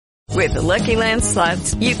With the Lucky Land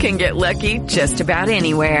Slots, you can get lucky just about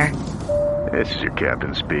anywhere. This is your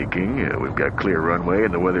captain speaking. We've got clear runway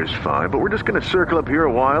and the weather's fine, but we're just going to circle up here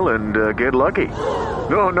a while and get lucky.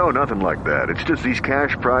 No, nothing like that. It's just these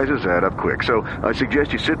cash prizes add up quick. So I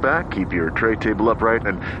suggest you sit back, keep your tray table upright,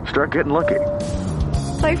 and start getting lucky.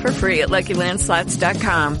 Play for free at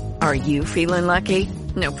LuckyLandSlots.com. Are you feeling lucky?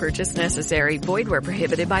 No purchase necessary. Void where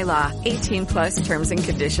prohibited by law. 18 plus terms and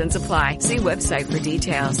conditions apply. See website for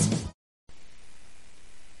details.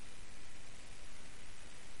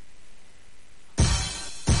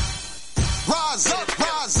 Rise up,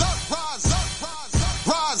 rise up, rise up, rise up,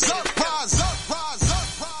 rise up, rise up, rise up,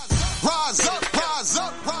 rise up, rise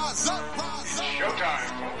up, rise up, rise up.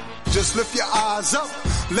 Showtime. Just lift your eyes up,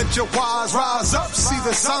 let your wise rise up. See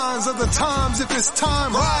the signs of the times. If it's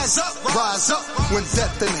time, rise up, rise up. When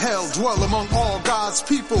death and hell dwell among all God's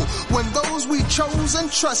people, when those we chose and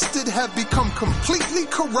trusted have become completely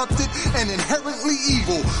corrupted and inherently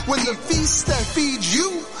evil, when the feast that feeds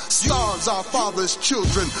you starves our father's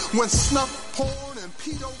children, when snuff, porn, and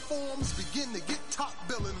pedo forms begin to get top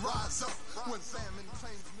billing, rise up when famine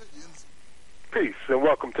claims millions. Peace and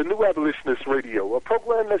welcome to New Abolitionist Radio, a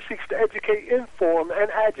program that seeks to educate, inform,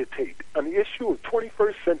 and agitate on the issue of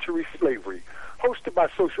 21st century slavery. Hosted by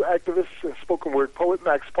social activist and spoken word poet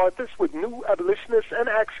Max Parthas, with New Abolitionist and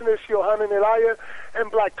actionist Yohanan Elia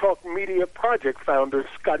and Black Talk Media Project founder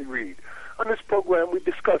Scotty Reed. On this program, we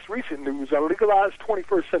discuss recent news on legalized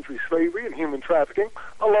 21st century slavery and human trafficking,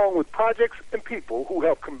 along with projects and people who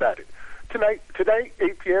help combat it. Today,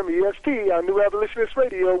 8 p.m. EST on New Abolitionist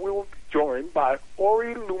Radio, we will be joined by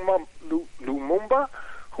Ori Lumumba,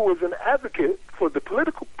 who is an advocate for the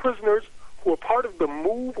political prisoners who are part of the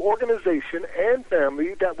MOVE organization and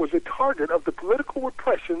family that was a target of the political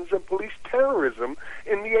repressions and police terrorism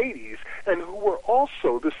in the 80s, and who were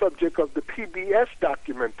also the subject of the PBS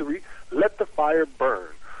documentary, Let the Fire Burn.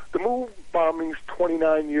 The MOVE bombings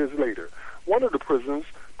 29 years later. One of the prisoners,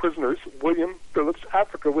 William Phillips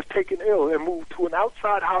Africa, was taken ill and moved to an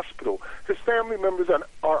outside hospital. His family members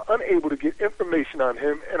are unable to get information on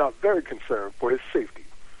him and are very concerned for his safety.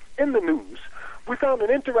 In the news, we found an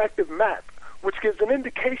interactive map which gives an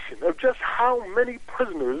indication of just how many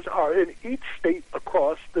prisoners are in each state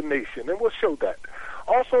across the nation, and we'll show that.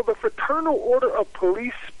 Also, the Fraternal Order of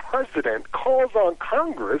Police president calls on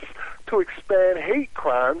Congress to expand hate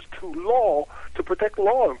crimes to protect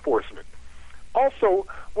law enforcement. Also,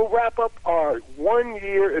 we'll wrap up our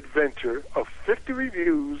one-year adventure of 50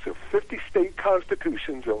 reviews of 50 state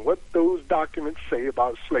constitutions and what those documents say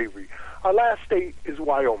about slavery. Our last state is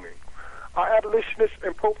Wyoming. Our abolitionist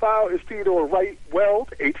and profile is Theodore Wright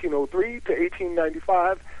Weld, 1803 to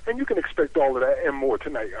 1895, and you can expect all of that and more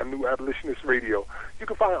tonight on New Abolitionist Radio. You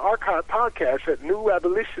can find archived podcasts at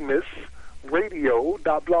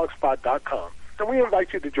newabolitionist.radio.blogspot.com. And we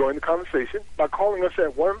invite you to join the conversation by calling us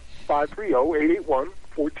at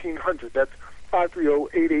 1-530-881-1400. That's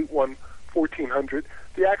 530-881-1400.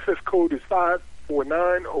 The access code is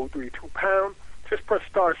 549032#. Just press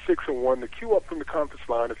 *6 and 1 to queue up from the conference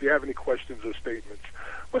line if you have any questions or statements.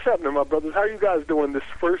 What's happening, my brothers? How are you guys doing this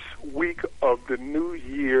first week of the new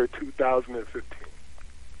year, 2015?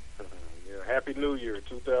 Happy New Year,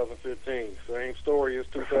 2015. Same story as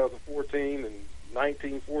 2014 and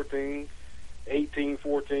 1914,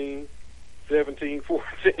 1814,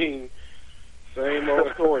 1714. Same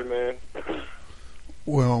old story, man.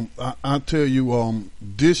 Well, I tell you,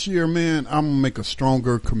 this year, man, I'm going to make a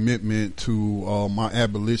stronger commitment to my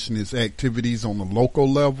abolitionist activities on the local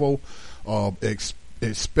level,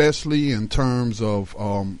 especially in terms of,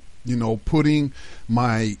 putting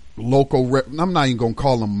my local I'm not even going to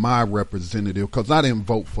call him my representative because I didn't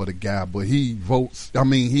vote for the guy, but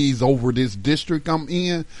he's over this district I'm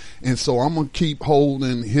in. And so I'm going to keep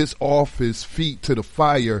holding his office feet to the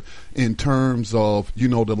fire in terms of,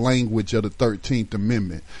 the language of the 13th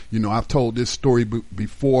Amendment. I've told this story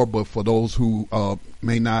before, but for those who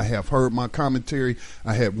may not have heard my commentary,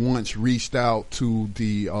 I had once reached out to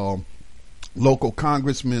the local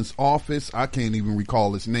congressman's office. I can't even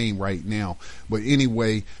recall his name right now. But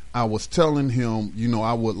anyway, I was telling him,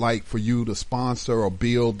 I would like for you to sponsor a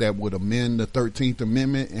bill that would amend the 13th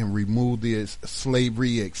Amendment and remove the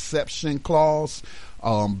slavery exception clause,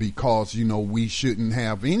 because, we shouldn't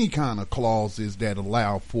have any kind of clauses that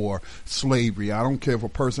allow for slavery. I don't care if a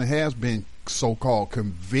person has been so-called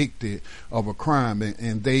convicted of a crime,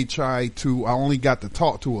 and they try to, I only got to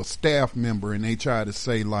talk to a staff member, and they try to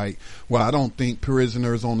say like, well, I don't think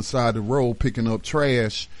prisoners on the side of the road picking up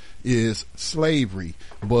trash is slavery.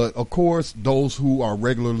 But of course, those who are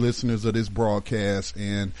regular listeners of this broadcast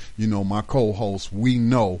and, you know, my co-host, we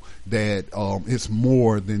know that it's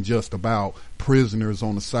more than just about prisoners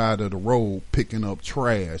on the side of the road picking up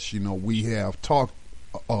trash. You know, we have talked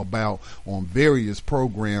about on various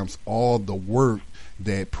programs all the work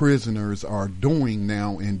that prisoners are doing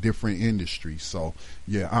now in different industries. So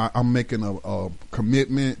yeah, I'm making a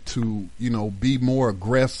commitment to, you know, be more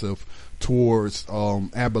aggressive towards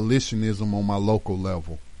abolitionism on my local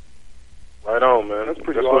level. Right on, man. That's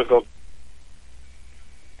pretty awesome.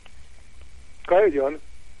 Go ahead, John.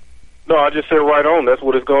 No, I just said right on. That's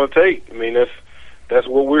what it's going to take. I mean, that's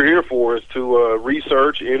what we're here for, is to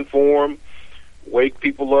research, inform, wake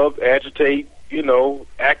people up, agitate, you know,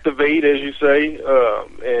 activate, as you say,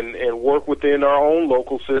 and work within our own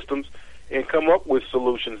local systems and come up with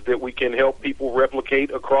solutions that we can help people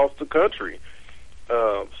replicate across the country.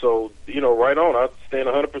 So, you know, right on. I stand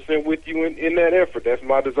 100% with you in that effort. That's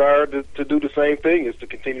my desire to do the same thing, is to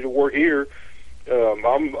continue to work here. I'm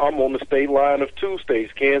on the state line of two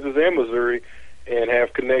states, Kansas and Missouri, and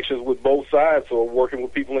have connections with both sides. So I'm working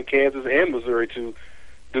with people in Kansas and Missouri to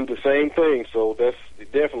do the same thing. So that's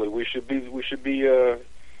definitely, we should be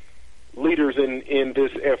leaders in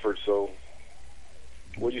this effort. So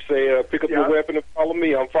what you say, pick up your weapon and follow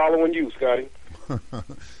me. I'm following you, Scotty.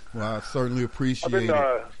 Well, I certainly appreciate it.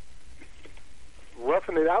 I've been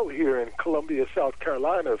roughing it out here in Columbia, South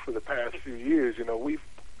Carolina for the past few years. You know, we've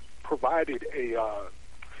provided a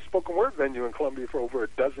spoken word venue in Columbia for over a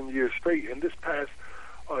dozen years straight. And this past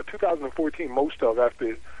 2014, most of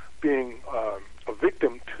after being a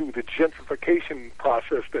victim to the gentrification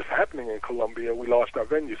process that's happening in Columbia, we lost our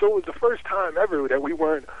venue. So it was the first time ever that we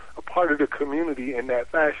weren't a part of the community in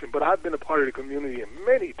that fashion. But I've been a part of the community in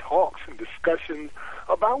many talks and discussions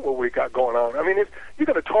about what we got going on. I mean, if you're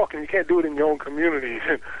going to talk and you can't do it in your own community,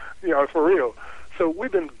 you know, for real. So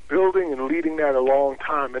we've been building and leading that a long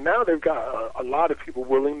time, and now they've got a lot of people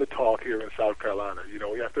willing to talk here in South Carolina. You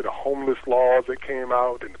know, after the homeless laws that came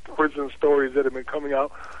out and the prison stories that have been coming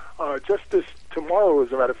out, just this tomorrow,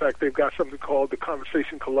 as a matter of fact, they've got something called the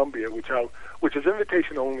Conversation Columbia, which is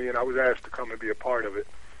invitation only, and I was asked to come and be a part of it.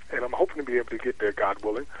 And I'm hoping to be able to get there, God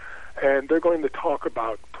willing. And they're going to talk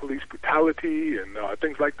about police brutality and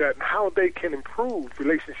things like that, and how they can improve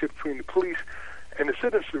relationships between the police and the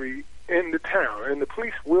citizenry in the town. And the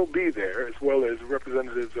police will be there, as well as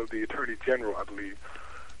representatives of the Attorney General, I believe,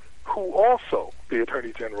 who also, the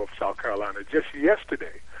Attorney General of South Carolina, just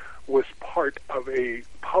yesterday was part of a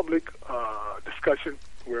public discussion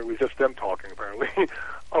where it was just them talking, apparently,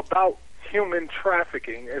 about human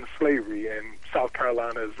trafficking and slavery, and South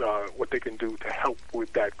Carolina's what they can do to help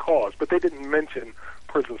with that cause. But they didn't mention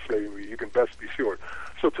prison slavery, you can best be sure.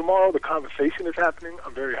 So tomorrow the conversation is happening.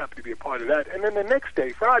 I'm very happy to be a part of that. And then the next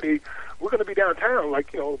day, Friday, we're going to be downtown,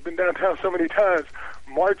 like, you know, been downtown so many times,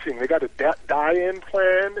 marching. They got a die-in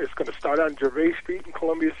plan. It's going to start on Gervais Street in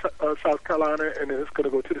Columbia, South Carolina, and then it's going to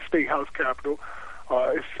go to the State House Capitol.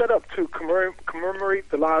 It's set up to commemorate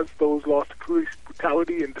the lives of those lost to police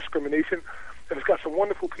brutality and discrimination. And it's got some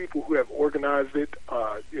wonderful people who have organized it.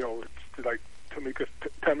 You know, it's like Tamika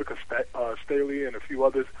Staley and a few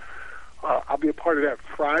others. I'll be a part of that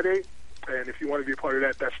Friday, and if you want to be a part of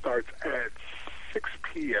that, that starts at 6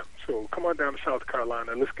 p.m. So come on down to South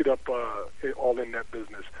Carolina. Let's get up all in that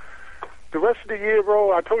business. The rest of the year,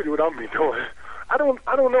 bro, I told you what I'm be doing. I don't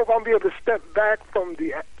know if I'll be able to step back from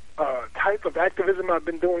the type of activism I've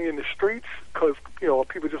been doing in the streets, because, you know,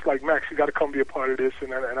 people just like, Max, you got to come be a part of this,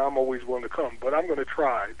 and I'm always willing to come. But I'm going to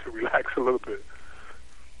try to relax a little bit.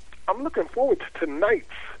 I'm looking forward to tonight's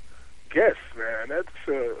guest, man. That's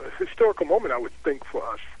a historical moment, I would think, for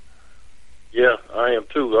us. Yeah, I am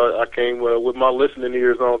too. I came with my listening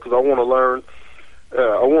ears on because I want to learn.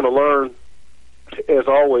 I want to learn, as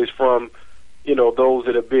always, from, you know, those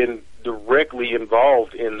that have been directly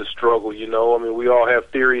involved in the struggle. You know, I mean, we all have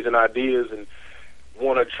theories and ideas and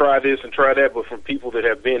want to try this and try that, but from people that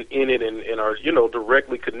have been in it and are, you know,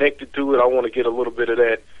 directly connected to it, I want to get a little bit of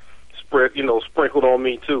that sprinkled on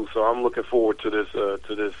me too. So I'm looking forward to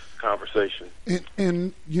this conversation.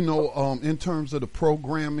 And you know, in terms of the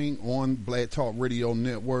programming on Black Talk Radio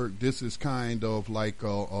Network, this is kind of like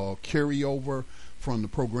a carryover from the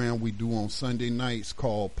program we do on Sunday nights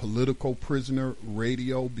called Political Prisoner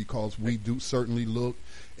Radio, because we do certainly look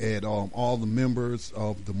at all the members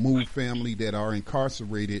of the MOVE family that are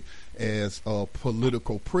incarcerated as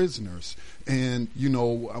political prisoners. And, you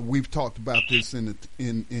know, we've talked about this in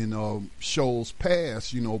shows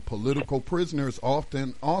past. You know, political prisoners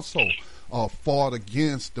often also fought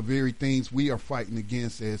against the very things we are fighting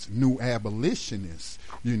against as new abolitionists,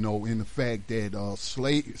 you know, in the fact that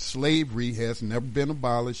slavery has never been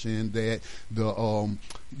abolished, and that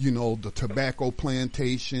the tobacco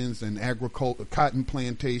plantations and cotton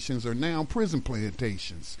plantations are now prison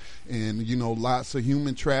plantations. And, you know, lots of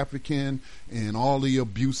human trafficking and all the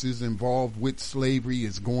abuses involved with slavery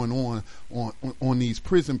is going on these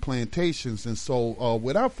prison plantations. And so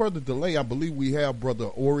without further delay, I believe we have Brother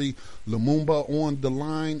Ori Lumumba on the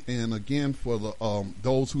line. And again, for the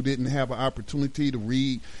those who didn't have an opportunity to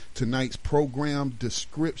read tonight's program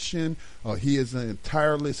description, he is an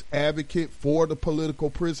tireless advocate for the political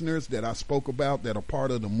prisoners that I spoke about that are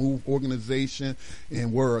part of the MOVE organization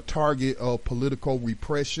and were a target of political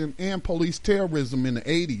repression and police terrorism in the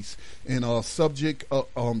 80s. And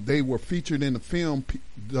they were featured in the film,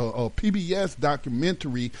 the PBS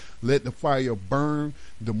documentary Let the Fire Burn,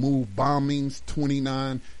 the MOVE bombings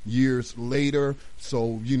 29 years later.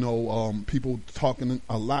 So, you know, people talking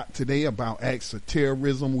a lot today about acts of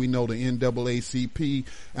terrorism. We know the NAACP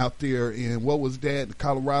out there in, what was that,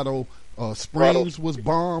 Colorado Springs was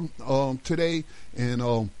bombed today.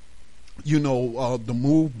 And you know, the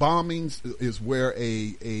MOVE bombings is where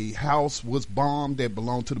a house was bombed that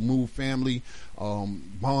belonged to the MOVE family,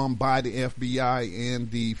 bombed by the FBI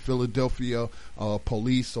and the Philadelphia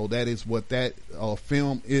police. So that is what that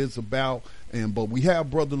film is about. But we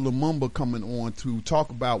have Brother Lumumba coming on to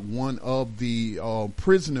talk about one of the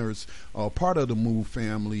prisoners, part of the MOVE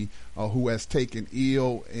family, who has taken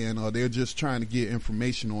ill, and they're just trying to get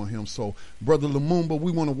information on him. So, Brother Lumumba,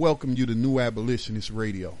 we want to welcome you to New Abolitionist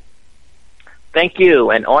Radio. Thank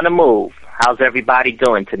you, and on the move. How's everybody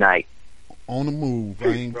doing tonight? On the move.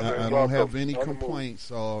 I don't have any complaints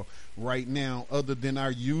right now, other than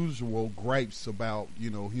our usual gripes about, you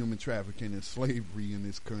know, human trafficking and slavery in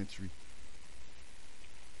this country.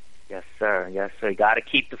 Yes, sir. Yes, sir. You got to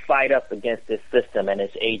keep the fight up against this system and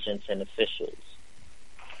its agents and officials.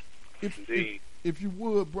 If you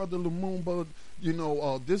would, Brother Lumumba, you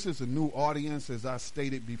know, this is a new audience, as I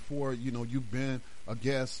stated before. You know, you've been a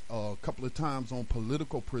guest a couple of times on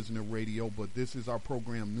Political Prisoner Radio, but this is our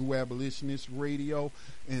program, New Abolitionist Radio.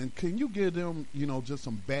 And can you give them, you know, just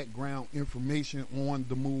some background information on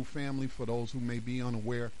the MOVE family for those who may be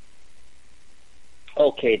unaware?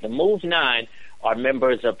 Okay, the MOVE 9 are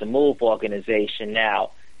members of the MOVE organization now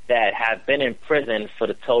that have been in prison for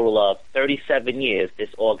the total of 37 years this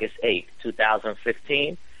August 8,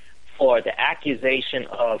 2015, for the accusation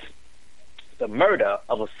of the murder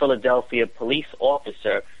of a Philadelphia police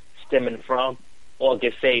officer stemming from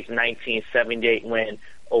August 8, 1978, when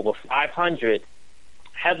over 500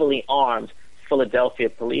 heavily armed Philadelphia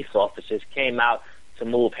police officers came out to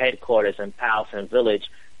MOVE headquarters in Powelson Village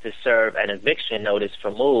to serve an eviction notice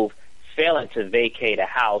for MOVE, failing to vacate a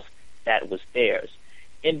house that was theirs.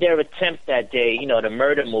 In their attempt that day, you know, to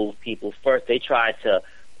murder MOVE people, first they tried to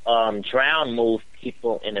drown MOVE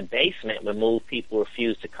people in a basement when MOVE people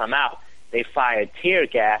refused to come out. They fired tear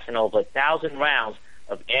gas and over 1,000 rounds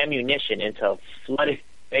of ammunition into a flooded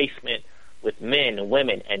basement with men,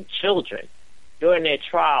 women, and children. During their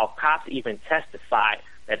trial, cops even testified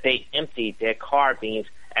that they emptied their carbines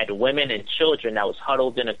at women and children that was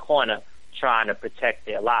huddled in a corner trying to protect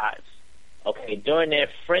their lives. Okay, during their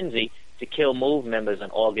frenzy to kill MOVE members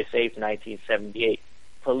on August 8, 1978,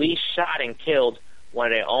 police shot and killed one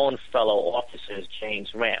of their own fellow officers,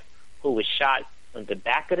 James Ramp, who was shot in the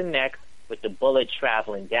back of the neck with the bullet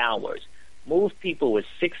traveling downwards. MOVE people were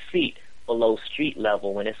 6 feet below street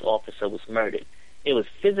level when this officer was murdered. It was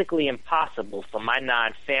physically impossible for my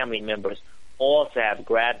 9 family members all to have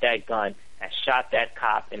grabbed that gun and shot that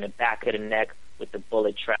cop in the back of the neck with the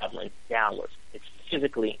bullet traveling downwards. It's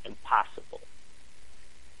physically impossible.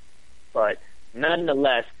 But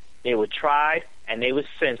nonetheless, they were tried and they were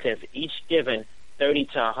sentenced, each given 30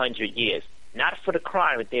 to 100 years, not for the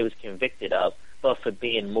crime that they was convicted of, but for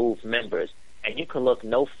being MOVE members. And you can look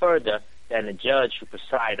no further than the judge who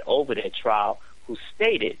presided over their trial, who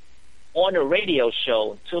stated on the radio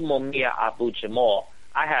show to Mumia Abu Jamal,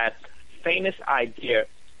 I had the faintest idea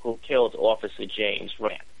who killed Officer James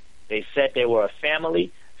Ramp. They said they were a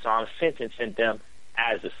family, so I'm sentencing them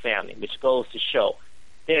as a family, which goes to show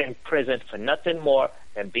they're in prison for nothing more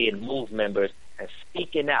than being MOVE members and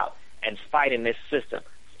speaking out and fighting this system,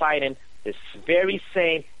 fighting the very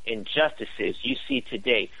same injustices you see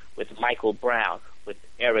today with Michael Brown, with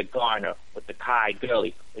Eric Garner, with the Kai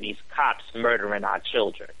Gurley, with these cops murdering our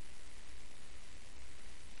children.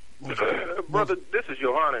 Brother, this is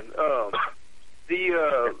Johannan.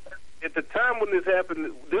 At the time when this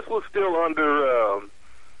happened, this was still under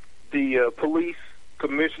the police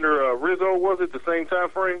commissioner Rizzo, was it, the same time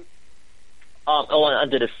frame?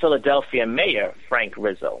 Under the Philadelphia mayor, Frank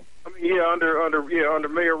Rizzo. I mean, under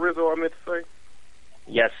Mayor Rizzo, I meant to say.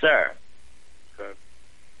 Yes, sir. Okay.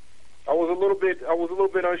 I was a little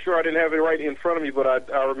bit unsure. I didn't have it right in front of me, but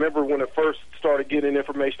I remember when I first started getting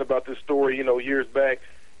information about this story, years back,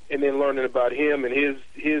 and then learning about him and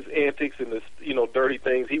his antics and the dirty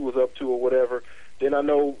things he was up to or whatever. Then I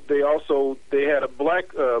know they had a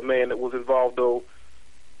black man that was involved though.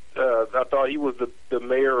 I thought he was the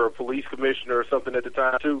mayor or police commissioner or something at the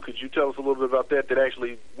time too. Could you tell us a little bit about that? That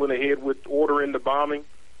actually went ahead with ordering the bombing.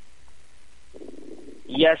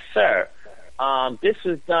 Yes, sir. This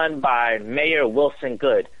was done by Mayor Wilson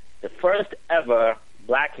Goode, the first ever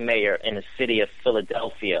black mayor in the city of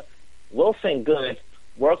Philadelphia. Wilson Goode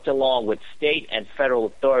worked along with state and federal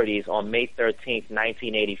authorities on May 13,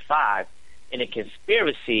 1985, in a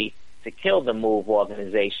conspiracy to kill the MOVE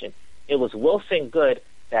organization. It was Wilson Goode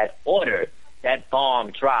that ordered that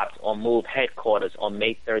bomb dropped on MOVE headquarters on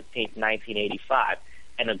May 13, 1985,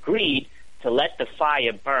 and agreed to let the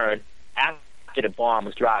fire burn after the bomb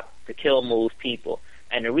was dropped to kill MOVE people.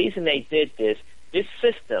 And the reason they did this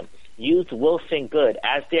system used Wilson Goode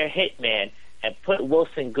as their hitman and put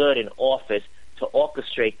Wilson Goode in office to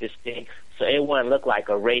orchestrate this thing so it wouldn't look like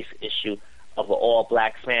a race issue of an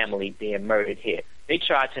all-black family being murdered here. They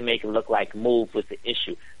tried to make it look like MOVE was the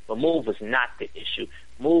issue, but MOVE was not the issue.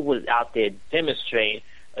 MOVE was out there demonstrating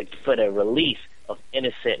for the release of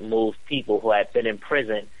innocent MOVE people who had been in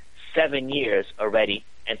prison 7 years already,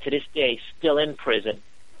 and to this day still in prison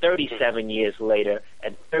 37 years later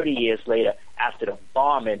and 30 years later after the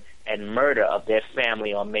bombing and murder of their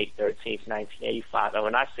family on May 13th, 1985. And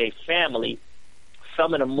when I say family,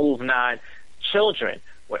 some of the MOVE 9 children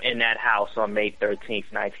were in that house on May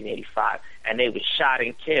 13th, 1985, and they were shot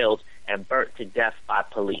and killed and burnt to death by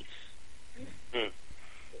police.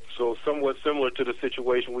 So somewhat similar to the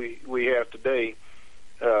situation we have today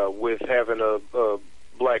with having a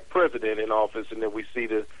black president in office, and then we see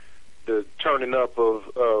the turning up of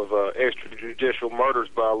extrajudicial murders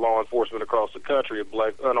by law enforcement across the country of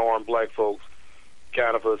unarmed black folks.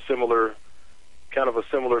 Kind of a similar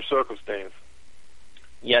circumstance.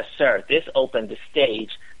 Yes, sir. This opened the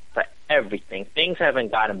stage for everything. Things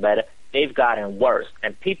haven't gotten better. They've gotten worse.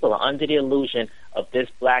 And people are under the illusion of this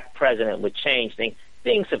black president would change things.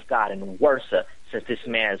 Things have gotten worse since this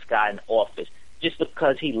man's gotten office. Just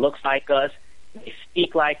because he looks like us, they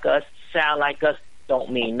speak like us, sound like us,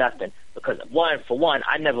 don't mean nothing. Because for one,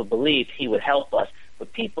 I never believed he would help us.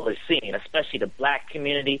 But people are seeing, especially the black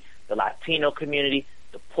community, the Latino community,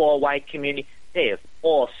 the poor white community, they have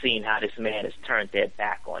all seen how this man has turned their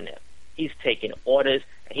back on them. He's taking orders,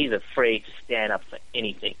 and he's afraid to stand up for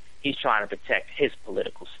anything. He's trying to protect his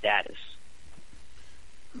political status.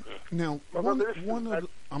 Now, I'm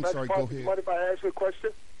sorry, go ahead. Mind if I ask you a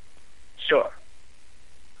question? Sure.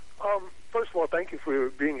 First of all, thank you for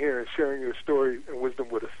being here and sharing your story and wisdom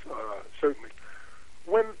with us, certainly.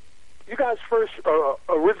 When you guys first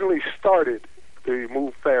originally started the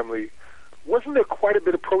MOVE family, wasn't there quite a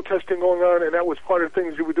bit of protesting going on, and that was part of the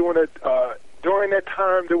things you were doing during that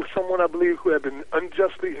time? There was someone, I believe, who had been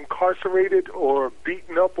unjustly incarcerated or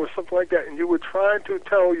beaten up or something like that, and you were trying to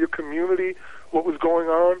tell your community what was going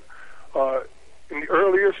on in the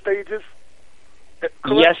earlier stages? Correct?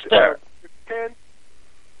 Yes, sir.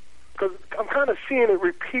 Because I'm kind of seeing it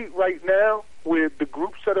repeat right now with the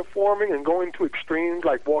groups that are forming and going to extremes,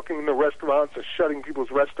 like walking in the restaurants and shutting people's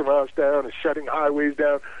restaurants down and shutting highways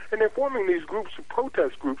down. And they're forming these groups,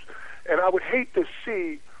 protest groups, and I would hate to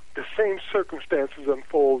see the same circumstances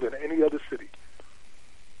unfold in any other city.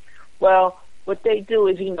 Well, what they do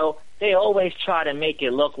is, they always try to make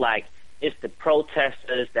it look like it's the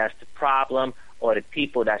protesters that's the problem or the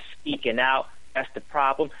people that's speaking out that's the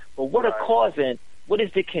problem. But what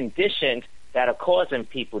is the conditions that are causing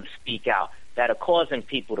people to speak out, that are causing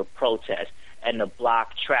people to protest and to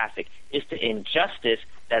block traffic? It's the injustice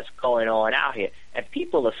that's going on out here. And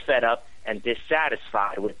people are fed up and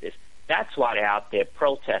dissatisfied with this. That's why they're out there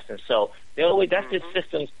protesting. So that's the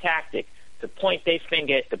system's tactic, to point their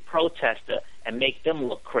finger at the protester and make them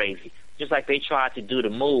look crazy, just like they tried to do the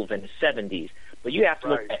MOVE in the 70s. But you have to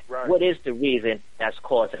look at what is the reason that's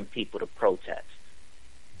causing people to protest.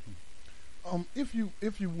 If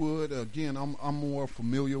you would, again, I'm more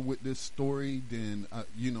familiar with this story than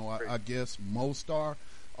I guess most are.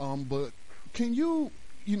 But can you,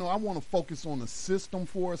 I want to focus on the system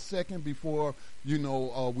for a second before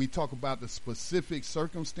we talk about the specific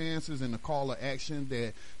circumstances and the call of action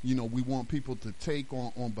that we want people to take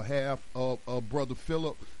on behalf of Brother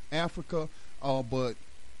Philip Africa. But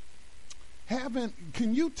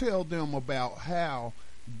can you tell them about how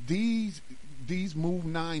these Move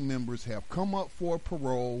 9 members have come up for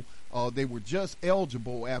parole? They were just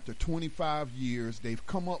eligible after 25 years. They've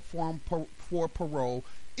come up for parole,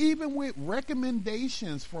 even with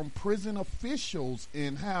recommendations from prison officials,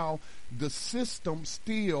 and how the system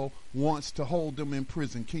still wants to hold them in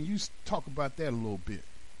prison. Can you talk about that a little bit?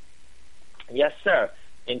 Yes, sir.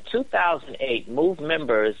 In 2008, Move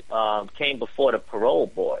members came before the parole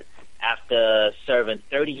board after serving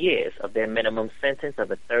 30 years of their minimum sentence of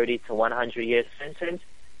a 30 to 100-year sentence,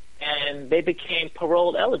 and they became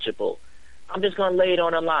parole eligible. I'm just going to lay it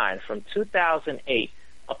on a line. From 2008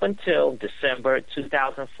 up until December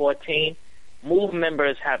 2014, Move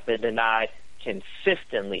members have been denied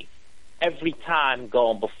consistently every time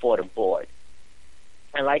going before the board.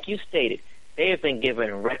 And like you stated, they have been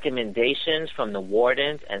given recommendations from the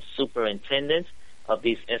wardens and superintendents of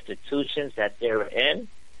these institutions that they're in.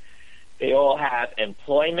 They all have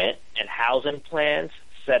employment and housing plans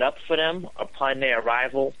set up for them upon their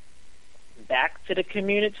arrival back to the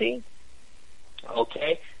community.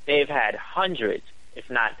 Okay? They've had hundreds, if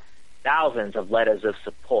not thousands, of letters of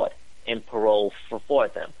support in parole for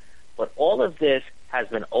them. But all of this has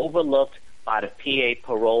been overlooked by the PA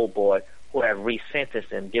Parole Board, who have resentenced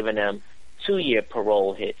them, giving them 2-year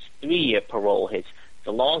parole hits, 3-year parole hits.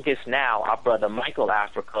 The longest now, our brother Michael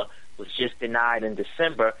Africa, was just denied in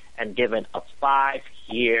December and given a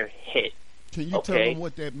 5-year hit. Can you tell them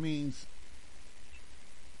what that means?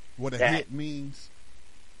 What a hit means?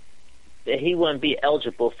 That he wouldn't be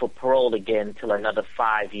eligible for parole again until another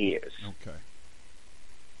 5 years. Okay.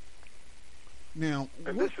 Now,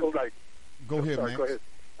 this is like. Go ahead, Max. Go ahead.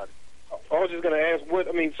 I was just going to ask, what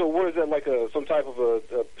is that, like some type of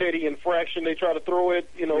a petty infraction they try to throw it,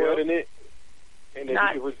 at it?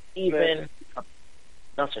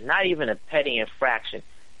 Not even a petty infraction.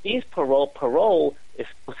 These parole is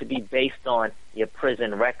supposed to be based on your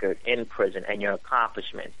prison record in prison and your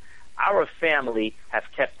accomplishments. Our family have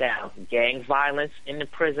kept down gang violence in the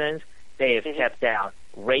prisons. They have kept down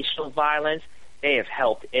racial violence. They have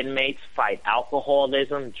helped inmates fight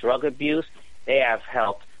alcoholism, drug abuse. They have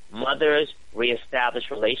helped mothers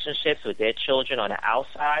reestablish relationships with their children on the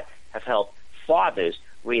outside, have helped fathers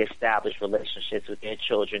reestablish relationships with their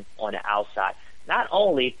children on the outside. Not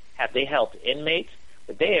only have they helped inmates,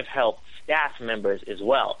 but they have helped staff members as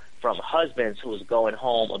well, from husbands who was going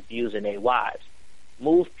home abusing their wives.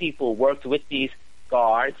 Move people worked with these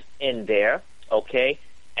guards in there,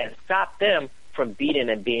 and stopped them from beating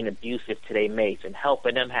and being abusive to their mates and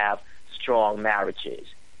helping them have strong marriages.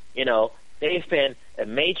 They've been a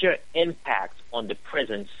major impact on the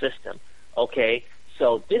prison system,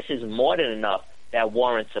 So this is more than enough that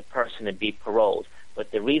warrants a person to be paroled. But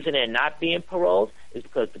the reason they're not being paroled is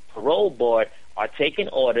because the parole board are taking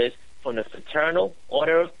orders from the Fraternal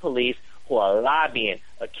Order of Police, who are lobbying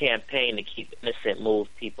a campaign to keep innocent Move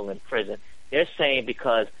people in prison. They're saying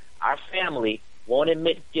because our family won't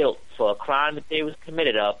admit guilt for a crime that they was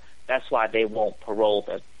committed of, that's why they won't parole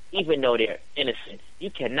them, even though they're innocent. You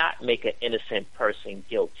cannot make an innocent person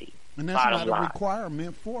guilty. And that's not a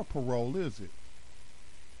requirement for parole, is it?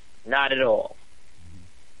 Not at all.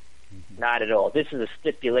 Not at all. This is a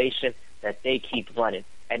stipulation that they keep running.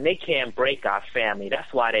 And they can't break our family.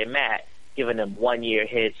 That's why they're mad, giving them 1-year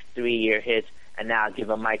hits, 3-year hits, and now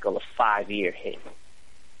giving Michael a 5-year hit.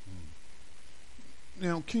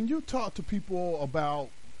 Now, can you talk to people about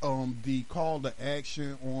the call to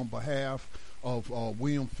action on behalf of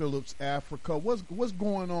William Phillips Africa? What's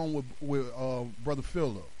going on with Brother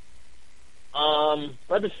Philip?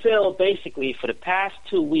 Brother Phil, basically, for the past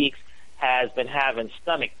 2 weeks, has been having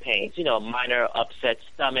stomach pains, minor upset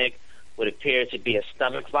stomach, what appears to be a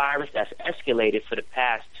stomach virus that's escalated for the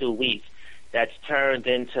past 2 weeks. That's turned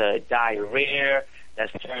into diarrhea,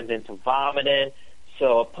 that's turned into vomiting.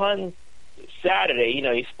 So upon Saturday,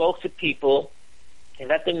 he spoke to people and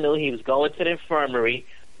let them know he was going to the infirmary.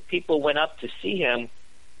 People went up to see him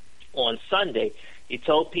on Sunday. He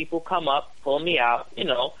told people, come up, pull me out.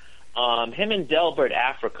 Him and Delbert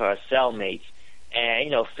Africa are cellmates.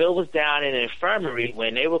 And, Phil was down in the infirmary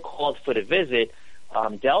when they were called for the visit.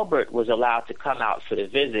 Delbert was allowed to come out for the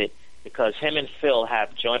visit because him and Phil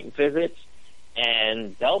have joint visits,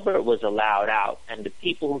 and Delbert was allowed out. And the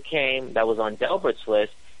people who came that was on Delbert's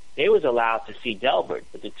list, they was allowed to see Delbert.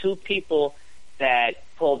 But the two people that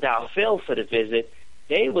pulled out Phil for the visit,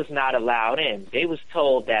 they was not allowed in. They was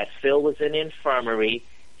told that Phil was in the infirmary.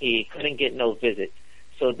 He couldn't get no visit.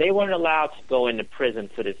 So they weren't allowed to go into prison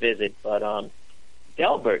for the visit, but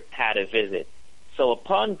Delbert had a visit. So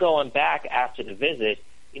upon going back after the visit,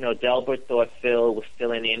 Delbert thought Phil was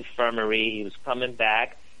still in the infirmary. He was coming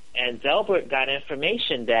back, and Delbert got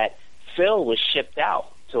information that Phil was shipped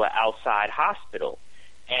out to an outside hospital.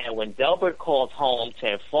 And when Delbert called home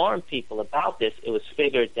to inform people about this, it was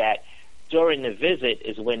figured that during the visit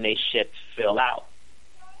is when they shipped Phil out.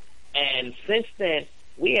 And since then,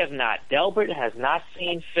 Delbert has not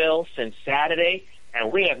seen Phil since Saturday,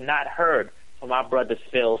 and we have not heard from our brother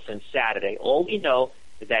Phil since Saturday. All we know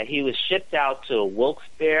is that he was shipped out to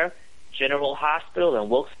Wilkes-Barre General Hospital in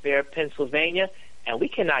Wilkes-Barre, Pennsylvania, and we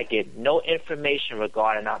cannot get no information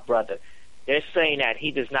regarding our brother. They're saying that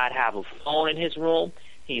he does not have a phone in his room.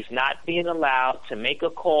 He's not being allowed to make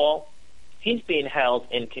a call. He's being held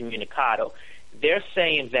incommunicado. They're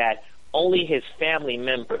saying that only his family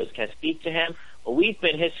members can speak to him. But we've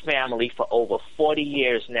been his family for over 40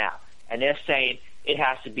 years now, and they're saying it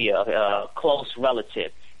has to be a close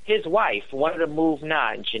relative. His wife, one of the Move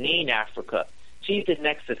 9, Janine Africa, she's the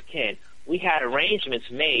next of kin. We had arrangements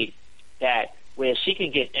made that where she can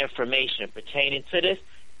get information pertaining to this.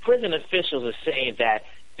 Prison officials are saying that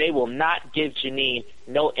they will not give Janine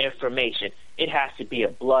no information. It has to be a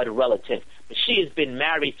blood relative. But she has been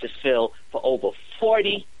married to Phil for over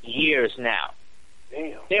 40 years now.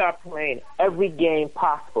 Damn. They are playing every game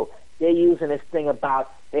possible. They're using this thing about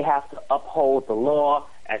they have to uphold the law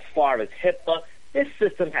as far as HIPAA. This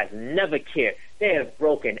system has never cared. They have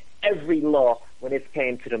broken every law when it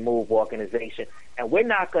came to the MOVE organization. And we're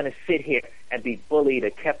not going to sit here and be bullied or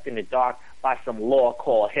kept in the dark by some law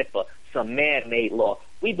called HIPAA, some man-made law.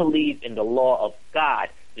 We believe in the law of God,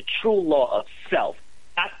 the true law of self,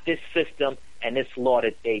 not this system and this law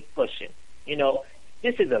that they pushing.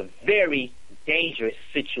 This is a very dangerous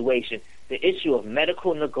situation. The issue of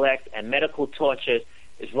medical neglect and medical torture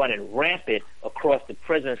is running rampant across the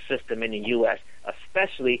prison system in the U.S.,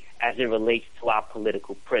 especially as it relates to our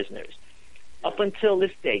political prisoners. Up until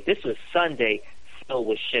this day, this was Sunday, Phil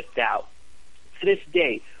was shipped out. To this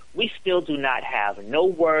day, we still do not have no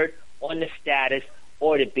word on the status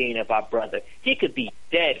or the being of our brother. He could be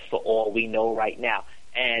dead for all we know right now.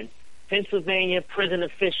 And Pennsylvania prison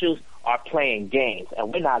officials are playing games,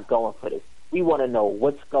 and we're not going for this. We want to know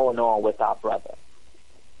what's going on with our brother.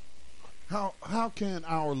 How can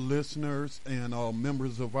our listeners and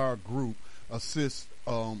members of our group assist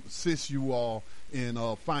you all in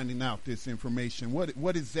finding out this information?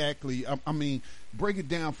 What exactly? I mean, break it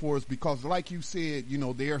down for us, because like you said,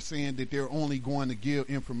 they are saying that they're only going to give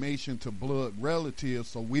information to blood relatives,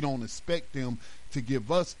 so we don't expect them to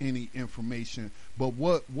give us any information. But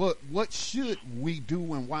what should we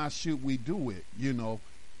do, and why should we do it?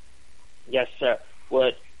 Yes, sir.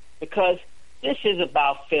 Well, because this is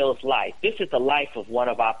about Phil's life. This is the life of one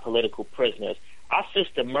of our political prisoners. Our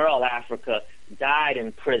sister Merle Africa died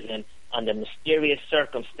in prison under mysterious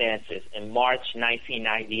circumstances in March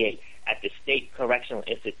 1998 at the State Correctional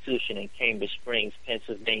Institution in Cambridge Springs,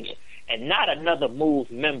 Pennsylvania. And not another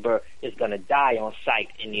MOVE member is going to die on site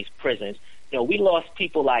in these prisons. We lost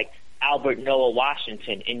people like Albert Noah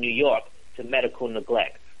Washington in New York to medical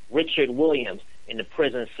neglect, Richard Williams in the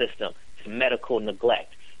prison system to medical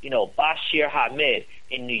neglect, Bashir Hamid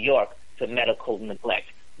in New York to medical neglect.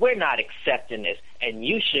 We're not accepting this, and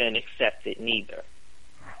you shouldn't accept it neither.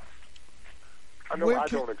 I know I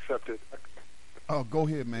don't accept it. Oh, go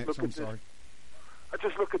ahead, Max. I'm sorry. I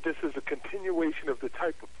just look at this as a continuation of the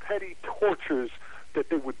type of petty tortures that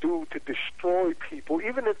they would do to destroy people.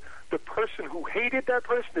 Even if the person who hated that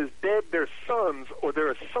person is dead, their sons or their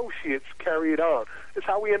associates carry it on. It's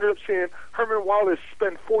how we ended up seeing Herman Wallace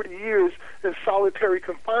spend 40 years in solitary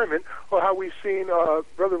confinement, or how we've seen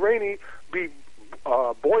Brother Rainey be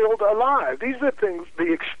boiled alive. These are things,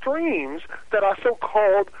 the extremes that our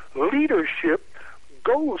so-called leadership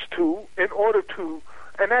goes to in order to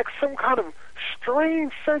enact some kind of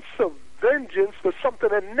strange sense of vengeance for something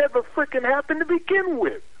that never freaking happened to begin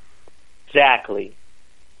with. Exactly.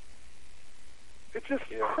 It's just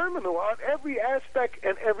criminal on every aspect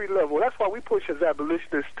and every level. That's why we push as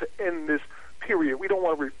abolitionists to end this period. We don't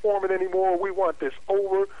want to reform it anymore. We want this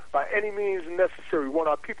over by any means necessary. We want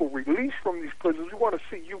our people released from these prisons. We want to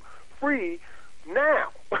see you free now,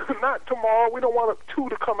 not tomorrow. We don't want 2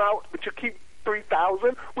 to come out, but you keep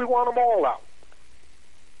 3,000. We want them all out.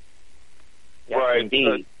 Yes, right.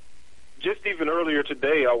 Indeed. Just even earlier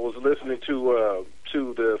today, I was listening to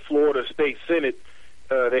the Florida State Senate.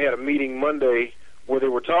 They had a meeting Monday where they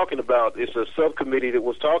were talking about, it's a subcommittee that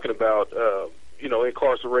was talking about,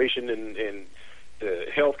 incarceration and the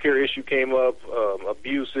healthcare issue came up,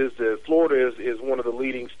 abuses. Florida is one of the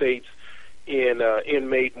leading states in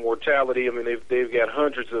inmate mortality. I mean, they've got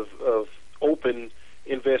hundreds of open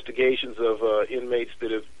investigations of inmates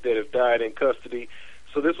that have died in custody.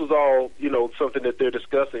 So this was all, something that they're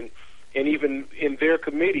discussing. And even in their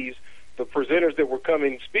committees, the presenters that were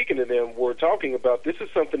coming speaking to them were talking about this is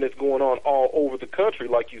something that's going on all over the country.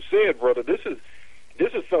 Like you said, brother, this is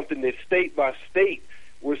something that state by state,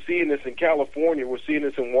 we're seeing this in California, we're seeing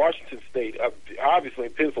this in Washington State, obviously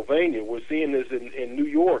in Pennsylvania, we're seeing this in New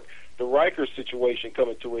York, the Rikers situation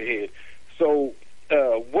coming to a head. So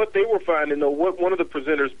what they were finding, though, what one of the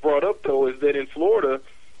presenters brought up, though, is that in Florida,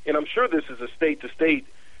 and I'm sure this is a state-to-state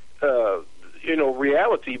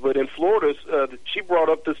reality, but in Florida, she brought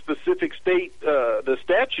up the specific state, the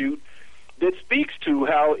statute that speaks to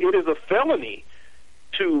how it is a felony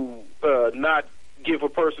to not give a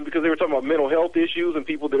person, because they were talking about mental health issues and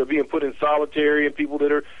people that are being put in solitary and people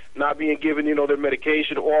that are not being given, their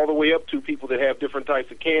medication, all the way up to people that have different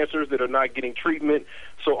types of cancers that are not getting treatment.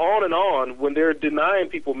 So on and on, when they're denying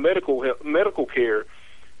people medical care,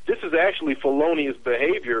 this is actually felonious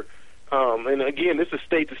behavior. And again, this is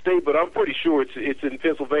state to state, but I'm pretty sure it's in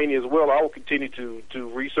Pennsylvania as well. I will continue to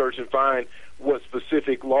research and find what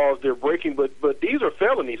specific laws they're breaking, but these are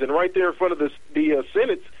felonies. And right there in front of the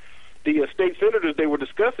Senate, the state senators, they were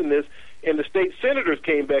discussing this, and the state senators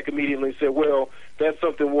came back immediately and said, well, that's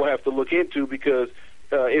something we'll have to look into, because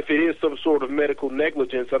if it is some sort of medical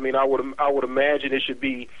negligence, I mean, I would imagine it should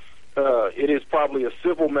be, it is probably a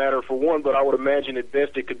civil matter for one, but I would imagine at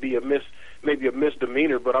best it could be maybe a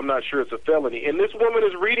misdemeanor, but I'm not sure it's a felony. And this woman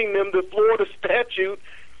is reading them the Florida statute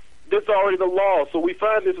that's already the law. So we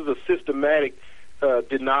find this is a systematic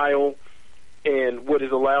denial, and what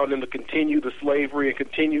is allowing them to continue the slavery and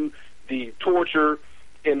continue the torture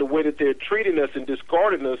and the way that they're treating us and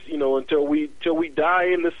discarding us, until we die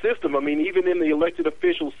in the system. I mean, even in the elected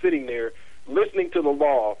officials sitting there listening to the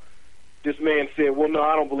law, this man said, well, no,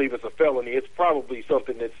 I don't believe it's a felony. It's probably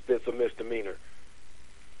something that's a misdemeanor.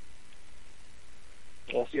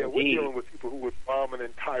 Yes, yeah, indeed. we're dealing with people who would bomb an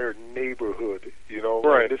entire neighborhood,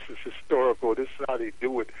 Right. This is historical. This is how they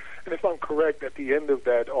do it. And if I'm correct, at the end of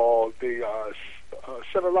that all, they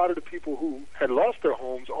sent a lot of the people who had lost their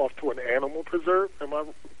homes off to an animal preserve. Am I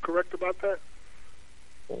correct about that?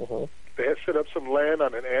 Mm-hmm. They had set up some land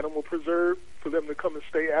on an animal preserve for them to come and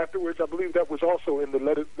stay afterwards. I believe that was also in the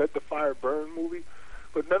Let the Fire Burn movie.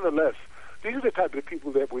 But nonetheless, these are the type of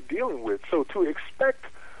people that we're dealing with. So to expect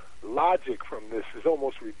logic from this is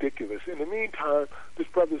almost ridiculous. In the meantime, this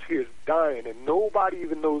brother's here is dying, and nobody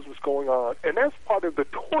even knows what's going on. And that's part of the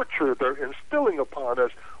torture they're instilling upon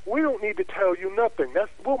us. We don't need to tell you nothing.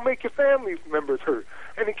 We'll make your family members hurt.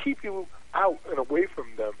 And to keep you out and away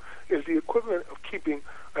from them is the equivalent of keeping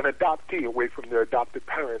an adoptee away from their adopted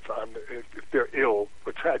parents if they're ill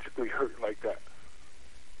or tragically hurt like that.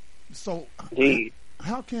 So, Indeed.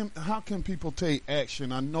 how can people take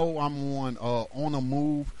action? I know I'm on a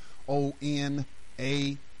move, ONA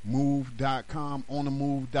move.com,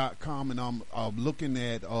 onamove.com, and I'm looking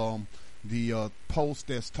at the post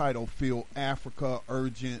that's titled "Feel Africa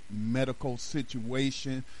Urgent Medical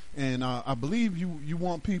Situation," and I believe you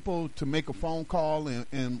want people to make a phone call,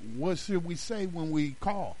 and what should we say when we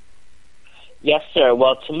call? Yes, sir.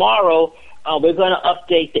 Well, tomorrow we're going to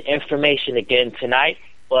update the information again tonight,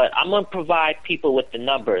 but I'm going to provide people with the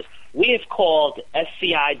numbers. We have called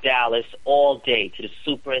SCI Dallas all day to the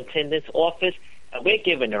superintendent's office, and we're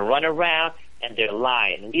giving a runaround, and they're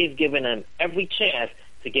lying. We've given them every chance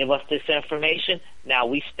to give us this information. Now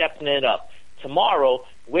we're stepping it up. Tomorrow,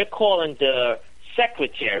 we're calling the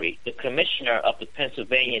secretary, the commissioner of the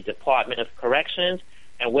Pennsylvania Department of Corrections,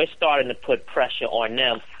 and we're starting to put pressure on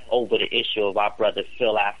them over the issue of our brother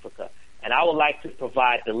Phil Africa. And I would like to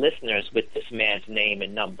provide the listeners with this man's name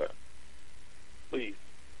and number. Please.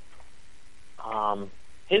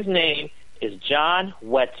 His name is John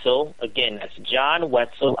Wetzel. Again, that's John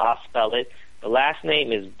Wetzel. I'll spell it. The last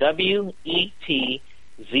name is Wetzel.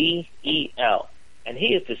 And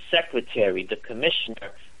he is the secretary, the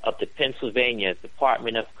commissioner of the Pennsylvania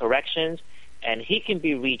Department of Corrections. And he can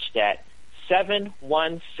be reached at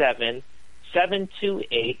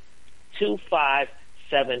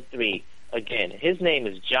 717-728-2573. Again, his name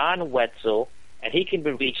is John Wetzel, and he can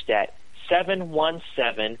be reached at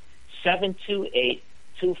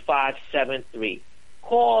 717-728-2573.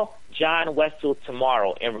 Call John Wetzel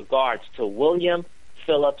tomorrow in regards to William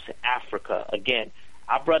Phillips Africa. Again,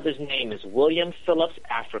 our brother's name is William Phillips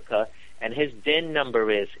Africa, and his DIN number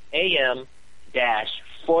is AM-4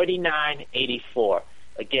 AM-4984.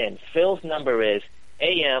 Again, Phil's number is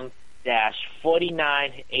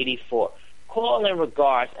AM-4984. Call in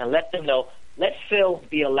regards and let them know. Let Phil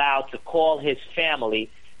be allowed to call his family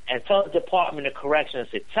and tell the Department of Corrections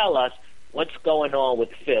to tell us what's going on with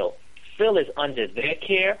Phil. Phil is under their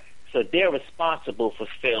care, so they're responsible for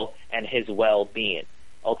Phil and his well-being.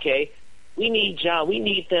 Okay? We need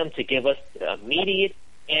them to give us immediate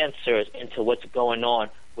answers into what's going on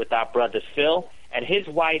with our brother Phil, and his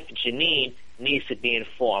wife Janine needs to be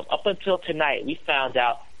informed. Up until tonight, we found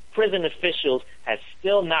out prison officials have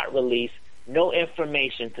still not released no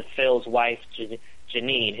information to Phil's wife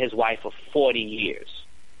Janine, his wife of 40 years.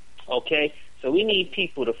 Okay? So we need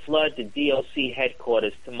people to flood the DOC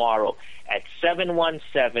headquarters tomorrow at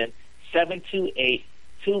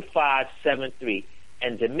 717-728-2573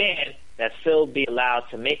 and demand that Phil be allowed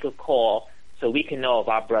to make a call so we can know of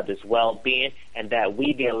our brother's well-being and that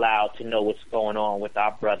we be allowed to know what's going on with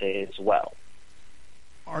our brother as well.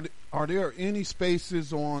 Are there any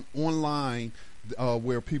spaces online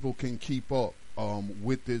where people can keep up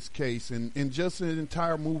with this case and just the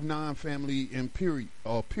entire Move 9 family and period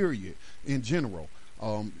in general?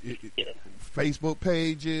 Facebook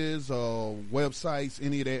pages, websites,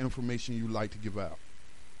 any of that information you'd like to give out?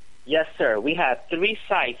 Yes, sir. We have 3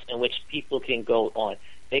 sites in which people can go on.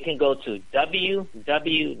 They can go to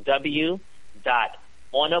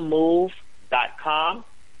www.onamove.com.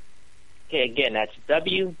 Okay, again, that's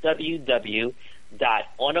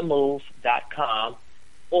www.onamove.com,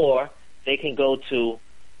 or they can go to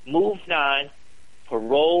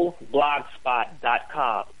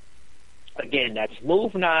Move9ParoleBlogspot.com. Again, that's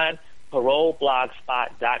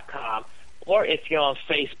Move9ParoleBlogspot.com, or if you're on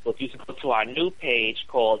Facebook, you can go to our new page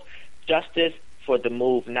called Justice for the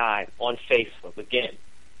Move 9 on Facebook. Again,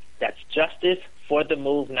 that's Justice for the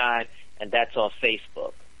Move 9, and that's on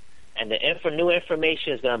Facebook. And the new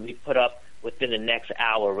information is going to be put up within the next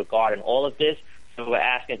hour regarding all of this. So we're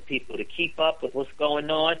asking people to keep up with what's going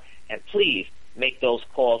on, and please make those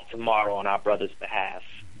calls tomorrow on our brother's behalf.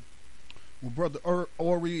 Well, Brother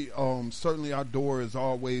Ori, certainly our door is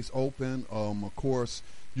always open. Of course,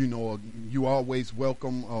 you always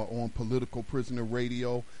welcome on Political Prisoner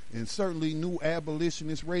Radio, and certainly New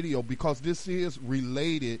Abolitionist Radio, because this is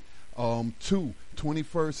related to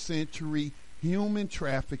 21st century human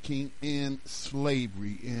trafficking and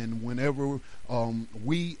slavery. And whenever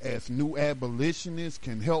we as new abolitionists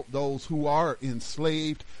can help those who are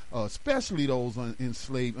enslaved, especially those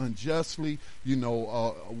enslaved unjustly,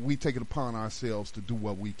 we take it upon ourselves to do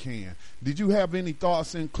what we can. Did you have any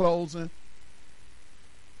thoughts in closing?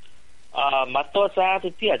 My thoughts are out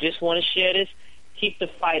there. I just want to share this. Keep the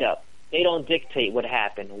fight up. They don't dictate what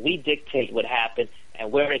happened. We dictate what happened,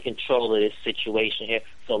 and we're in control of this situation here.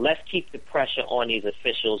 So let's keep the pressure on these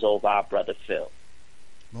officials over our brother Phil.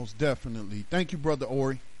 Most definitely. Thank you, Brother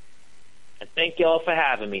Ori. And thank y'all for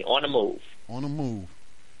having me. On the move. On the move.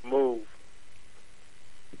 Move.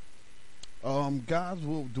 Guys,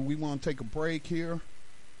 do we want to take a break here?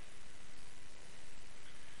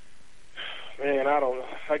 Man, I don't know.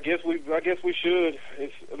 I guess we should.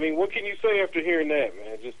 What can you say after hearing that,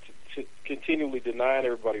 man? Just to continually denying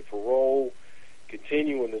everybody parole,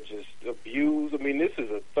 continuing to just abuse. This is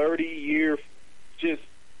a 30-year just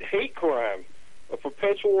hate crime, a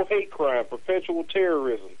perpetual hate crime, perpetual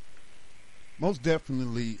terrorism. Most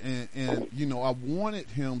definitely, and I wanted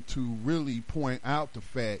him to really point out the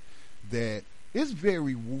fact that it's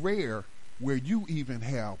very rare where you even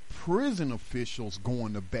have prison officials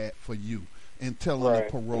going to bat for you and telling the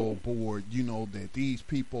parole board, that these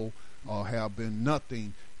people have been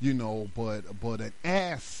nothing, but an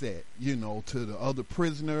asset, to the other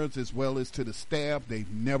prisoners as well as to the staff.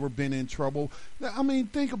 They've never been in trouble.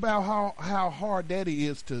 Think about how hard that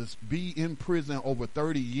is to be in prison over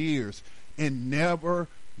 30 years and never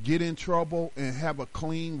get in trouble and have a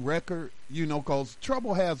clean record, because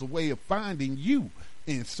trouble has a way of finding you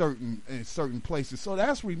in certain places. So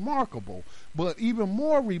that's remarkable. But even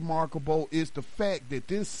more remarkable is the fact that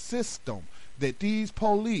this system, that these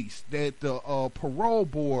police, that the parole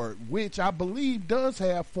board, which I believe does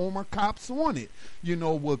have former cops on it,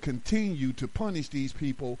 will continue to punish these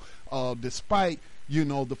people despite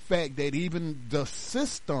the fact that even the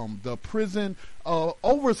system, the prison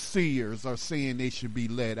overseers are saying they should be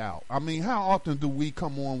let out. How often do we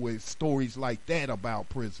come on with stories like that about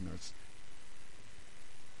prisoners?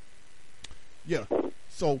 Yeah.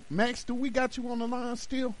 So, Max, do we got you on the line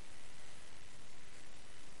still?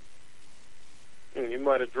 You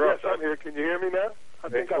might have dropped. Yes, I'm here. Can you hear me now? I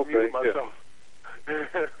think I muted myself.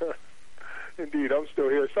 Yeah. Indeed, I'm still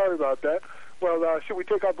here. Sorry about that. Well, should we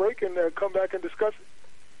take our break and come back and discuss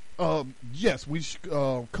it? Yes, we should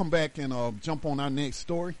come back and jump on our next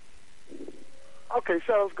story. Okay,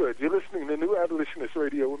 sounds good. You're listening to New Abolitionist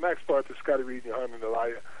Radio with Max Barth, Scotty Reed, and Yohanan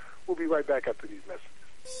Elia. We'll be right back after these messages.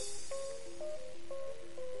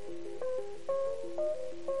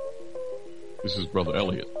 This is Brother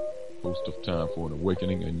Elliot, host of Time for an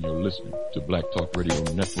Awakening, and you're listening to Black Talk Radio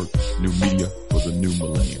Network, new media for the new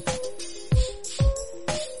millennium.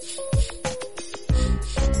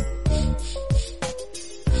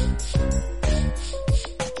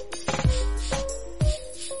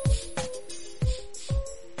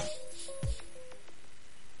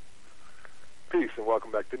 Peace and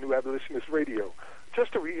welcome back to New Abolitionist Radio.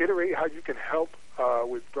 Just to reiterate how you can help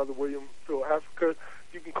with Brother William Phil Africa,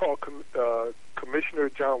 you can call Commissioner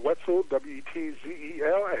John Wetzel,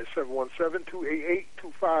 W-E-T-Z-E-L, at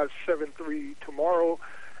 717-288-2573 tomorrow.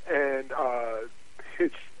 And I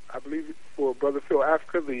believe for Brother Phil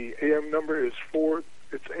Africa, the AM number is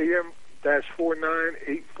it's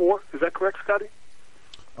AM-4984. Is that correct, Scotty?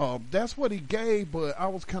 That's what he gave, but I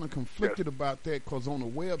was kind of conflicted about that because on the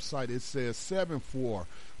website it says 74,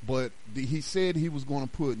 but he said he was going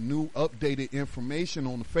to put new updated information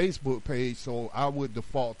on the Facebook page, so I would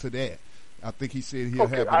default to that. I think he said he'll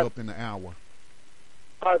have it up in an hour.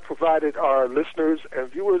 I provided our listeners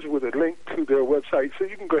and viewers with a link to their website, so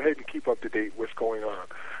you can go ahead and keep up to date what's going on.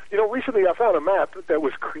 You know, recently I found a map that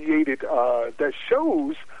was created that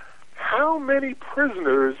shows how many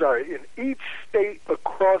prisoners are in each state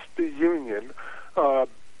across the Union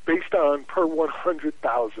based on per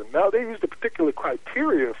 100,000. Now, they used a particular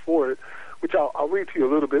criteria for it, which I'll read to you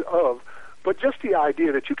a little bit of, but just the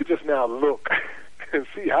idea that you could just now look and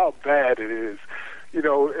see how bad it is. You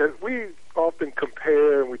know, and we often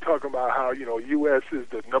compare and we talk about how, you know, U.S. is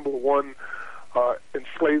the number one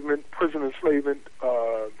prison enslavement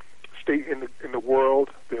state in the world,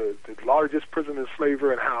 the largest prison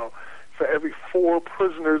enslaver, and how for every 4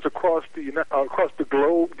 prisoners across the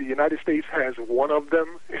globe, the United States has one of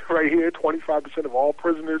them right here, 25% of all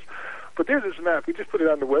prisoners. But there's this map. We just put it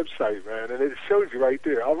on the website, man, and it shows you right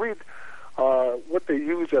there. I'll read what they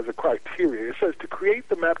use as a criteria. It says, to create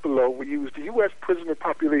the map below, we used the U.S. prisoner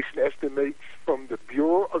population estimates from the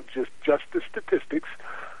Bureau of Justice Statistics,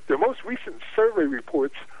 their most recent survey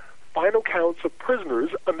reports, final counts of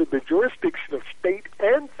prisoners under the jurisdiction of state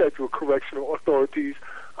and federal correctional authorities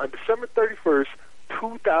on December 31st,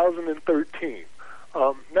 2013.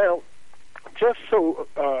 Now, just so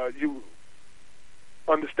you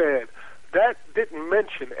understand, that didn't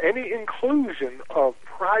mention any inclusion of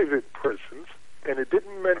private prisons, and it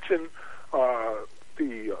didn't mention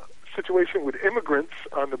the situation with immigrants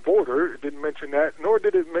on the border. It didn't mention that, nor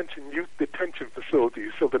did it mention youth detention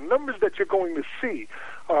facilities. So the numbers that you're going to see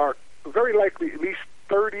are very likely at least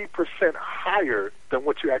 30% higher than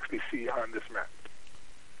what you actually see on this map.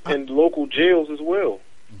 And local jails as well.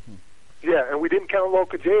 Mm-hmm. Yeah, and we didn't count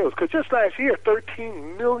local jails, because just last year,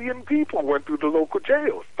 13 million people went through the local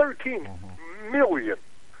jails. 13 million.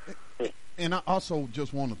 And I also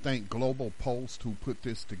just want to thank Global Post who put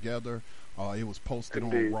this together. It was posted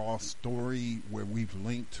on Raw Story, where we've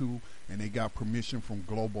linked to, and they got permission from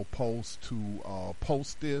Global Post to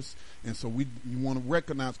post this. And so we want to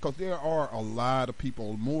recognize, because there are a lot of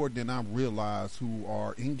people, more than I realize, who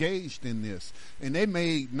are engaged in this. And they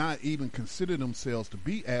may not even consider themselves to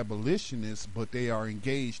be abolitionists, but they are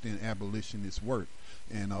engaged in abolitionist work.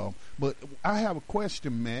 And but I have a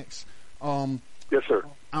question, Max. Yes, sir.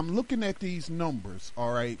 I'm looking at these numbers,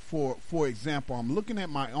 all right. For example, I'm looking at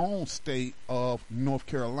my own state of North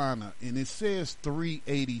Carolina, and it says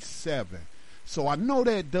 387. So I know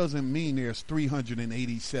that doesn't mean there's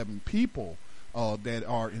 387 people that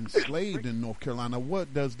are enslaved in North Carolina.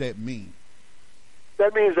 What does that mean?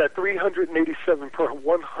 That means that 387 per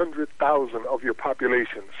 100,000 of your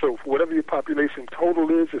population. So for whatever your population total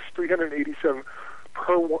is, it's 387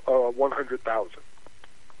 per 100,000.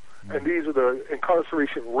 And these are the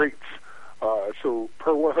incarceration rates. So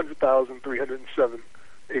per 100,000,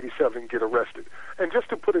 387 get arrested. And just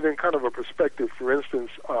to put it in kind of a perspective, for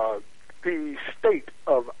instance, the state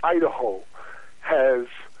of Idaho has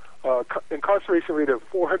incarceration rate of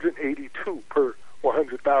 482 per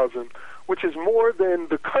 100,000, which is more than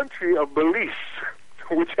the country of Belize,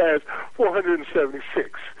 which has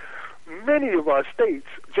 476. Many of our states,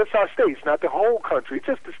 just our states, not the whole country,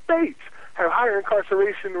 just the states, have higher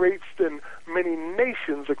incarceration rates than many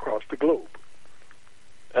nations across the globe.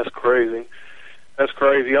 That's crazy. That's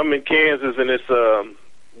crazy. I'm in Kansas, and it's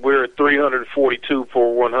we're at 342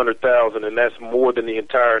 per 100,000, and that's more than the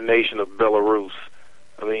entire nation of Belarus.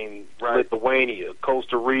 I mean, Lithuania,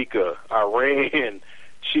 Costa Rica, Iran,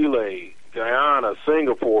 Chile, Guyana,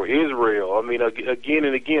 Singapore, Israel. I mean, again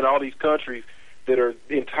and again, all these countries that are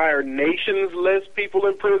entire nations less people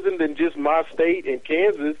in prison than just my state, and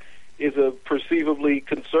Kansas is a perceivably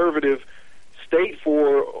conservative state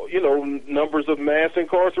for, numbers of mass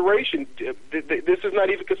incarceration. This is not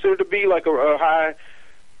even considered to be like a high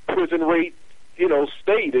prison rate,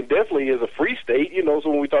 state. It definitely is a free state, so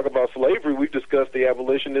when we talk about slavery, we've discussed the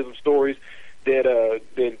abolitionism stories that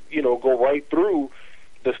go right through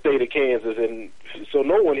the state of Kansas, and so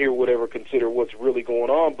no one here would ever consider what's really going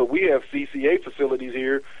on, but we have CCA facilities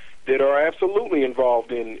here that are absolutely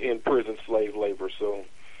involved in prison slave labor, so...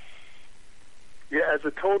 Yeah, as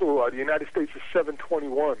a total, the United States is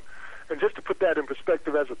 721. And just to put that in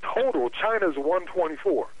perspective, as a total, China's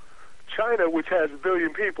 124. China, which has a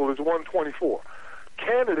billion people, is 124.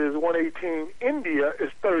 Canada is 118. India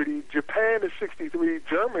is 30. Japan is 63.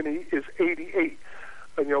 Germany is 88.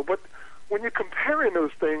 But when you're comparing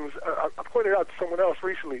those things, I pointed out to someone else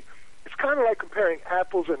recently, it's kind of like comparing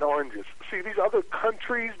apples and oranges. See, these other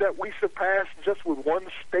countries that we surpass just with one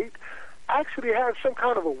state actually have some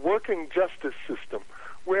kind of a working justice system,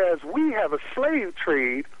 whereas we have a slave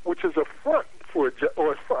trade, which is a front for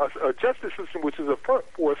a justice system, which is a front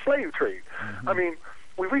for a slave trade. Mm-hmm. I mean,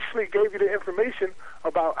 we recently gave you the information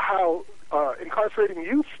about how incarcerating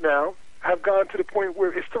youths now have gone to the point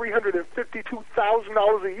where it's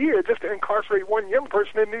 $352,000 a year just to incarcerate one young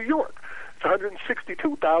person in New York. It's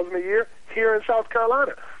 $162,000 a year here in South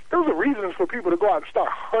Carolina. Those are reasons for people to go out and start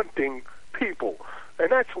hunting people. And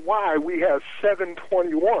that's why we have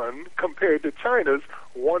 721 compared to China's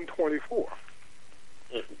 124.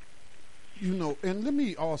 And let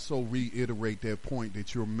me also reiterate that point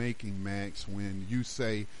that you're making, Max, when you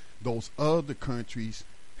say those other countries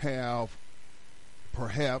have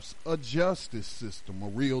perhaps a justice system, a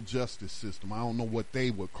real justice system. I don't know what they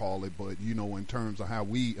would call it, but, in terms of how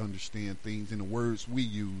we understand things and the words we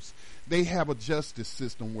use, they have a justice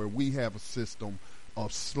system where we have a system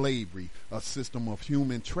of slavery, a system of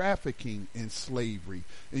human trafficking and slavery.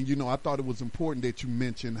 And, I thought it was important that you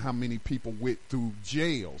mentioned how many people went through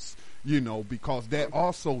jails, because that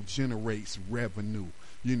also generates revenue,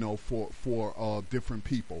 for different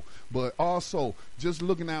people. But also, just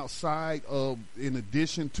looking outside of, in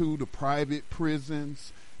addition to the private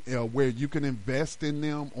prisons, where you can invest in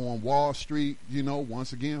them on Wall Street.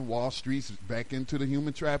 Once again, Wall Street's back into the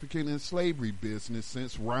human trafficking and slavery business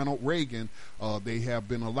since Ronald Reagan. They have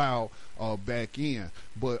been allowed back in.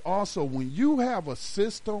 But also, when you have a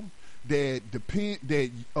system that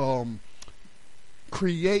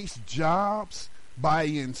creates jobs by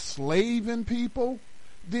enslaving people,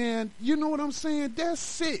 then you know what I'm saying? That's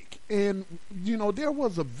sick. And there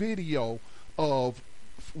was a video of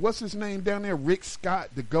what's his name down there, Rick Scott,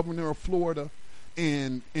 the governor of Florida,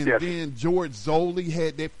 and yes. Then George Zoley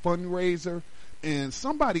had that fundraiser, and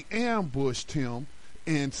somebody ambushed him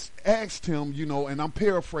and asked him, and I'm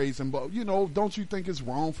paraphrasing, but don't you think it's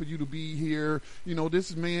wrong for you to be here?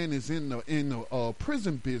 This man is in the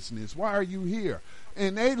prison business. Why are you here?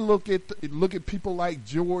 And they look at people like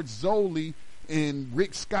George Zoley, and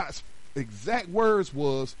Rick Scott's exact words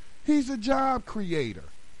was, he's a job creator.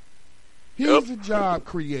 He's a job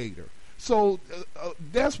creator. So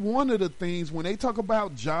that's one of the things when they talk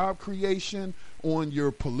about job creation on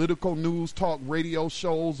your political news talk radio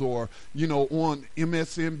shows, or on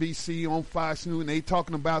MSNBC, on Fox News, and they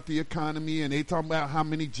talking about the economy and they talking about how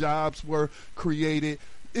many jobs were created.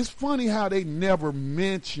 It's funny how they never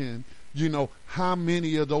mention how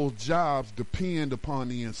many of those jobs depend upon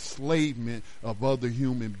the enslavement of other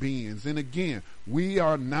human beings. And again, we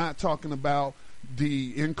are not talking about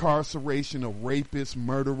the incarceration of rapists,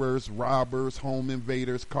 murderers, robbers, home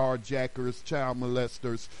invaders, carjackers, child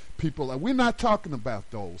molesters, people. We're not talking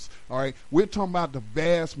about those, all right? We're talking about the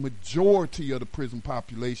vast majority of the prison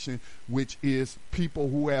population, which is people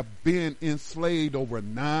who have been enslaved over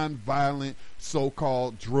nonviolent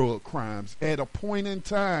so-called drug crimes at a point in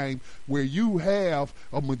time where you have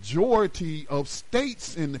a majority of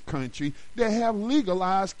states in the country that have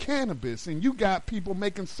legalized cannabis, and you got people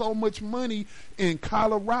making so much money in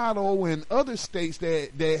Colorado and other states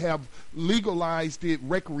that have legalized it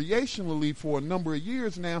recreationally for a number of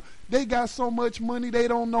years now. They got so much money they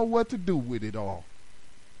don't know what to do with it all.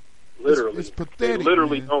 Literally. It's pathetic. They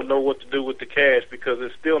literally man. don't know what to do with the cash because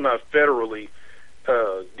it's still not federally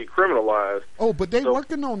decriminalized. Oh, but they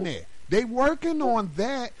working on that. They working on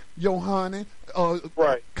that, Yohanan.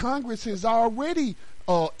 Right. Congress has already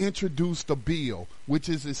introduced a bill which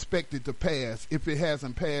is expected to pass, if it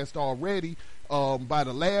hasn't passed already, by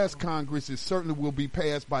the last Congress. It certainly will be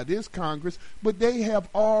passed by this Congress, but they have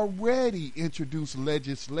already introduced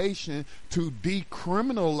legislation to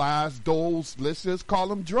decriminalize those, let's just call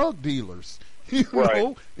them drug dealers.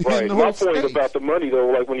 Right. My point about the money, though,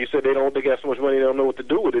 like when you said they got so much money they don't know what to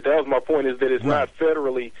do with it, that was my point, is that it's not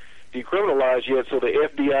federally decriminalized yet, so the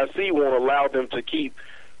FDIC won't allow them to keep,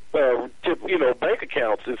 bank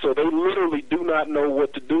accounts, and so they literally do not know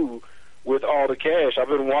what to do with all the cash. I've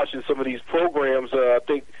been watching some of these programs. I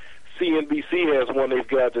think CNBC has one they've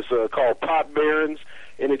got that's called Pot Barons,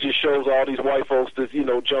 and it just shows all these white folks that,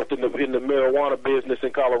 jumped in the marijuana business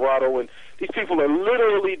in Colorado, and these people are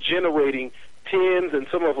literally generating tens and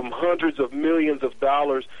some of them hundreds of millions of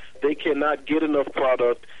dollars. They cannot get enough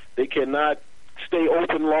product. They cannot stay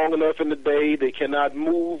open long enough in the day. They cannot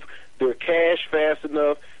move their cash fast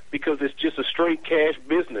enough because it's just a straight cash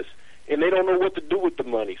business, and they don't know what to do with the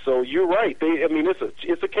money. So you're right.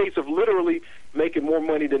 It's a case of literally making more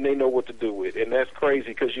money than they know what to do with, and that's crazy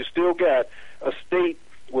because you still got a state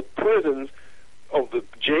with prisons, the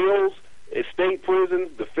jails, state prisons,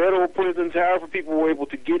 the federal prisons, however people were able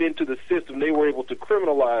to get into the system, they were able to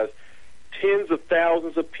criminalize tens of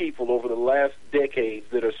thousands of people over the last decades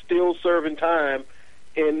that are still serving time,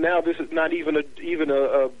 and now this is not even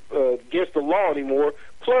against the law anymore.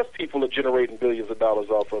 Plus, people are generating billions of dollars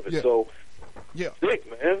off of it. Yeah. So, sick,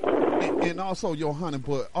 man. And also, Johanna,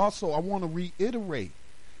 but also I want to reiterate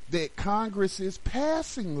that Congress is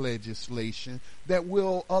passing legislation that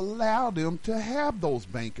will allow them to have those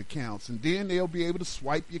bank accounts, and then they'll be able to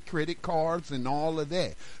swipe your credit cards and all of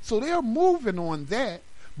that. So they're moving on that,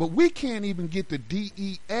 but we can't even get the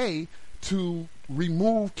DEA to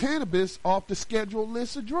remove cannabis off the scheduled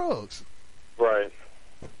list of drugs. Right.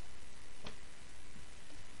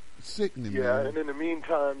 Sickening, man. And in the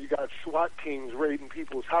meantime, you got SWAT teams raiding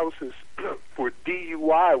people's houses for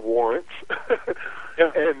DUI warrants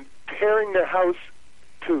and tearing their house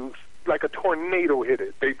to like a tornado hit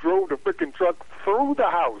it. They drove the freaking truck through the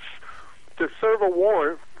house to serve a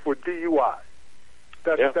warrant for DUI.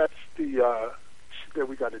 That's the that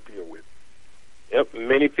we got to deal with. Yep,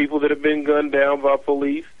 many people that have been gunned down by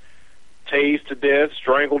police, tased to death,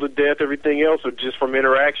 strangled to death, everything else are just from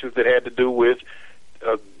interactions that had to do with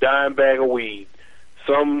a dime bag of weed.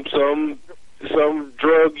 Some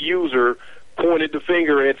drug user pointed the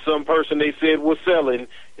finger at some person they said was selling,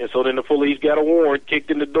 and so then the police got a warrant, kicked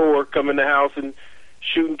in the door, come in the house and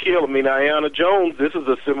shoot and kill. I mean, Aiyana Jones, this is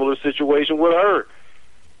a similar situation with her.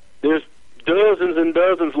 There's dozens and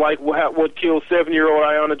dozens like what killed 7-year-old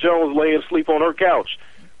Aiyana Jones laying asleep on her couch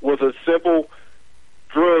was a simple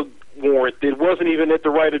drug warrant that wasn't even at the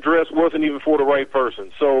right address, wasn't even for the right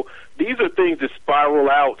person. So these are things that spiral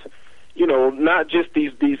out, not just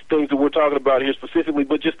these things that we're talking about here specifically,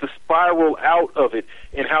 but just the spiral out of it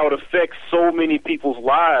and how it affects so many people's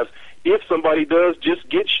lives. If somebody does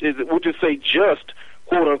we'll just say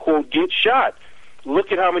quote unquote, get shot,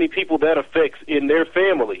 look at how many people that affects in their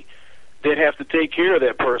family that have to take care of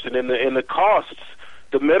that person and the costs,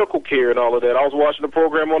 the medical care and all of that. I was watching a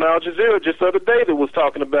program on Al Jazeera just the other day that was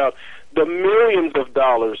talking about the millions of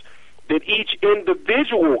dollars that each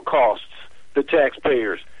individual costs the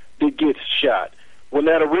taxpayers that gets shot. When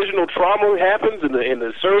that original trauma happens and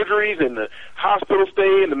the surgeries and the hospital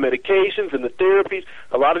stay and the medications and the therapies,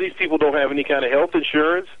 a lot of these people don't have any kind of health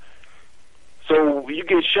insurance. So you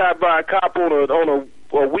get shot by a cop on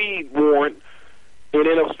a weed warrant and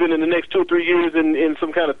end up spending the next 2 or 3 years in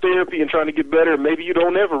some kind of therapy and trying to get better, and maybe you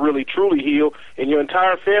don't ever really truly heal, and your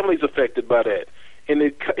entire family's affected by that. And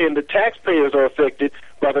the taxpayers are affected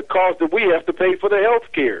by the cost that we have to pay for the health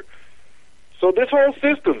care. So this whole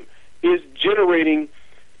system is generating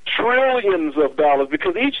trillions of dollars,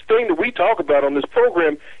 because each thing that we talk about on this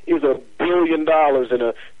program is $1 billion and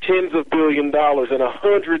a tens of $1 billion and a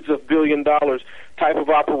hundreds of $1 billion type of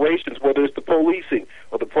operations, whether it's the policing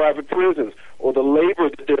or the private prisons or the labor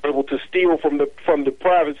that they're able to steal from the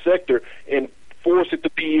private sector and force it to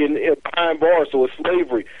be in behind bars, so it's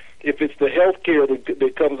slavery. If it's the health care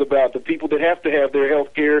that comes about, the people that have to have their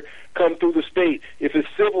health care come through the state. If it's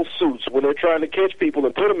civil suits when they're trying to catch people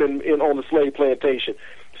and put them in on the slave plantation.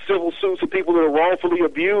 Civil suits of people that are wrongfully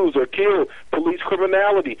abused or killed, police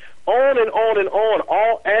criminality, on and on and on.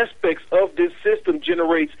 All aspects of this system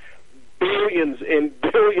generates billions and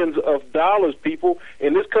billions of dollars, people.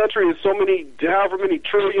 And this country is however many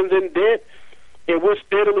trillions in debt, and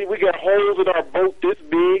we got holes in our boat this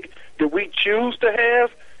big that we choose to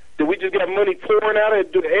have, that we just got money pouring out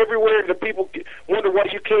everywhere, and the people wonder why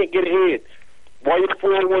you can't get ahead. Why your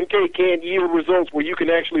 401k can't yield results where you can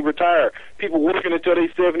actually retire. People working until they're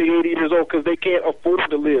 70, 80 years old because they can't afford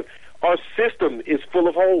to live. Our system is full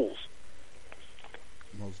of holes.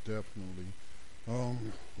 Most definitely.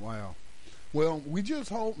 Wow. Well, we just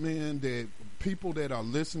hope, man, that people that are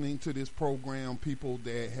listening to this program, people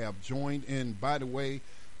that have joined, and by the way,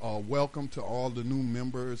 welcome to all the new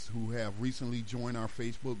members who have recently joined our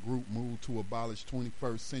Facebook group, Move to Abolish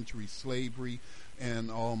 21st Century Slavery.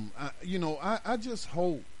 And, I just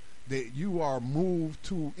hope that you are moved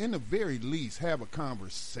to, in the very least, have a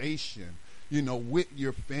conversation, with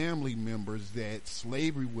your family members that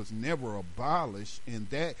slavery was never abolished, and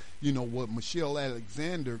that, what Michelle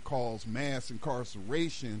Alexander calls mass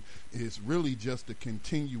incarceration is really just a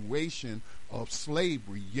continuation of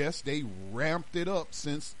slavery. Yes, they ramped it up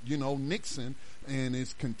since, Nixon, and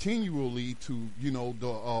it's continually to,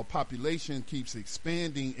 the population keeps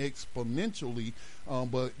expanding exponentially.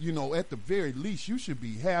 But, at the very least, you should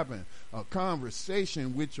be having a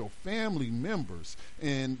conversation with your family members.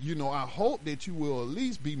 And, I hope that you will at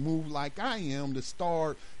least be moved like I am to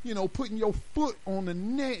start, putting your foot on the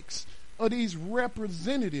necks of these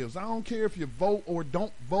representatives. I don't care if you vote or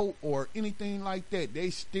don't vote or anything like that.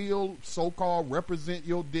 They still so-called represent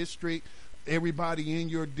your district, everybody in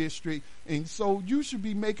your district. And so you should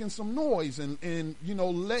be making some noise and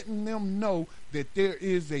letting them know that there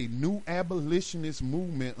is a new abolitionist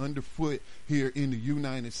movement underfoot here in the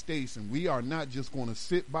United States. And we are not just going to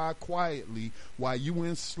sit by quietly while you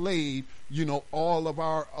enslave, all of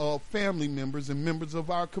our family members and members of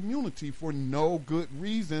our community for no good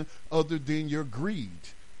reason other than your greed.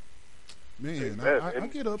 Man, I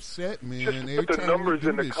get upset, man. Just to put the numbers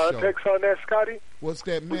in the context on that, Scotty. What's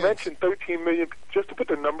that, man? We mentioned 13 million. Just to put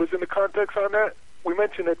the numbers in the context on that, we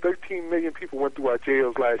mentioned that 13 million people went through our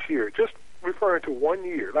jails last year. Just referring to 1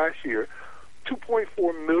 year, last year,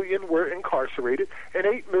 2.4 million were incarcerated, and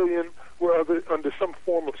 8 million were under some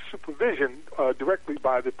form of supervision directly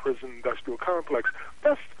by the prison industrial complex.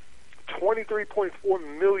 That's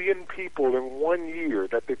 23.4 million people in 1 year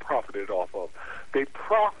that they profited off of. They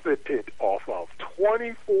profited off of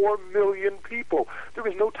 24 million people. There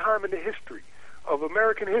is no time in the history of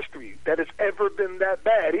American history that has ever been that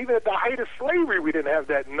bad. Even at the height of slavery, we didn't have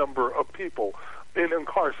that number of people in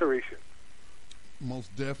incarceration.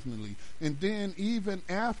 Most definitely. And then even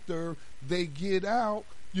after they get out,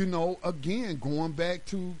 again, going back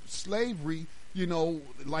to slavery,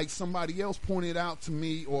 like somebody else pointed out to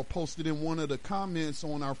me or posted in one of the comments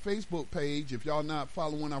on our Facebook page. If y'all not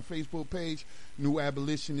following our Facebook page, New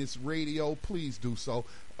Abolitionist Radio, please do so.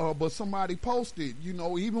 But somebody posted,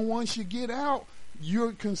 even once you get out,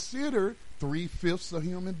 you're considered 3/5 a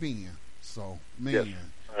human being. So, man. Yes.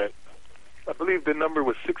 Right. I believe the number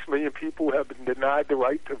was 6 million people have been denied the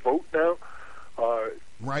right to vote now.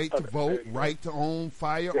 Right to vote, right to own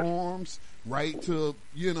firearms, right to,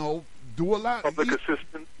 do a lot. Public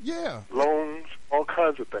assistance, yeah, loans, all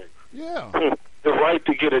kinds of things. Yeah. The right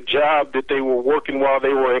to get a job that they were working while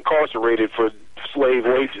they were incarcerated for slave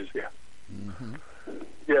wages. Yeah. Mm-hmm.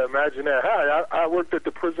 Yeah, imagine that. Hi, I worked at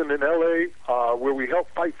the prison in L.A. Where we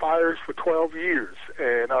helped fight fires for 12 years.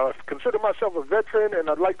 And I consider myself a veteran, and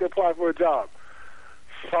I'd like to apply for a job.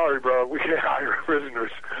 Sorry, bro, we can't hire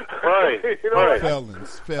prisoners. Right, right.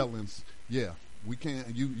 Felons. Yeah. We can't.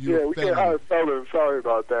 We can't hire felons. Sorry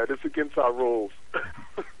about that. It's against our rules.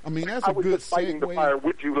 I mean, that's a good segue. I was just fighting the fire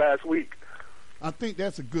with you last week. I think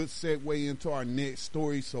that's a good segue into our next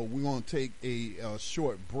story. So we're going to take a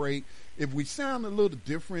short break. If we sound a little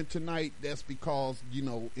different tonight, that's because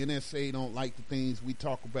NSA don't like the things we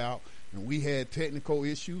talk about, and we had technical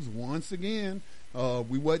issues once again.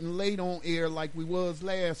 We wasn't late on air like we was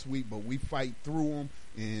last week, but we fight through them.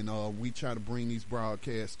 And we try to bring these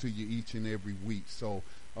broadcasts to you each and every week. So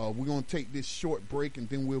we're going to take this short break, and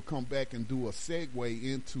then we'll come back and do a segue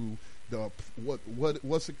into the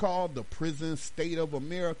what's it called? The Prison State of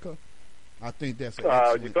America. I think that's an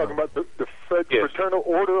excellent. You're talking about the Fraternal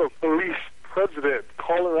Order of Police president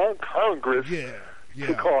calling on Congress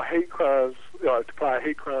to call hate crimes, to apply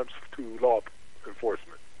hate crimes to law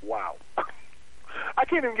enforcement. Wow. I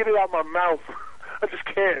can't even get it out of my mouth. I just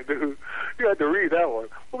can't, dude. You had to read that one.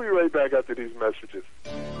 We'll be right back after these messages.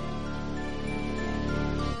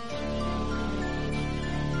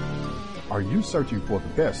 Are you searching for the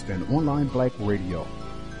best in online black radio?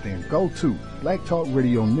 Then go to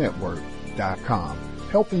blacktalkradionetwork.com,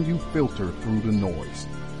 helping you filter through the noise.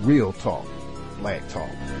 Real talk, black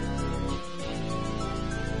talk.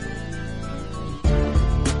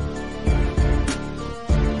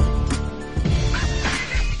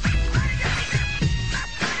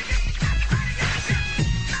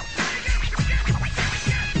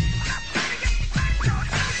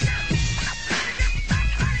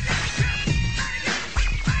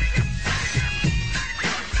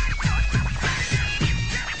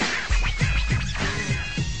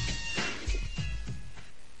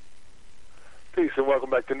 and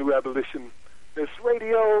welcome back to New Abolitionist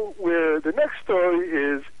Radio, where the next story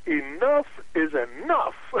is Enough is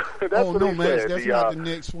Enough. That's oh, what no, he man, said. that's not the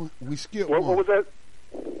next one. We skipped one. What was that?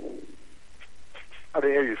 I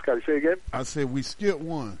didn't hear you, Scotty. Say again? I said we skipped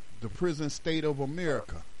one. The prison state of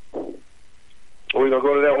America. We're going to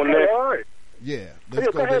go to that one next. All right. Yeah, let's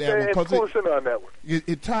go to that one. Pull us in on that one.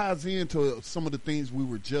 It ties into some of the things we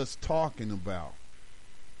were just talking about.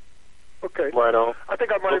 Okay. Right on. I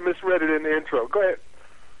think I might have misread it in the intro. Go ahead.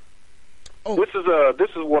 Oh. This is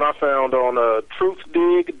what I found on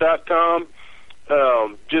truthdig.com.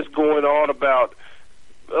 Just going on about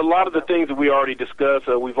a lot of the things that we already discussed.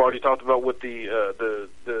 We've already talked about with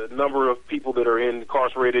the number of people that are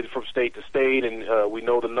incarcerated from state to state, and we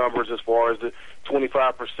know the numbers as far as the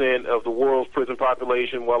 25% of the world's prison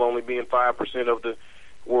population, while only being 5% of the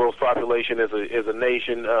world's population as a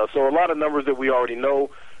nation. So a lot of numbers that we already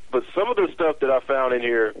know. But some of the stuff that I found in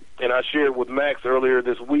here, and I shared with Max earlier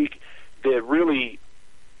this week, that really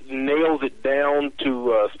nails it down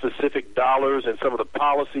to specific dollars and some of the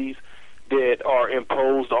policies that are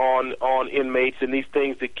imposed on inmates and these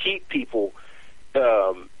things that keep people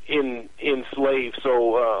enslaved.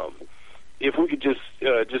 So if we could just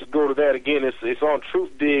go to that again, it's on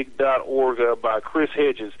truthdig.org by Chris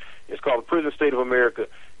Hedges. It's called The Prison State of America,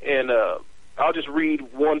 and I'll just read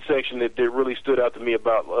one section that really stood out to me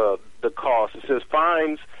about the cost. It says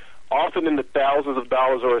fines, often in the thousands of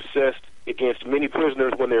dollars, are assessed against many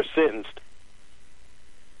prisoners when they're sentenced.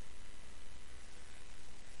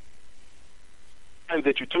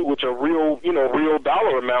 That you took, which are real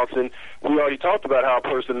dollar amounts, and we already talked about how a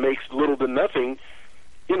person makes little to nothing,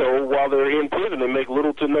 while they're in prison. They make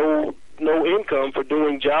little to no income for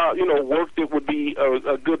doing work that would be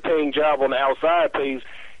a good paying job on the outside pays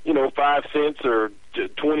 5 cents or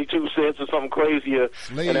 22 cents or something crazy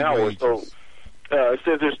an hour. Wages. So it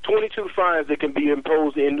says there's 22 fines that can be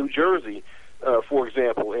imposed in New Jersey, for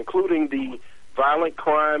example, including the Violent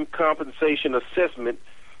Crime Compensation Assessment,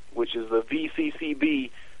 which is the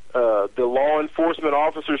VCCB, the Law Enforcement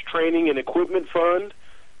Officers Training and Equipment Fund,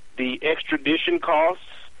 the extradition costs.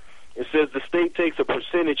 It says the state takes a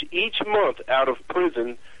percentage each month out of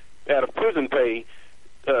prison pay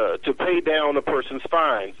to pay down a person's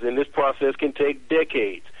fines, and this process can take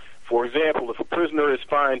decades. For example, if a prisoner is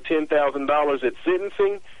fined $10,000 at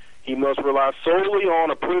sentencing, he must rely solely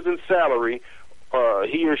on a prison salary.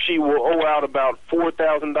 He or she will owe out about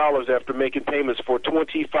 $4,000 after making payments for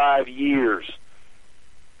 25 years.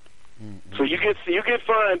 Mm-hmm. So you get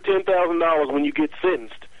fined $10,000 when you get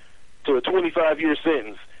sentenced to a 25-year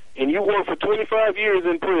sentence, and you work for 25 years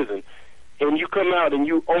in prison, and you come out and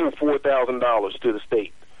you owe $4,000 to the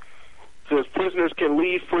state. It says prisoners can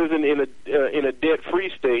leave prison in a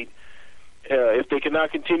debt-free state if they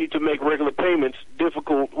cannot continue to make regular payments,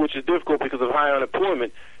 which is difficult because of high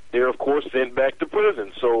unemployment. They're, of course, sent back to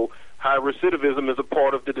prison. So high recidivism is a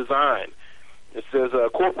part of the design. It says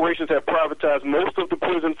corporations have privatized most of the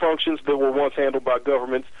prison functions that were once handled by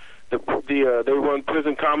governments. They run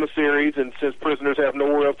prison commissaries, and since prisoners have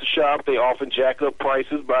nowhere else to shop, they often jack up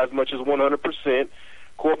prices by as much as 100%.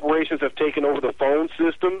 Corporations have taken over the phone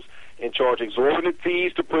systems and charge exorbitant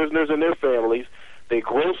fees to prisoners and their families. They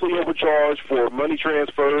grossly overcharge for money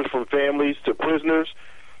transfers from families to prisoners,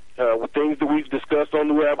 with things that we've discussed on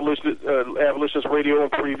New Abolitionist Radio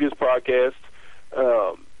and previous podcasts.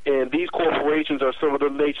 And these corporations are some of the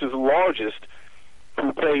nation's largest,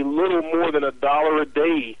 who pay little more than $1 a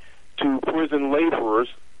day to prison laborers,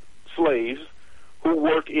 slaves, who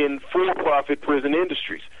work in for-profit prison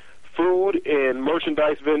industries. Food and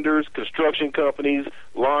merchandise vendors, construction companies,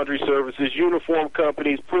 laundry services, uniform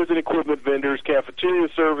companies, prison equipment vendors, cafeteria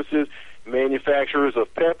services, manufacturers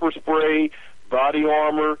of pepper spray, body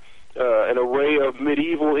armor, an array of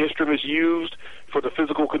medieval instruments used for the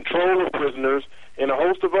physical control of prisoners, and a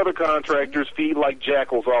host of other contractors feed like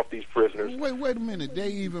jackals off these prisoners. Wait a minute. They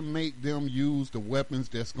even make them use the weapons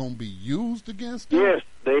that's going to be used against them? Yes,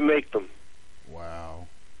 they make them. Wow.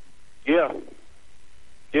 Yeah.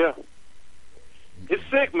 It's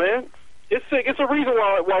sick, man. It's sick. It's a reason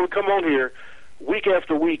why we come on here week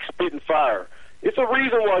after week spitting fire. It's a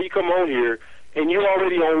reason why you come on here and you're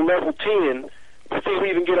already on level 10 before we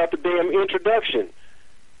even get out the damn introduction.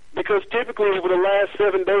 Because typically over the last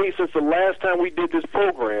 7 days since the last time we did this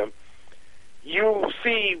program, you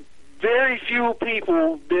see very few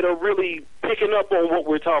people that are really picking up on what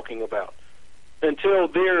we're talking about until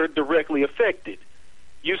they're directly affected.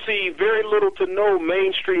 You see very little to no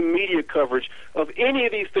mainstream media coverage of any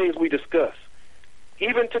of these things we discuss.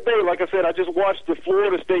 Even today, like I said, I just watched the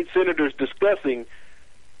Florida state senators discussing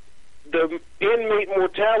the inmate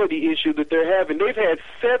mortality issue that they're having. They've had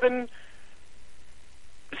 7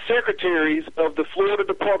 secretaries of the Florida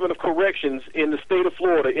Department of Corrections in the state of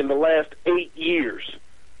Florida in the last 8 years.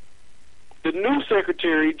 The new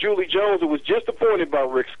secretary, Julie Jones, who was just appointed by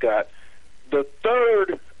Rick Scott, the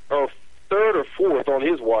third or fourth on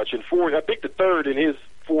his watch, and I think the third in his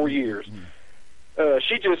 4 years.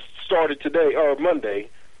 She just started today or Monday,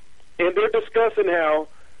 and they're discussing how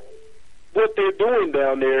what they're doing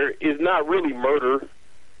down there is not really murder,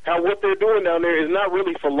 how what they're doing down there is not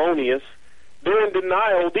really felonious. They're in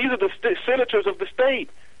denial. These are the senators of the state.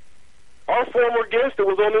 Our former guest that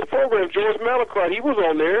was on this program, George Mallinckrodt, he was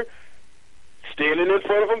on there, standing in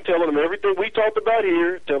front of them, telling them everything we talked about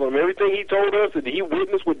here, telling them everything he told us that he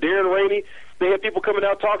witnessed with Darren Rainey. They had people coming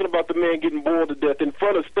out talking about the man getting boiled to death in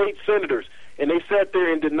front of state senators, and they sat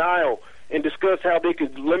there in denial and discussed how they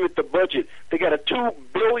could limit the budget. They got a $2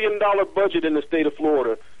 billion budget in the state of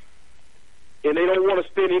Florida, and they don't want to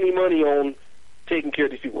spend any money on taking care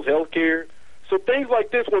of these people's health care. So things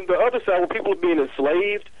like this, when the other side, when people are being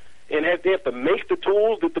enslaved and they have to make the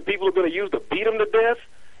tools that the people are going to use to beat them to death,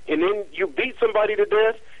 and then you beat somebody to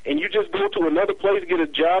death, and you just go to another place, get a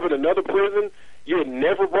job in another prison, you're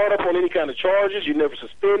never brought up on any kind of charges, you're never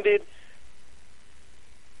suspended.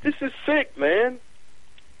 This is sick, man.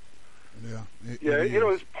 Yeah.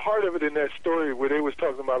 It's part of it in that story where they was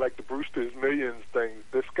talking about like the Brewster's Millions thing.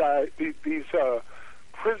 This guy, these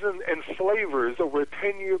prison enslavers over a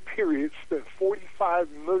 10-year period spent $45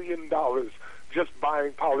 million just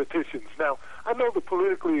buying politicians. Now, I know the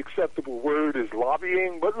politically acceptable word is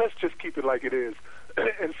lobbying, but let's just keep it like it is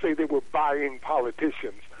and say they were buying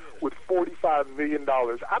politicians with $45 million.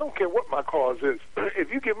 I don't care what my cause is.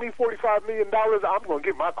 If you give me $45 million, I'm going to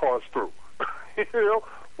get my cause through.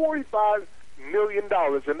 $45 million,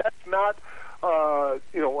 and that's not,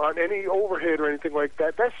 on any overhead or anything like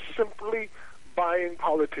that. That's simply buying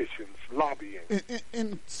politicians, lobbying.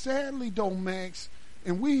 And sadly, though, Max,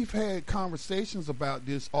 and we've had conversations about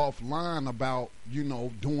this offline about,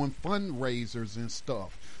 doing fundraisers and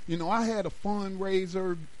stuff. I had a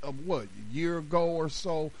fundraiser a year ago or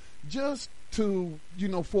so, just to,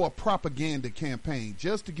 for a propaganda campaign,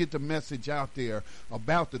 just to get the message out there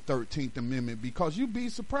about the 13th Amendment, because you'd be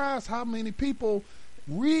surprised how many people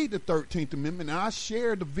read the 13th Amendment. And I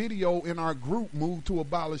shared the video in our group, Move to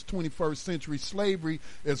Abolish 21st Century Slavery,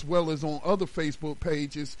 as well as on other Facebook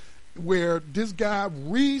pages, where this guy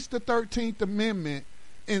reads the 13th Amendment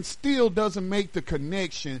and still doesn't make the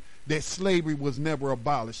connection that slavery was never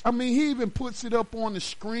abolished. I mean, he even puts it up on the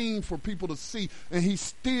screen for people to see, and he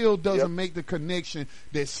still doesn't make the connection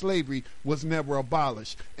that slavery was never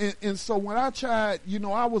abolished. And so when I tried,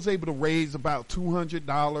 I was able to raise about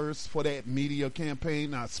 $200 for that media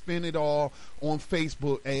campaign. I spent it all on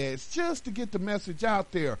Facebook ads just to get the message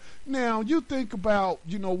out there. Now, you think about,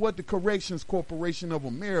 what the Corrections Corporation of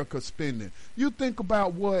America is spending. You think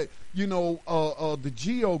about what, the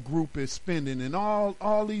GEO Group is spending, and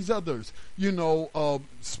all these others,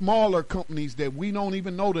 smaller companies that we don't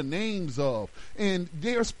even know the names of. And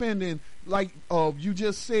they're spending, like you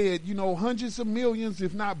just said, hundreds of millions,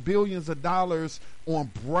 if not billions of dollars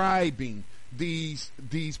on bribing these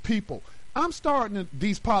people.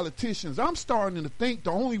 These politicians, I'm starting to think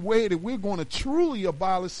the only way that we're going to truly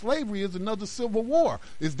abolish slavery is another civil war.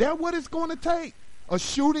 Is that what it's going to take? A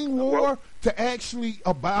shooting war to actually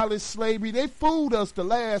abolish slavery? They fooled us the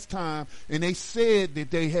last time, and they said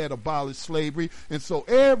that they had abolished slavery. And so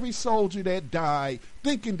every soldier that died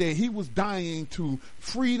thinking that he was dying to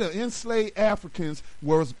free the enslaved Africans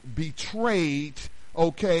was betrayed,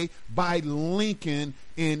 by Lincoln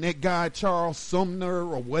and that guy Charles Sumner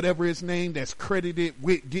or whatever his name that's credited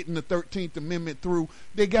with getting the 13th Amendment through.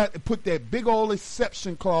 They got to put that big old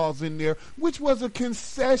exception clause in there, which was a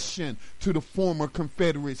concession to the former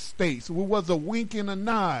Confederate states. It was a wink and a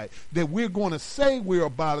nod that we're going to say we're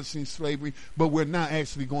abolishing slavery, but we're not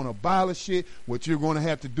actually going to abolish it. What you're going to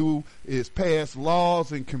have to do is pass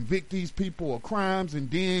laws and convict these people of crimes, and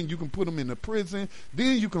then you can put them in the prison.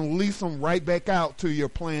 Then you can lease them right back out to your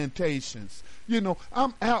plantations.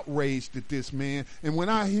 I'm outraged at this, man. And when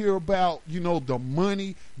I hear about, the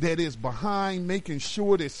money that is behind making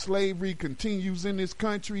sure that slavery continues in this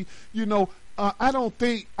country, I don't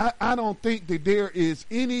think that there is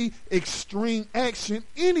any extreme action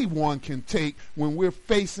anyone can take when we're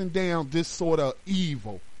facing down this sort of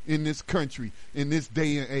evil in this country in this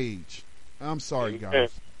day and age. I'm sorry,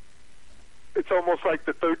 guys. It's almost like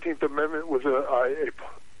the 13th Amendment was a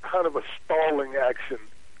kind of a stalling action,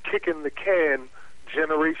 kicking the can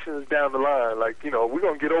generations down the line. Like, we're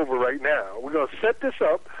going to get over right now. We're going to set this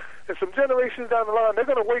up, and some generations down the line, they're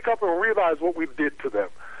going to wake up and realize what we did to them.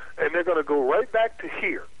 And they're going to go right back to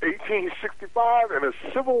here, 1865, and a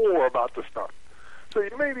civil war about to start. So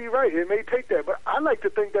you may be right. It may take that. But I like to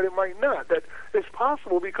think that it might not, that it's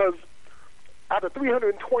possible, because out of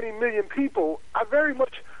 320 million people, I very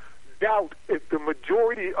much doubt if the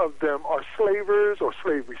majority of them are slavers or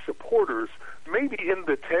slavery supporters. Maybe in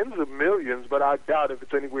the tens of millions, but I doubt if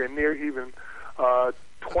it's anywhere near even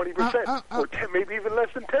 20%, or 10, maybe even less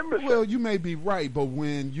than 10%. Well, you may be right, but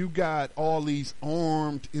when you got all these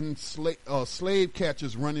armed slave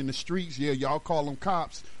catchers running the streets, yeah, y'all call them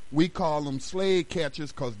cops. We call them slave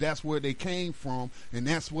catchers because that's where they came from, and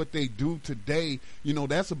that's what they do today. You know,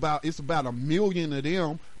 it's about 1 million of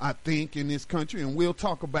them, I think, in this country, and we'll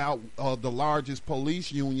talk about the largest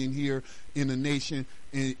police union here in the nation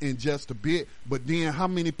in just a bit. But then how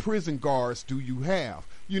many prison guards do you have?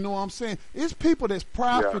 You know what I'm saying? It's people that's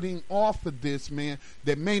profiting off of this, man,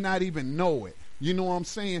 that may not even know it. You know what I'm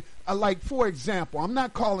saying? Like, for example, I'm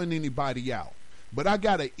not calling anybody out, but I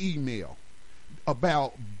got an email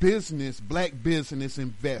about black business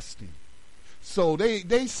investing. So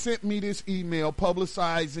they sent me this email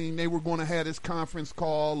publicizing they were going to have this conference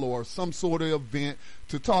call or some sort of event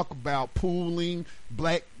to talk about pooling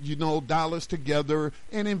black, dollars together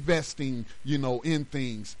and investing, in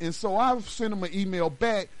things. And so I sent them an email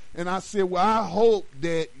back and I said, well, I hope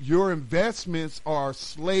that your investments are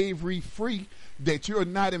slavery free, that you're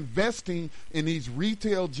not investing in these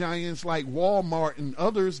retail giants like Walmart and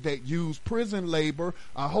others that use prison labor.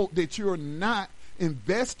 I hope that you're not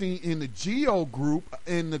investing in the GEO Group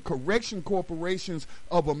and the correction corporations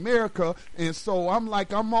of America. And so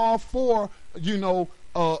I'm all for,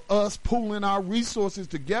 us pooling our resources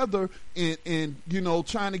together and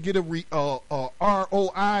trying to get a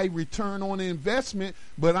ROI, return on investment,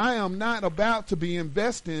 but I am not about to be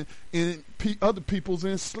investing in other people's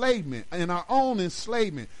enslavement and our own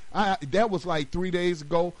enslavement. That was like 3 days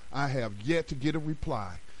ago. I have yet to get a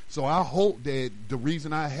reply. So I hope that the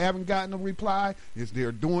reason I haven't gotten a reply is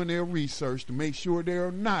they're doing their research to make sure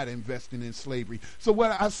they're not investing in slavery. So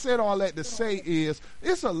what I said all that to say is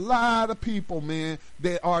it's a lot of people, man,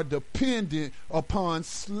 that are dependent upon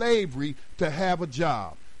slavery to have a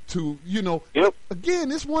job.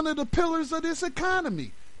 Again, it's one of the pillars of this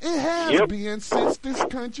economy. It has been since this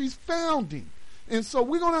country's founding. And so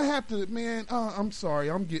we're going to have to, man, I'm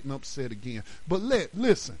sorry, I'm getting upset again. But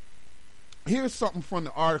listen. Here's something from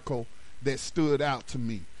the article that stood out to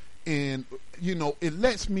me. And, it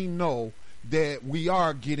lets me know that we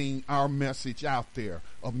are getting our message out there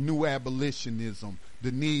of new abolitionism,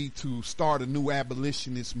 the need to start a new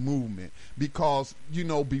abolitionist movement. Because, when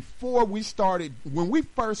we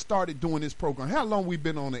first started doing this program, how long we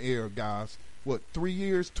been on the air, guys? What, 3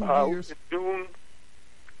 years, 2 years?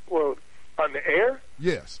 On the air?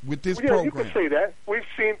 Yes, with this program. You can say that. We've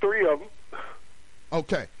seen 3 of them.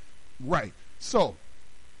 Okay. Right. So,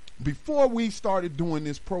 before we started doing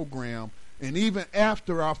this program, and even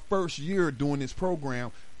after our first year doing this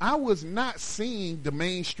program, I was not seeing the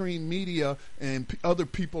mainstream media and other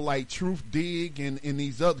people like Truth Dig and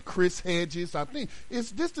these other Chris Hedges. I think,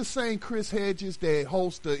 is this the same Chris Hedges that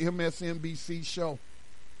hosts the MSNBC show?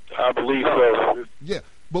 I believe so. Yeah,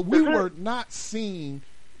 but we were not seeing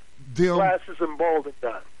them. Glasses and balding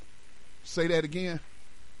guy. Say that again?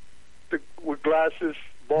 With glasses,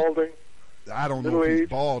 balding. I don't know if he's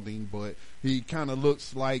balding, but he kind of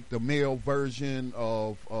looks like the male version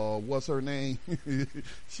of what's her name?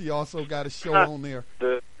 She also got a show on there.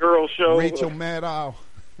 The girl show. Rachel Maddow.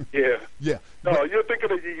 Yeah. Yeah. No, you're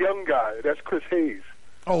thinking of the young guy. That's Chris Hayes.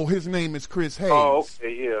 Oh, his name is Chris Hayes. Oh,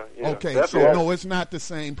 okay, yeah. Okay, that's so no, it's not the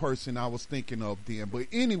same person I was thinking of then. But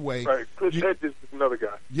anyway. Right, Chris Hedges is another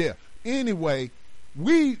guy. Yeah. Anyway,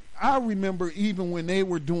 I remember even when they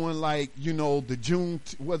were doing the June,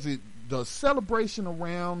 was it the celebration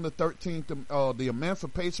around the 13th, the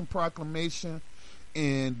Emancipation Proclamation,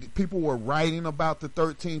 and people were writing about the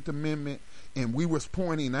 13th Amendment, and we was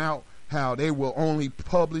pointing out how they were only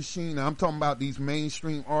publishing, I'm talking about these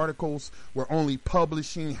mainstream articles, were only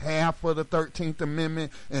publishing half of the 13th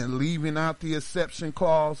Amendment and leaving out the exception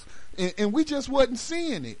clause, and we just wasn't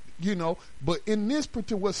seeing it. But in this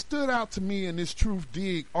particular, what stood out to me in this Truth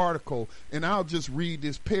Dig article, and I'll just read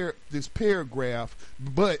this paragraph,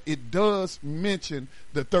 but it does mention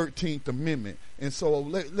the 13th Amendment. And so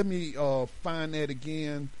let me find that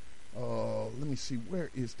again. Let me see, where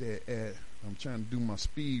is that at? I'm trying to do my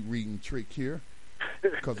speed reading trick here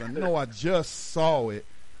because I know I just saw it.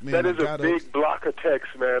 Man, that is a big block of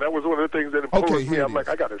text, man. That was one of the things that imposed me. I'm like,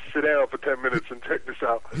 I got to sit down for 10 minutes and check this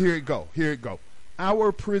out. Here it go.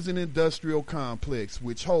 Our prison industrial complex,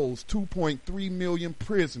 which holds 2.3 million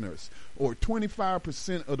prisoners, or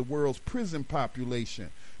 25% of the world's prison population,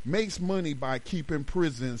 makes money by keeping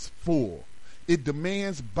prisons full. It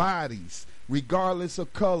demands bodies, regardless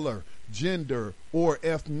of color, gender, or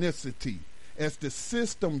ethnicity. As the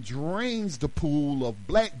system drains the pool of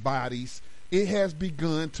black bodies, it has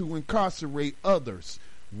begun to incarcerate others.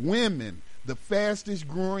 Women, the fastest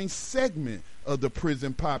growing segment of the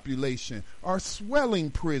prison population, are swelling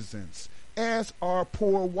prisons, as are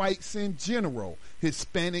poor whites in general,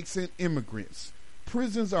 Hispanics and immigrants.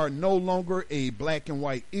 Prisons are no longer a black and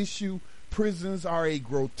white issue. Prisons are a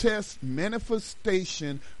grotesque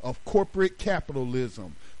manifestation of corporate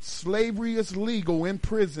capitalism. Slavery is legal in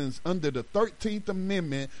prisons under the 13th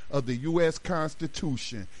Amendment of the U.S.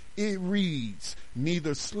 Constitution. It reads,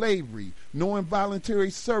 neither slavery nor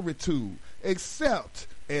involuntary servitude, except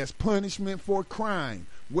as punishment for crime,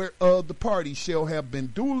 whereof the party shall have been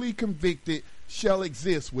duly convicted, shall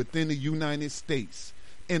exist within the United States.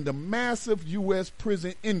 And the massive U.S.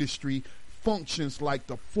 prison industry functions like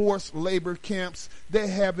the forced labor camps that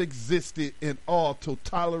have existed in all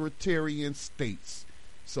totalitarian states.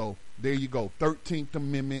 So there you go, 13th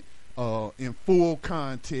Amendment in full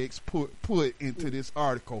context put into this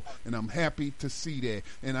article, and I'm happy to see that.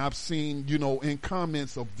 And I've seen, in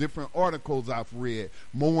comments of different articles I've read,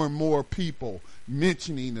 more and more people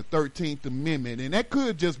mentioning the 13th Amendment, and that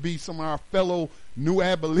could just be some of our fellow new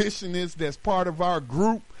abolitionists that's part of our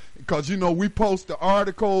group. Because, we post the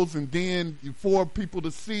articles and then for people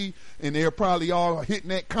to see, and they're probably all hitting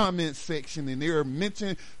that comment section and they're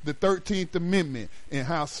mentioning the 13th Amendment and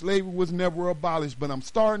how slavery was never abolished. But I'm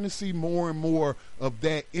starting to see more and more of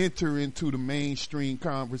that enter into the mainstream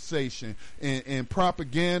conversation. And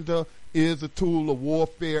propaganda is a tool of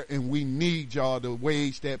warfare, and we need y'all to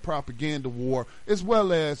wage that propaganda war as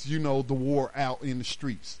well as, the war out in the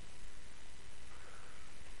streets.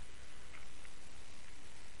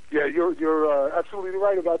 Yeah, you're absolutely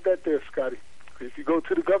right about that there, Scotty. If you go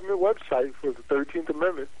to the government website for the 13th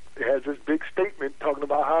Amendment, it has this big statement talking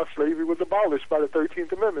about how slavery was abolished by the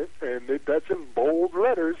 13th Amendment, and that's in bold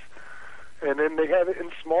letters, and then they have it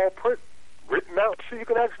in small print written out so you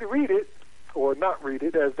can actually read it, or not read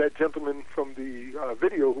it, as that gentleman from the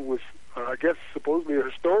video who was, I guess, supposedly a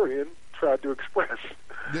historian tried to express.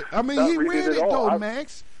 I mean, he read it though,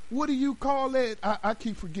 Max. What do you call that? I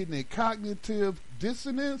keep forgetting it. Cognitive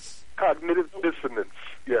dissonance? Cognitive dissonance.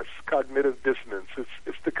 Yes, cognitive dissonance.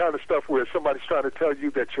 It's the kind of stuff where somebody's trying to tell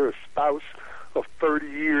you that your spouse of 30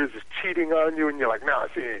 years is cheating on you, and you're like, no,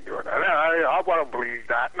 she ain't doing that. I don't believe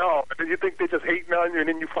that. No. And you think they're just hating on you, and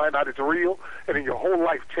then you find out it's real, and then your whole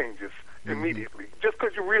life changes immediately. Just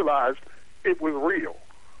because you realized it was real.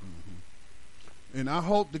 And I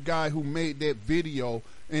hope the guy who made that video,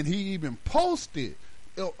 and he even posted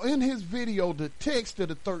in his video the text of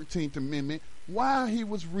the 13th Amendment while he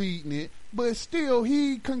was reading it, but still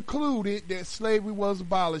he concluded that slavery was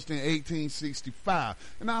abolished in 1865.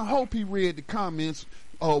 And I hope he read the comments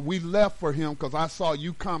we left for him, because I saw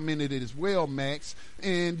you commented it as well, Max.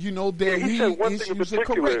 And that he said one thing in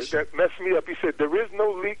particular that messed me up. He said there is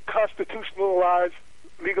no constitutionalized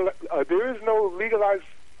there is no legalized.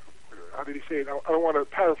 How did he say it? I don't want to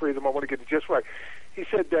paraphrase him. I want to get it just right. He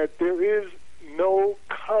said that there is no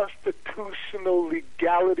constitutional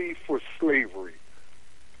legality for slavery,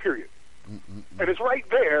 period. And it's right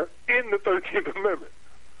there in the 13th Amendment.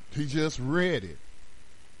 He just read it.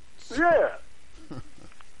 Yeah.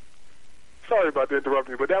 Sorry about the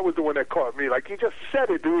interrupting, but that was the one that caught me. Like, you just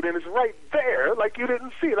said it, dude, and it's right there. Like, you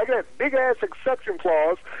didn't see it. Like, that big-ass exception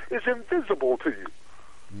clause is invisible to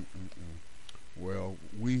you. Well,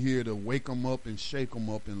 we here to wake them up and shake them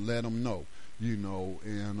up and let them know,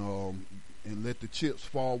 and let the chips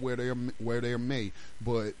fall where they're made.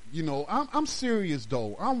 But I'm serious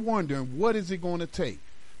though. I'm wondering, what is it going to take?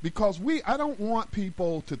 Because I don't want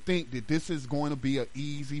people to think that this is going to be an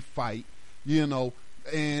easy fight,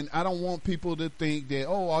 and I don't want people to think that,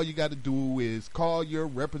 all you got to do is call your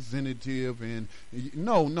representative. And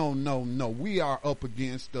no. We are up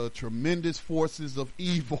against the tremendous forces of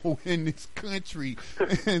evil in this country.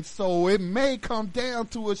 And so it may come down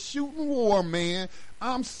to a shooting war, man.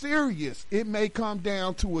 I'm serious. It may come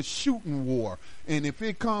down to a shooting war. And if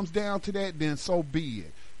it comes down to that, then so be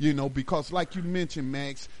it. Because like you mentioned,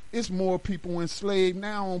 Max, it's more people enslaved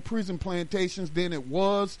now on prison plantations than it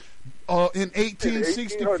was in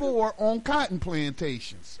 1864 on cotton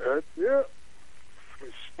plantations. Yeah.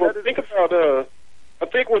 Well, think about. I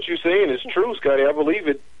think what you're saying is true, Scotty. I believe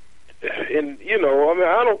it. And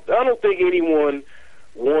I don't think anyone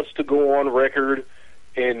wants to go on record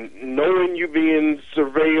and knowing you being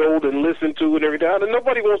surveilled and listened to and everything. And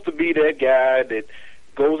nobody wants to be that guy that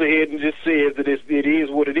goes ahead and just says that it is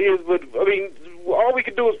what it is. But, all we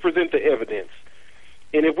can do is present the evidence.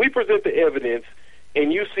 And if we present the evidence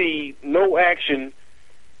and you see no action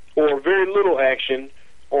or very little action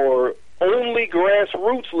or only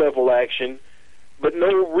grassroots level action, but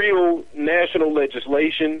no real national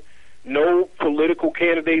legislation, no political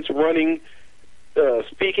candidates running,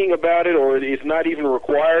 speaking about it, or it's not even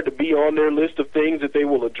required to be on their list of things that they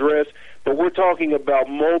will address, but we're talking about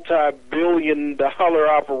multi-billion-dollar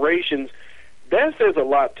operations. That says a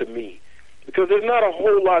lot to me, because there's not a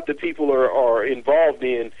whole lot that people are involved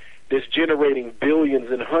in that's generating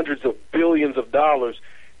billions and hundreds of billions of dollars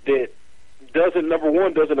that doesn't, number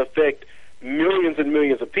one, doesn't affect millions and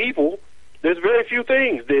millions of people. There's very few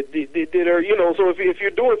things that are, you know, so if you're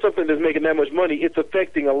doing something that's making that much money, it's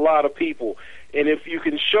affecting a lot of people. And if you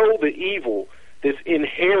can show the evil that's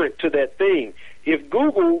inherent to that thing, if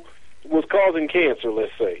Google was causing cancer,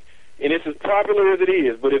 let's say, and it's as popular as it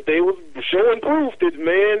is, but if they was showing proof that,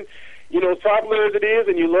 man, you know, as popular as it is,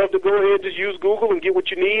 and you love to go ahead and just use Google and get what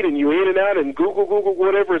you need, and you're in and out, and Google,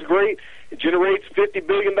 whatever is great, it generates $50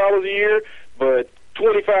 billion a year, but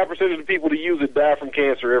 25% of the people that use it die from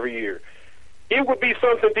cancer every year. It would be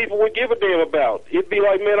something people would give a damn about. It'd be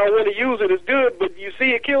like, man, I want to use it, it's good, but you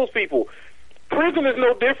see it kills people. Prison is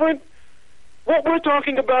no different. What we're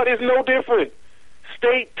talking about is no different.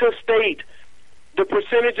 State to state, the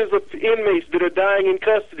percentages of inmates that are dying in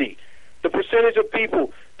custody, the percentage of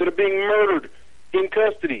people that are being murdered in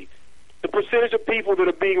custody, the percentage of people that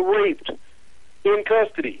are being raped in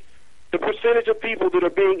custody, the percentage of people that are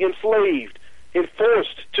being enslaved and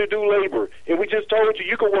forced to do labor. And we just told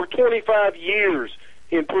you can work 25 years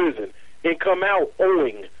in prison and come out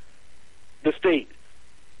owing the state.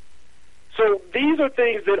 So these are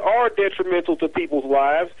things that are detrimental to people's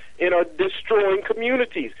lives and are destroying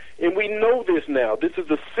communities. And we know this now. This is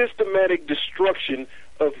a systematic destruction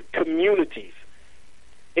of communities.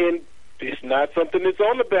 And it's not something that's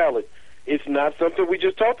on the ballot. It's not something we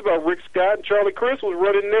just talked about. Rick Scott and Charlie Crist was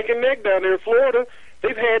running neck and neck down there in Florida.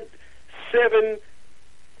 They've had 7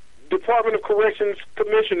 Department of Corrections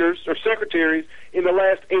commissioners or secretaries in the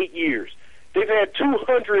last 8 years. They've had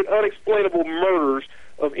 200 unexplainable murders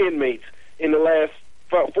of inmates in the last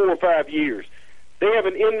 4 or 5 years. They have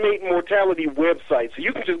an inmate mortality website, so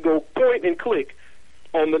you can just go point and click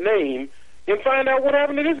on the name and find out what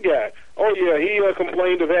happened to this guy. Oh, yeah, he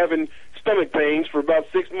complained of having stomach pains for about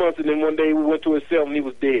 6 months, and then one day we went to his cell and he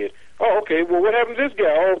was dead. Oh, okay, well, what happened to this guy?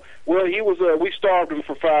 Oh, well, he was, we starved him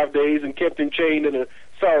for 5 days and kept him chained in a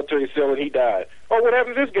solitary cell, and he died. Oh, what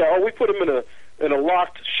happened to this guy? Oh, we put him in a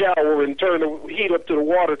locked shower and turned the heat up to the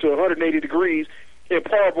water to 180 degrees and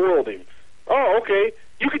parboiled him. Oh, okay.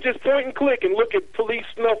 You could just point and click and look at police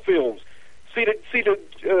snuff films. See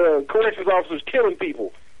the corrections officers killing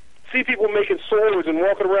people. See people making swords and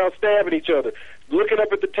walking around stabbing each other. Looking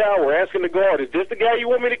up at the tower, asking the guard, "Is this the guy you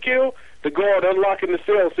want me to kill?" The guard unlocking the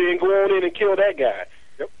cell, saying, "Go on in and kill that guy."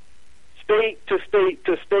 Yep. State to state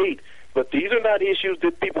to state. But these are not issues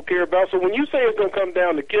that people care about. So when you say it's going to come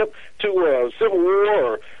down to civil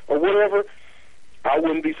war or whatever, I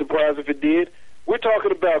wouldn't be surprised if it did. We're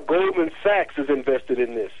talking about Goldman Sachs is invested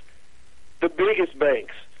in this. The biggest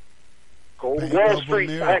banks. Wall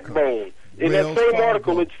Street's backbone. In that same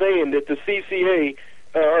article, it's saying that the CCA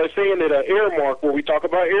are saying that Airmark, where we talk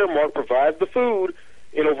about Airmark, provides the food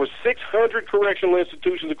in over 600 correctional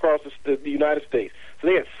institutions across the United States. So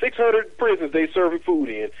they had 600 prisons they serving food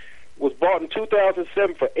in. Was bought in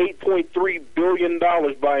 2007 for $8.3 billion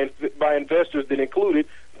by investors that included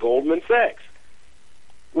Goldman Sachs.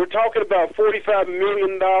 We're talking about $45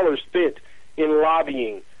 million spent in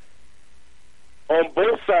lobbying on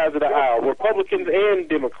both sides of the aisle, Republicans and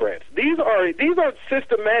Democrats. These are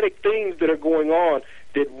systematic things that are going on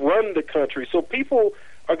that run the country. So people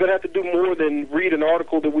are going to have to do more than read an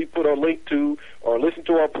article that we put a link to or listen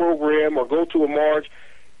to our program or go to a march.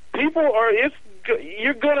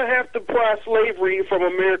 You're going to have to pry slavery from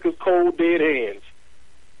America's cold, dead hands.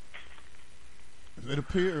 It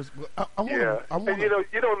appears. And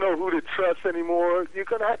you don't know who to trust anymore. You're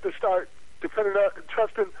going to have to start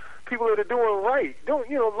trusting people that are doing right.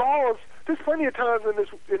 Laws. There's plenty of times in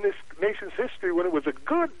this nation's history when it was a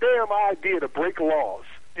good damn idea to break laws.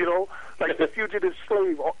 Like the Fugitive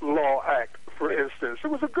Slave Law Act, for instance. It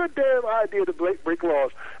was a good damn idea to break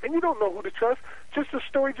laws, and you don't know who to trust. Just a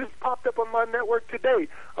story just popped up on my network today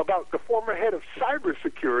about the former head of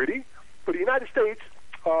cybersecurity for the United States,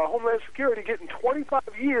 Homeland Security, getting 25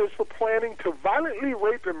 years for planning to violently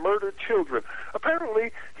rape and murder children.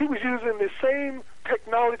 Apparently, he was using the same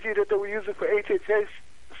technology that they were using for HHS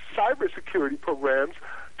cybersecurity programs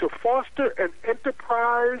to foster an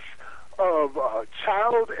enterprise of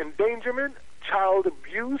child endangerment, child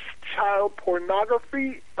abuse, child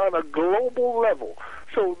pornography on a global level.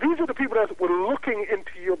 So these are the people that were looking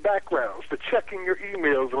into your backgrounds, to checking your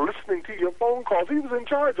emails, and listening to your phone calls. He was in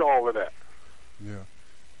charge of all of that. Yeah.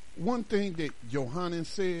 One thing that Yohanan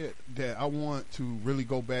said that I want to really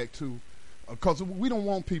go back to, because we don't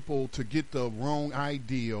want people to get the wrong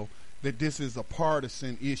idea that this is a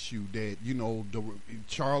partisan issue, that, you know, the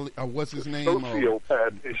Charlie, what's his name?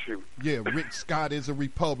 Sociopath issue. Yeah, Rick Scott is a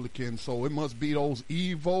Republican, so it must be those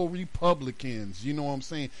evil Republicans, you know what I'm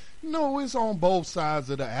saying? No, it's on both sides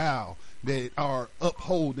of the aisle that are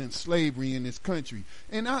upholding slavery in this country.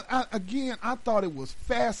 And I thought it was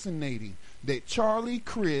fascinating that Charlie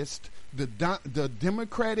Crist, the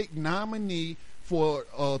Democratic nominee for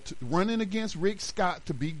running against Rick Scott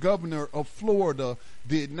to be governor of Florida,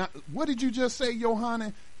 did not. What did you just say,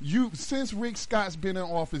 Yohanan? Since Rick Scott's been in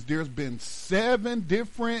office, there's been 7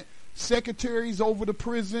 different secretaries over the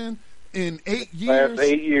prison in 8 years. Last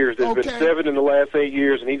 8 years. There's been 7 in the last 8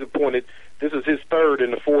 years, and he's appointed. This is his 3rd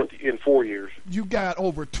in 4 years. You got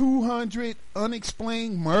over 200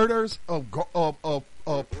 unexplained murders of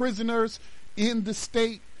prisoners in the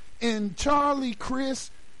state, and Charlie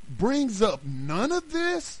Crist brings up none of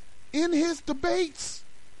this in his debates.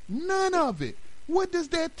 None of it. What does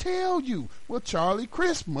that tell you? Well, Charlie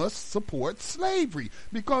Crist must support slavery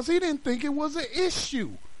because he didn't think it was an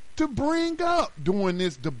issue to bring up during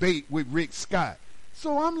this debate with Rick Scott.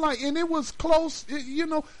 So I'm like, and it was close. You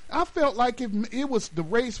know, I felt like if it was, the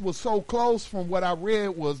race was so close from what I read,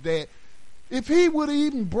 was that if he would have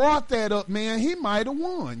even brought that up, man, he might have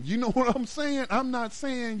won. You know what I'm saying? I'm not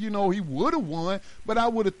saying, you know, he would have won, but I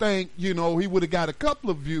would have think, you know, he would have got a couple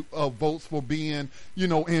of votes for being, you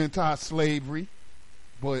know, anti-slavery.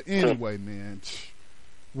 But anyway, man,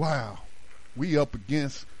 wow, we up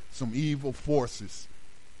against some evil forces.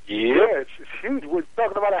 Yeah, it's huge. We're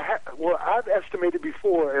talking about I've estimated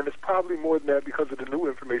before, and it's probably more than that because of the new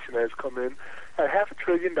information that has come in, at $500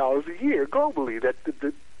 billion a year globally that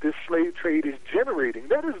this slave trade is generating.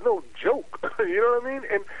 That is no joke. You know what I mean?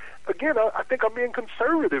 And again, I think I'm being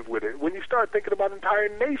conservative with it. When you start thinking about entire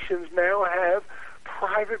nations now have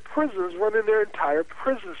private prisons running their entire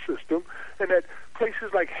prison system, and that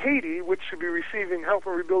places like Haiti, which should be receiving help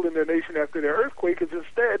in rebuilding their nation after their earthquake, is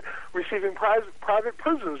instead receiving private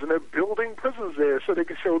prisons, and they're building prisons there so they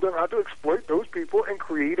can show them how to exploit those people and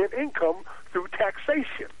create an income through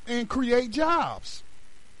taxation. And create jobs.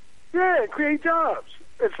 Yeah, and create jobs.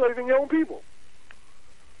 Enslaving your own people.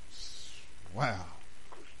 Wow.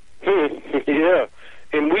 Yeah.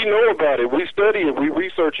 And we know about it. We study it. We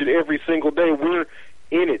research it every single day. We're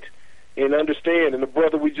in it and understand. And the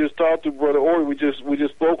brother we just talked to, Brother Ori, we just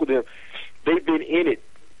spoke with him. They've been in it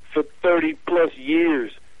for 30-plus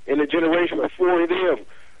years. And the generation before them,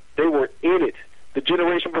 they were in it. The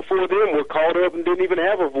generation before them were caught up and didn't even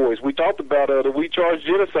have a voice. We talked about the We Charge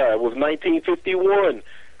Genocide was 1951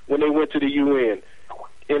 when they went to the UN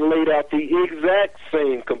and laid out the exact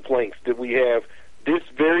same complaints that we have this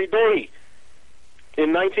very day.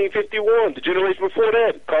 In 1951, the generation before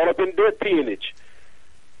that, caught up in debt peonage.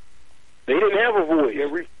 They didn't have a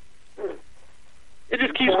voice. It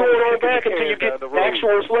just keeps going on back until you get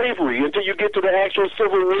actual slavery, until you get to the actual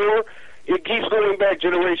Civil War. It keeps going back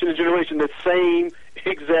generation to generation, the same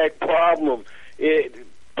exact problem.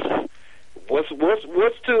 What's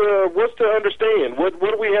to understand? What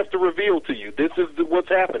do we have to reveal to you? This is what's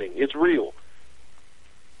happening. It's real.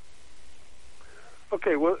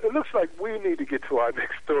 Okay, well, it looks like we need to get to our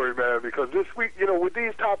next story, man, because this week, you know, with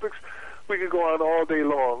these topics, we could go on all day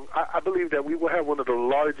long. I believe that we will have one of the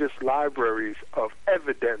largest libraries of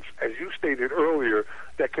evidence, as you stated earlier,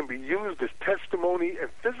 that can be used as testimony and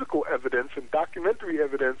physical evidence and documentary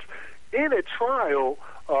evidence in a trial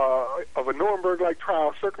of a Nuremberg-like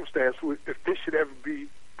trial circumstance, if this should ever be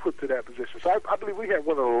put to that position. So I believe we have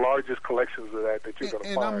one of the largest collections of that you're going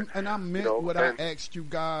to find. And I meant what I asked you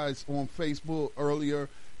guys on Facebook earlier.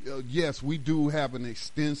 Yes, we do have an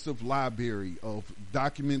extensive library of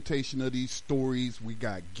documentation of these stories. We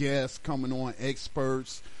got guests coming on,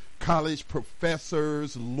 experts, college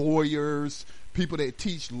professors, lawyers, people that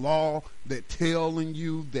teach law, that telling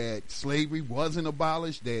you that slavery wasn't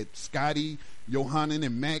abolished, that Scotty, Yohanan,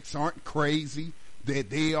 and Max aren't crazy, that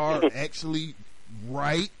they are actually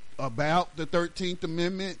right about the 13th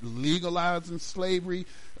Amendment, legalizing slavery,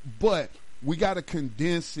 but we got to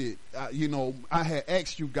condense it. You know, I had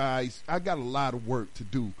asked you guys, I got a lot of work to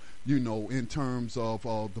do, you know, in terms of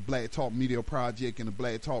the Black Talk Media Project and the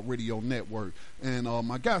Black Talk Radio Network. And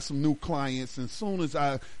I got some new clients, and as soon as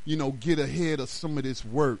I, you know, get ahead of some of this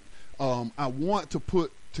work, I want to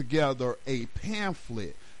put together a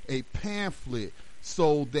pamphlet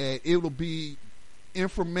so that it'll be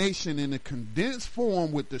information in a condensed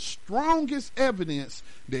form with the strongest evidence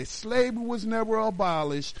that slavery was never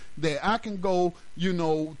abolished, that I can go,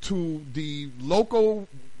 to the local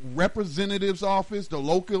representative's office, the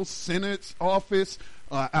local senate's office.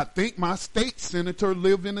 I think my state senator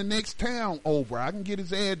lived in the next town over. I can get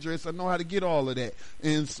his address. I know how to get all of that.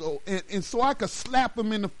 And so I could slap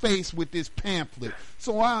him in the face with this pamphlet.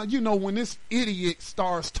 So when this idiot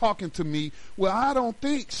starts talking to me, well, I don't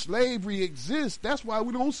think slavery exists. That's why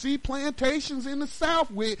we don't see plantations in the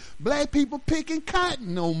South with black people picking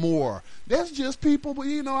cotton no more. That's just people,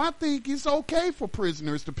 I think it's okay for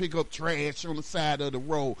prisoners to pick up trash on the side of the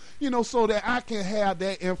road, so that I can have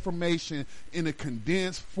that information in a condensed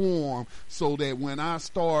form, so that when I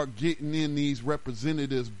start getting in these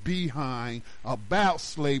representatives behind about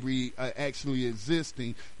slavery actually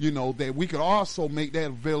existing, that we could also make that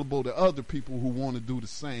available to other people who want to do the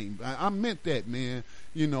same. I meant that, man.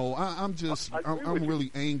 I'm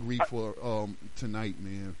really angry for tonight,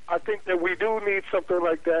 man. I think that we do need something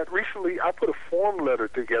like that. Recently, I put a form letter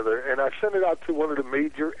together, and I sent it out to one of the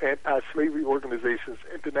major anti-slavery organizations,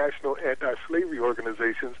 international anti-slavery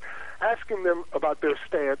organizations, asking them about their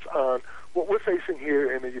stance on what we're facing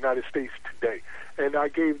here in the United States today. And I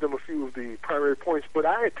gave them a few of the primary points, but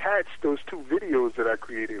I attached those 2 videos that I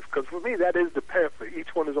created, because for me, that is the pamphlet.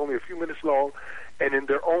 Each one is only a few minutes long, and in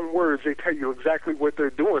their own words, they tell you exactly what they're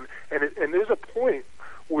doing. And there's a point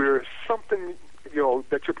where something,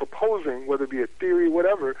 that you're proposing, whether it be a theory,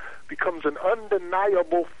 whatever, becomes an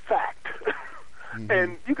undeniable fact. Mm-hmm.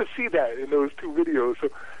 And you can see that in those 2 videos. So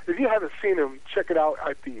if you haven't seen them, check it out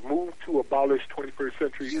at the Move to Abolish 21st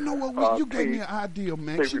Century. You know what? You gave me an idea,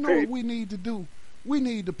 Max. You know what we need to do? We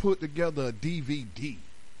need to put together a DVD.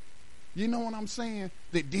 You know what I'm saying?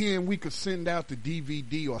 That then we could send out the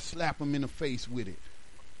DVD or slap them in the face with it.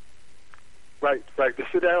 Right. To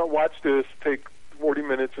sit down, watch this, take 40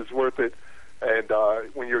 minutes, it's worth it. And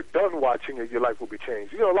when you're done watching it, your life will be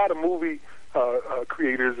changed. A lot of movie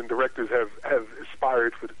creators and directors have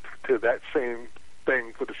aspired to that same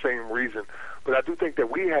thing for the same reason. But I do think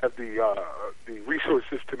that we have the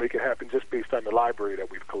resources to make it happen just based on the library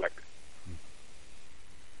that we've collected.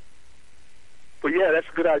 But yeah, that's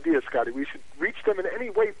a good idea, Scotty. We should reach them in any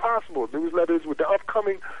way possible. Newsletters with the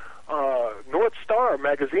upcoming North Star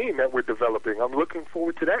magazine that we're developing. I'm looking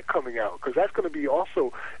forward to that coming out, because that's going to be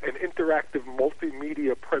also an interactive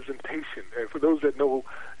multimedia presentation. And for those that know,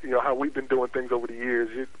 how we've been doing things over the years,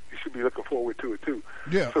 you should be looking forward to it too.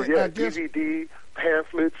 Yeah. So yeah, DVD,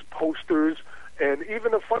 pamphlets, posters, and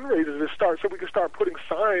even a fundraiser to start, so we can start putting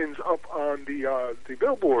signs up on the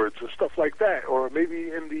billboards and stuff like that, or maybe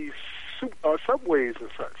in the subways and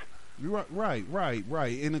such. Right.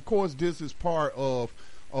 And of course, this is part of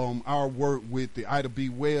our work with the Ida B.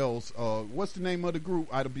 Wells. What's the name of the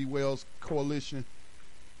group? Ida B. Wells Coalition.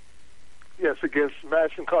 Yes, against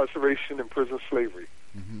mass incarceration and prison slavery.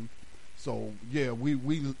 Mm-hmm. So yeah,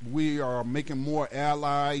 we are making more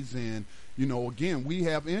allies, and again, we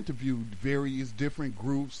have interviewed various different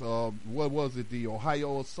groups. What was it? The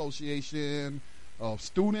Ohio Association of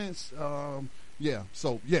Students. Yeah.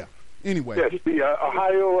 So yeah. Anyway. Yes, the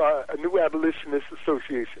Ohio New Abolitionist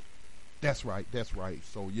Association. That's right.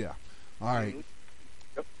 So yeah. All right. Mm-hmm.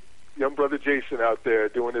 Yep. Young brother Jason out there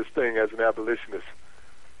doing his thing as an abolitionist.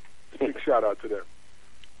 Big shout out to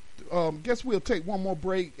them. Guess we'll take one more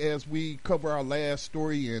break as we cover our last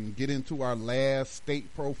story and get into our last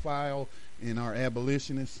state profile in our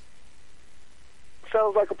abolitionists.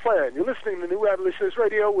 Sounds like a plan. You're listening to New Abolitionist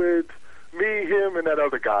Radio with me, him, and that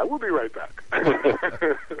other guy. We'll be right back.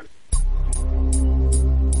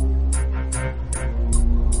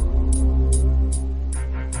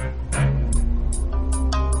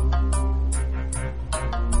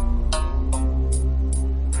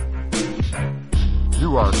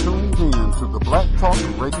 You are tuned in to the Black Talk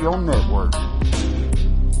Radio Network.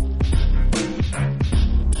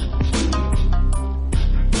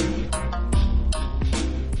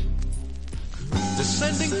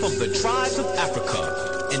 Descending from the tribes of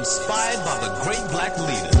Africa, inspired by the great black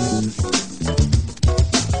leaders.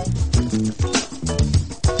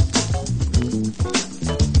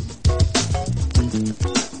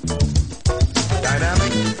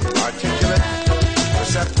 Dynamic, articulate,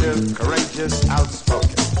 receptive, courageous, outspoken.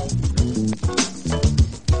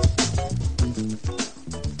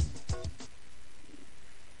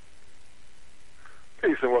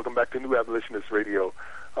 Peace and welcome back to New Abolitionist Radio.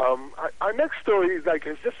 Our next story is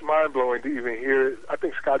just mind blowing to even hear it. I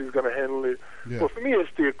think Scotty's going to handle it. Yeah. But for me, it's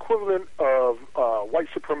the equivalent of white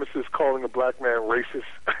supremacists calling a black man racist.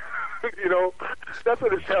 That's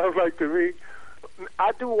what it sounds like to me.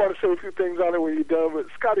 I do want to say a few things on it when you're done, but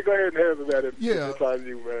Scotty, go ahead and handle that. It's on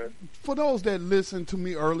you, man. For those that listened to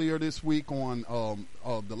me earlier this week on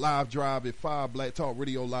the live drive at 5, Black Talk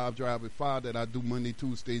Radio live drive at 5 that I do Monday,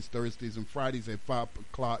 Tuesdays, Thursdays, and Fridays at 5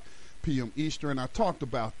 o'clock p.m. Eastern, I talked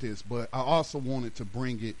about this, but I also wanted to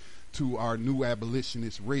bring it to our new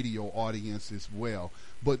abolitionist radio audience as well.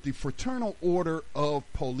 But the Fraternal Order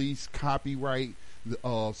of Police Copyright,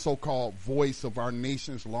 the so-called voice of our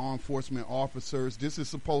nation's law enforcement officers, this is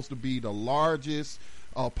supposed to be the largest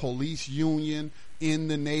police union in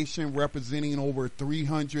the nation, representing over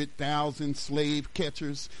 300,000 slave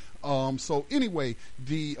catchers. So anyway,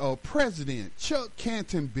 the president, Chuck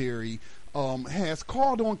Canterbury, has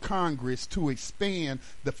called on Congress to expand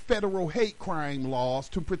the federal hate crime laws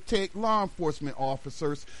to protect law enforcement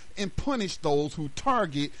officers and punish those who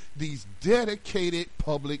target these dedicated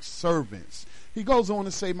public servants. He goes on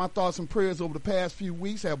to say, my thoughts and prayers over the past few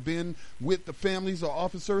weeks have been with the families of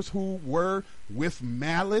officers who were, with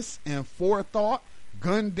malice and forethought,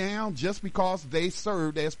 gunned down just because they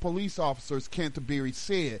served as police officers, Canterbury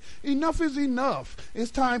said. Enough is enough. It's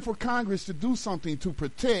time for Congress to do something to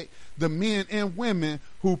protect the men and women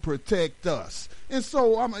who protect us. And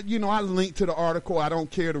so, I linked to the article. I don't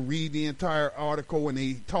care to read the entire article, and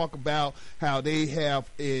they talk about how they have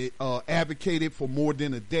advocated for more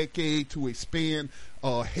than a decade to expand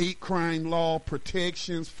hate crime law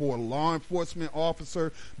protections for law enforcement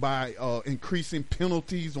officer by increasing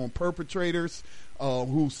penalties on perpetrators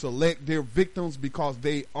who select their victims because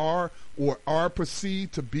they are or are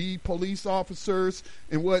perceived to be police officers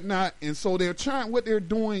and whatnot. And so what they're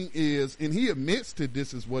doing is, and he admits to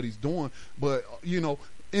this is what he's doing, but,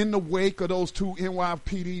 in the wake of those 2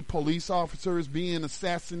 NYPD police officers being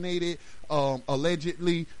assassinated,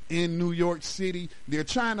 allegedly in New York City, they're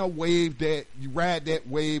trying to ride that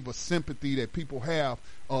wave of sympathy that people have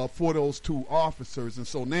for those 2 officers. And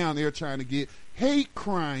so now they're trying to get hate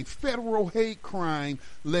crime, federal hate crime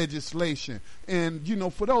legislation. And,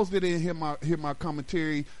 for those that didn't hear my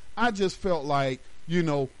commentary, I just felt like,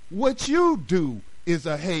 what you do is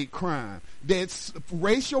a hate crime. That's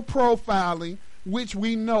racial profiling, which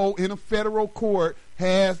we know in a federal court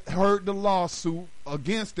has heard the lawsuit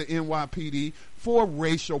against the NYPD for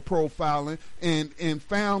racial profiling and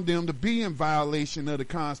found them to be in violation of the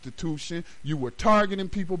Constitution. You were targeting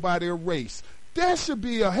people by their race. That should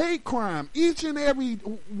be a hate crime. Each and every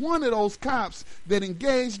one of those cops that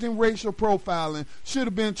engaged in racial profiling should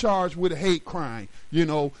have been charged with a hate crime.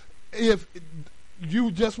 If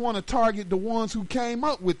you just want to target the ones who came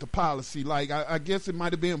up with the policy, like I guess it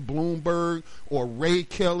might have been Bloomberg or Ray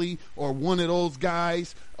Kelly or one of those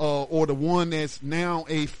guys, or the one that's now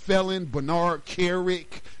a felon, Bernard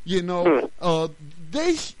Carrick.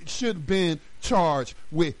 They should have been charged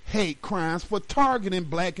with hate crimes for targeting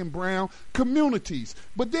black and brown communities.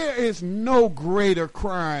 But there is no greater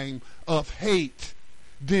crime of hate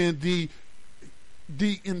than the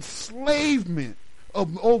enslavement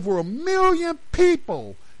of over 1 million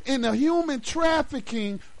people and the human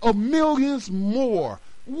trafficking of millions more.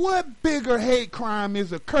 What bigger hate crime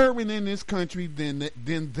is occurring in this country than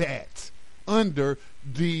that under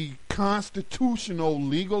the constitutional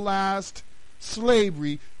legalized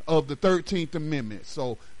slavery of the 13th Amendment?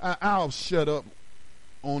 So I'll shut up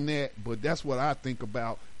on that, but that's what I think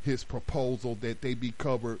about his proposal, that they be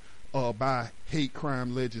covered by hate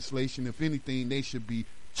crime legislation. If anything, they should be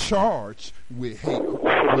charged with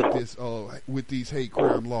with these hate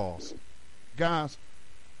crime laws. Guys,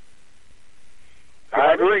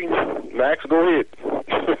 I agree. Max, go ahead.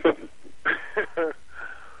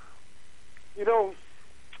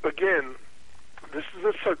 Again, this is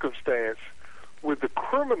a circumstance where the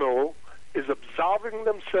criminal is absolving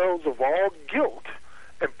themselves of all guilt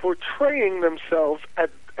and portraying themselves as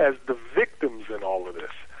the victims in all of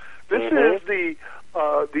this. This is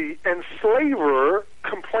the enslaver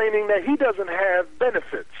complaining that he doesn't have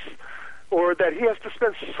benefits, or that he has to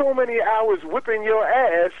spend so many hours whipping your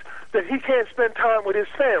ass that he can't spend time with his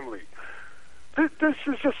family. This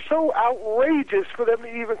is just so outrageous for them to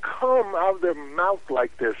even come out of their mouth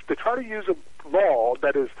like this, to try to use a law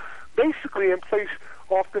that is basically in place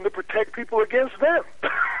often to protect people against them,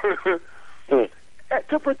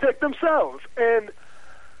 to protect themselves. And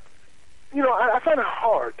I find it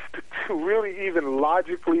hard to really even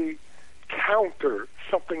logically counter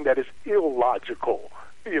something that is illogical.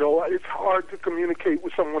 It's hard to communicate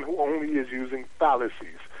with someone who only is using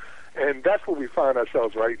fallacies. And that's where we find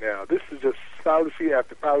ourselves right now. This is just fallacy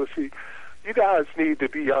after fallacy. You guys need to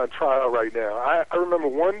be on trial right now. I remember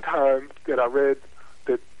one time that I read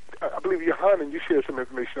that, I believe Johanna, you shared some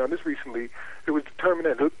information on this recently, it was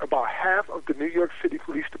determined that about half of the New York City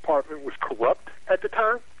Police Department was corrupt at the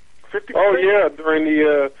time? 50%? Oh yeah,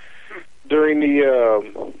 during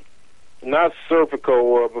the not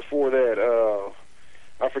Serpico, before that,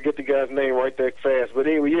 I forget the guy's name right that fast. But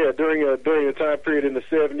anyway, yeah, during the time period in the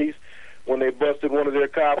 70s when they busted one of their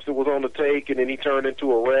cops that was on the take, and then he turned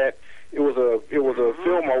into a rat. It was a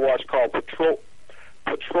film I watched called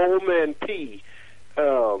Patrolman P.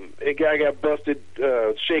 A guy got busted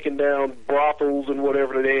shaking down brothels and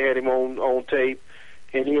whatever. They had him on tape,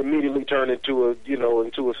 and he immediately turned into a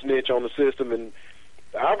snitch on the system. And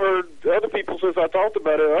I've heard other people, since I talked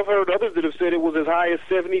about it, I've heard others that have said it was as high as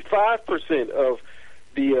 75% of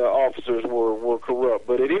the officers were corrupt.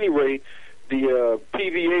 But at any rate, the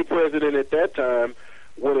PVA president at that time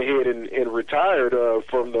went ahead and retired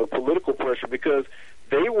from the political pressure because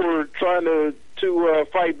they were trying to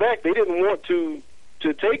fight back. They didn't want to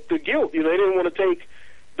take the guilt. They didn't want to take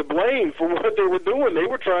the blame for what they were doing. They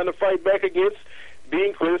were trying to fight back against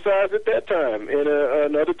being criticized at that time. And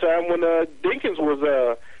another time when Mayor Dinkins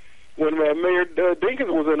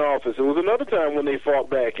was in office, it was another time when they fought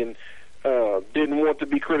back and didn't want to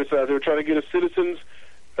be criticized. They were trying to get a citizens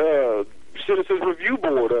review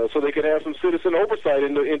board so they could have some citizen oversight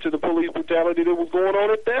into the police brutality that was going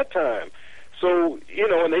on at that time. So,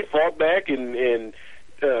 and they fought back and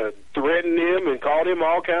threatened him and called him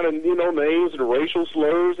all kind of, names and racial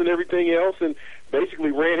slurs and everything else, and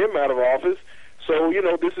basically ran him out of office. So,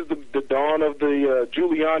 this is the dawn of the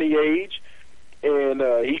Giuliani age, and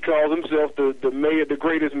he calls himself the mayor, the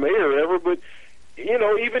greatest mayor ever. But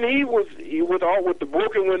even he was with the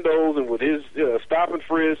broken windows and with his stop and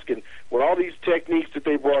frisk and with all these techniques that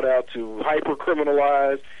they brought out to hyper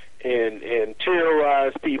criminalize and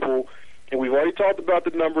terrorize people. And we've already talked about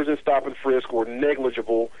the numbers in stop and frisk were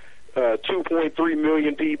negligible. 2.3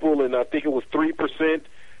 million people, and I think it was 3%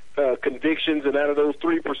 convictions. And out of those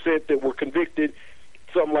 3% that were convicted,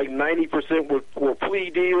 something like 90% were plea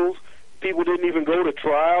deals. People didn't even go to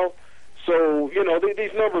trial. So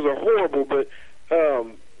these numbers are horrible. But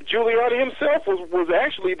Giuliani himself was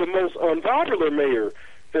actually the most unpopular mayor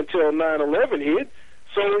until 9/11 hit.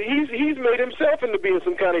 So he's made himself into being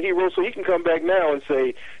some kind of hero, so he can come back now and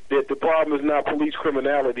say that the problem is not police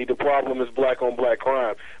criminality, the problem is black-on-black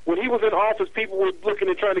crime. When he was in office, people were looking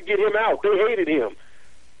and trying to get him out. They hated him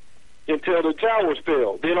until the towers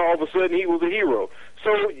fell. Then all of a sudden he was a hero.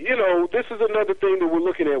 So, this is another thing that we're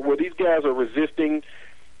looking at where these guys are resisting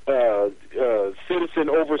citizen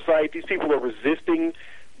oversight. These people are resisting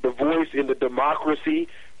the voice in the democracy.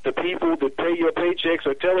 The people that pay your paychecks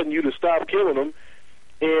are telling you to stop killing them.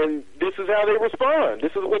 And this is how they respond.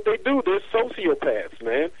 This is what they do. They're sociopaths,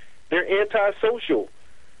 man. They're antisocial.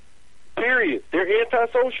 Period. They're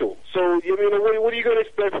antisocial. So, what are you going to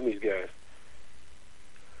expect from these guys?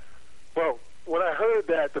 Well, when I heard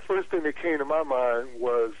that, the first thing that came to my mind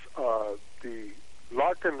was the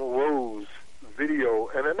Larkin Rose video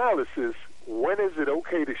and analysis, when is it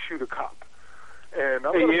okay to shoot a cop? And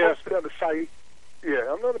I'm going to post it on the site.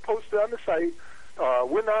 Yeah, I'm going to post it on the site.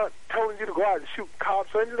 We're not telling you to go out and shoot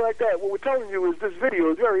cops or anything like that. What we're telling you is this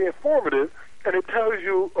video is very informative, and it tells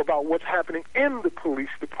you about what's happening in the police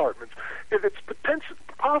departments. If it's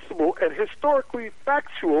possible and historically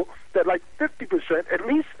factual that like 50%, at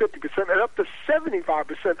least 50%, and up to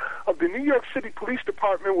 75% of the New York City Police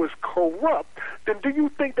Department was corrupt, then do you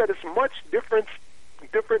think that it's much different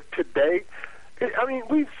today?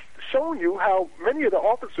 We've shown you how many of the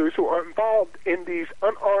officers who are involved in these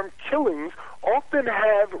unarmed killings often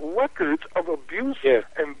have records of abuse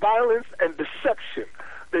and violence and deception.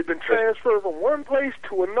 They've been transferred from one place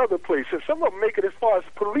to another place, and some of them make it as far as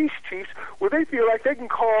police chiefs, where they feel like they can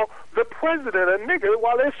call the president a nigger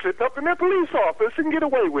while they're sitting up in their police office and get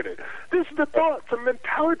away with it. This is the thoughts and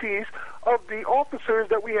mentalities of the officers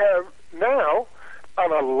that we have now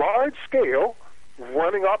on a large scale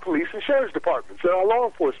running our police and sheriff's departments and our law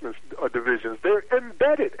enforcement divisions. They're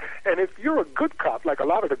embedded. And if you're a good cop, like a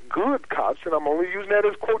lot of the good cops, and I'm only using that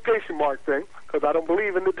as a quotation mark thing because I don't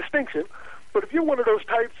believe in the distinction, but if you're one of those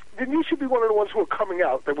types, then you should be one of the ones who are coming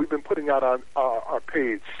out that we've been putting out on our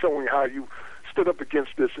page, showing how you stood up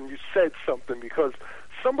against this and you said something, because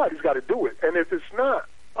somebody's got to do it. And if it's not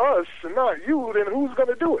us and not you, then who's going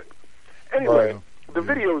to do it? Anyway, the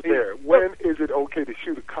video's there. When is it okay to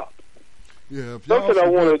shoot a cop? Yeah, something I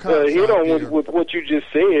want to hit on with what you just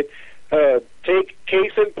said. Take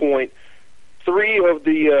case in point. 3 of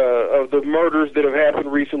the murders that have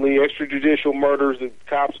happened recently, extrajudicial murders, the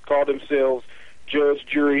cops call themselves judge,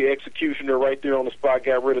 jury, executioner right there on the spot,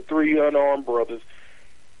 got rid of 3 unarmed brothers.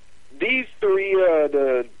 These 3,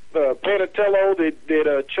 the Panatello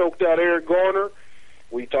that choked out Eric Garner,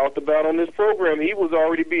 we talked about on this program, he was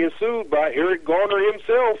already being sued by Eric Garner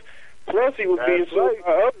himself Plus, he was being sued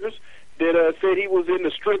by others that said he was in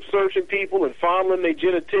the strip searching people and fondling their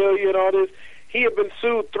genitalia and all this. He had been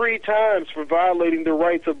sued 3 times for violating the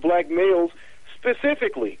rights of black males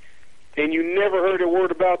specifically, and you never heard a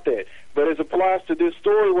word about that. But as applies to this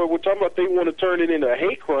story where we're talking about they want to turn it into a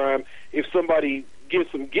hate crime if somebody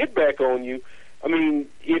gets some get back on you, I mean,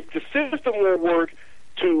 if the system won't work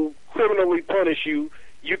to criminally punish you,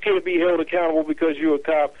 you can't be held accountable because you're a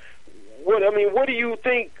cop. What do you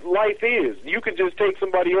think life is? You can just take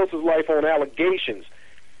somebody else's life on allegations.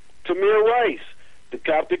 Tamir Rice, the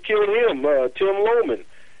cop that killed him, Tim Lohman,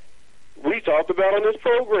 we talked about on this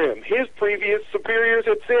program. His previous superiors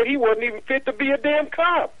had said he wasn't even fit to be a damn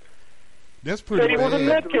cop. That's pretty Said he was a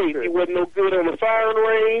nutcase. He wasn't no good on the firing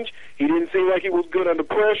range. He didn't seem like he was good under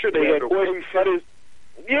pressure. They had questions about his...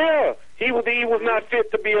 Yeah, he was not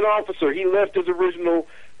fit to be an officer. He left his original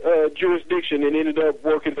jurisdiction and ended up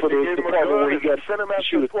working for the department where he got sent him out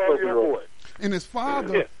to a 12-year-old boy. And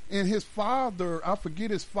his father, I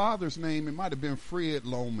forget his father's name. It might have been Fred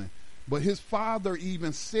Lohman. But his father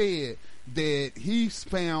even said that he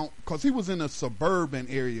found, because he was in a suburban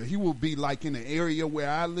area, he would be like in the area where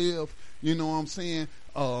I live, you know what I'm saying?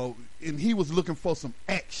 And he was looking for some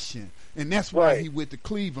action. And that's why he went to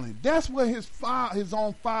Cleveland. That's what his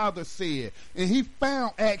own father said. And he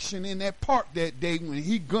found action in that park that day when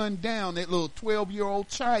he gunned down that little 12-year-old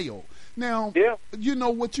child. Now, you know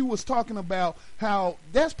what you was talking about, how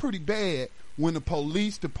that's pretty bad when the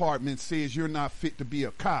police department says you're not fit to be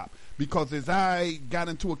a cop. Because as I got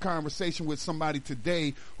into a conversation with somebody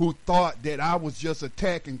today who thought that I was just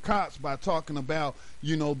attacking cops by talking about,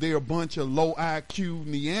 you know, they're a bunch of low IQ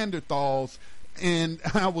Neanderthals. And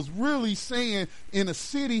I was really saying in a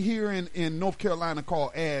city here in North Carolina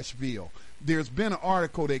called Asheville, there's been an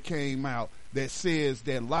article that came out that says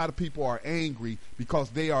that a lot of people are angry because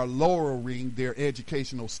they are lowering their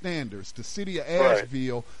educational standards. The city of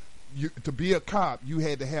Asheville, to be a cop, you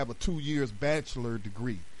had to have a 2 years bachelor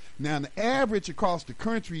degree. Now, the average across the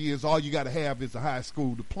country is all you got to have is a high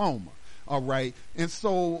school diploma. All right. And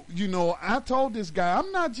so, you know, I told this guy,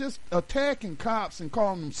 I'm not just attacking cops and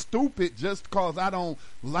calling them stupid just because I don't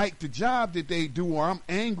like the job that they do, or I'm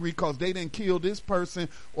angry because they didn't kill this person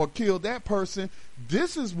or kill that person.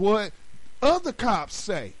 This is what other cops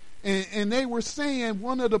say. And they were saying,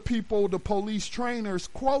 one of the people, the police trainers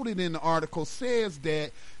quoted in the article says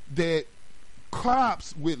that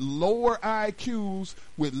cops with lower IQs,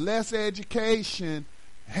 with less education,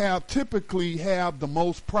 typically have the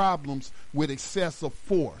most problems with excessive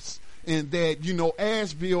force. And that, you know,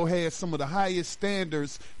 Asheville has some of the highest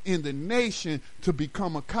standards in the nation to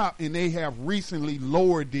become a cop, and they have recently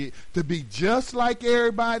lowered it to be just like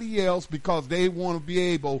everybody else because they want to be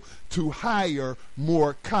able to hire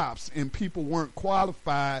more cops, and people weren't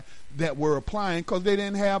qualified that were applying because they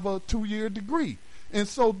didn't have a 2-year degree. And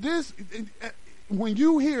so when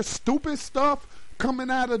you hear stupid stuff coming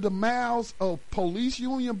out of the mouths of police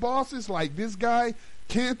union bosses like this guy,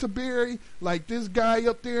 Canterbury, like this guy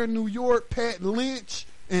up there in New York, Pat Lynch,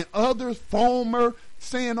 and others, Fulmer,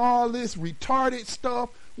 saying all this retarded stuff,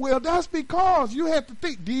 well, that's because you have to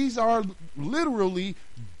think these are literally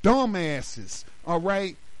dumbasses, all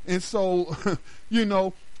right? And so, you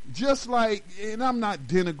know, just like, and I'm not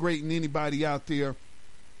denigrating anybody out there,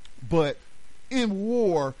 but in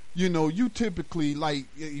war, you know, you typically, like,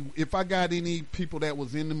 if I got any people that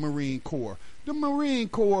was in the Marine Corps, the Marine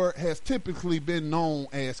Corps has typically been known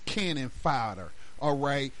as cannon fodder, all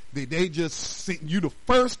right? They just sent you the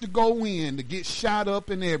first to go in to get shot up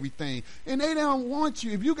and everything. And they don't want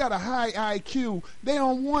you, if you got a high IQ, they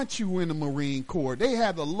don't want you in the Marine Corps. They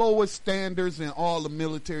have the lowest standards in all the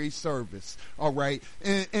military service, all right?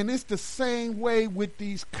 And it's the same way with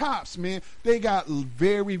these cops, man. They got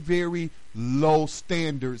very, very low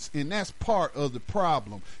standards, and that's part of the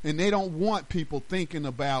problem. And they don't want people thinking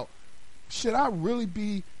about, should I really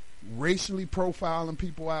be racially profiling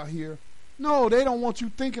people out here? No, they don't want you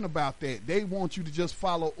thinking about that. They want you to just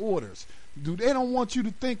follow orders. They don't want you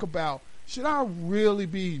to think about, should I really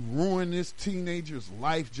be ruining this teenager's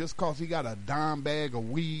life just because he got a dime bag of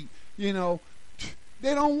weed? You know,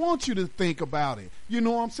 they don't want you to think about it. You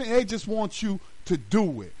know what I'm saying? They just want you to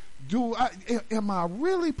do it. Am I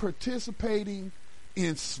really participating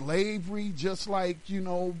in slavery just like, you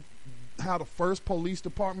know, how the first police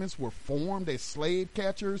departments were formed as slave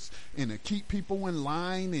catchers and to keep people in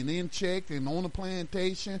line and in check and on the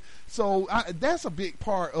plantation? So that's a big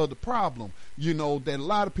part of the problem, you know, that a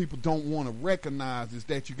lot of people don't want to recognize, is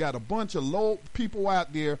that you got a bunch of low people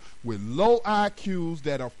out there with low IQs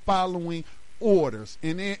that are following orders,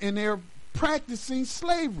 and they're practicing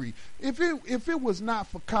slavery. If it was not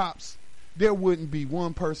for cops, there wouldn't be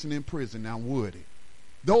one person in prison now, would it?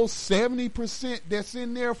 Those 70% that's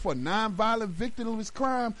in there for nonviolent victimless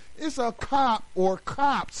crime, it's a cop or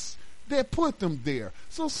cops that put them there.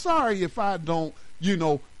 So sorry if I don't,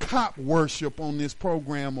 cop worship on this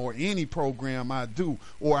program or any program I do,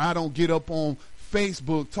 or I don't get up on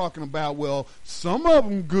Facebook talking about, well, some of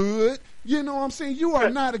them good. You know what I'm saying? You are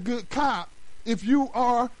not a good cop if you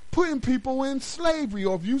are putting people in slavery,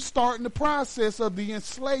 or if you starting the process of the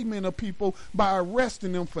enslavement of people by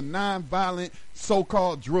arresting them for nonviolent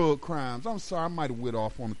so-called drug crimes. I'm sorry, I might have went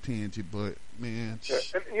off on a tangent, but man. Yeah,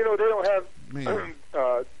 and they don't have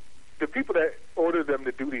the people that order them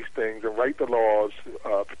to do these things and write the laws,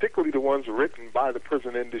 particularly the ones written by the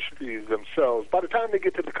prison industries themselves. By the time they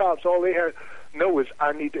get to the cops, all they know is,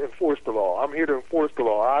 I need to enforce the law. I'm here to enforce the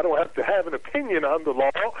law. I don't have to have an opinion on the law.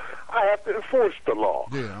 I have to enforce the law.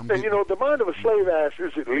 Yeah, the mind of a slave asks,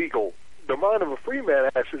 is it legal? The mind of a free man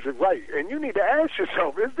asks, is it right? And you need to ask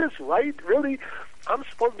yourself, is this right? Really? I'm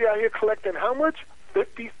supposed to be out here collecting how much?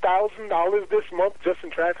 $50,000 this month just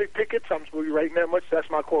in traffic tickets. I'm supposed to be writing that much. That's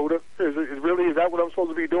my quota. Is that what I'm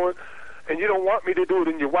supposed to be doing? And you don't want me to do it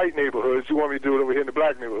in your white neighborhoods. You want me to do it over here in the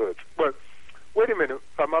black neighborhoods. But wait a minute.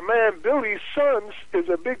 My man Billy's son is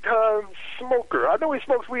a big-time smoker. I know he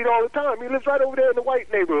smokes weed all the time. He lives right over there in the white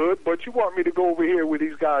neighborhood, but you want me to go over here where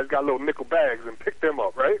these guys got little nickel bags and pick them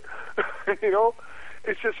up, right?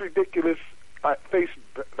 It's just ridiculous face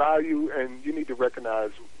value, and you need to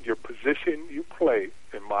recognize your position you play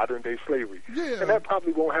in modern-day slavery. Yeah. And that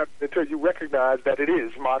probably won't happen until you recognize that it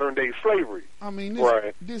is modern-day slavery. I mean,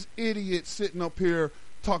 this idiot sitting up here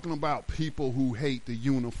talking about people who hate the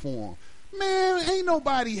uniform. Man, ain't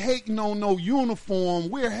nobody hating on no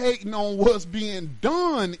uniform. We're hating on what's being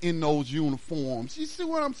done in those uniforms. You see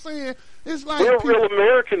what I'm saying? It's like we're real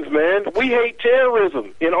Americans, man. We hate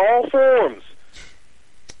terrorism in all forms.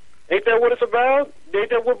 Ain't that what it's about?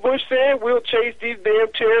 Ain't that what Bush said? We'll chase these damn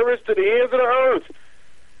terrorists to the ends of the earth.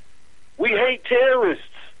 We hate terrorists.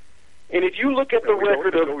 And if you look at the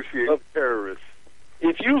record of terrorists,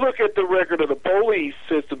 if you look at the record of the police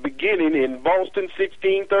since the beginning in Boston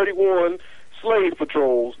 1631 slave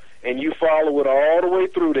patrols, and you follow it all the way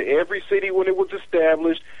through to every city when it was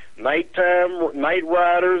established, night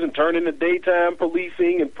riders and turn into daytime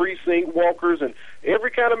policing and precinct walkers and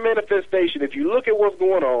every kind of manifestation. If you look at what's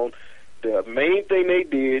going on, the main thing they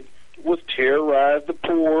did was terrorize the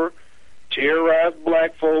poor, terrorize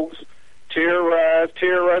black folks, terrorize.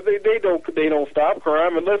 They don't stop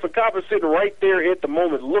crime unless a cop is sitting right there at the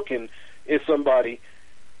moment looking at somebody.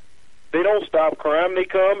 They don't stop crime. They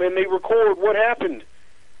come and they record what happened.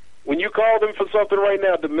 When you call them for something right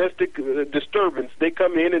now, domestic disturbance, they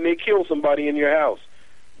come in and they kill somebody in your house.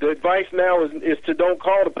 The advice now is to don't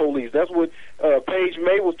call the police. That's what Paige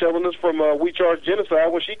May was telling us from We Charge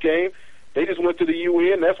Genocide when she came. They just went to the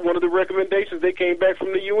UN. That's one of the recommendations they came back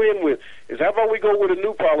from the UN with, is how about we go with a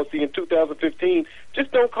new policy in 2015?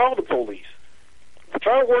 Just don't call the police.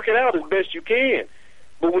 Try to work it out as best you can.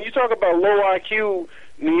 But when you talk about low IQ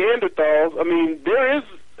Neanderthals, I mean, there is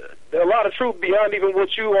a lot of truth beyond even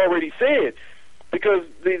what you already said, because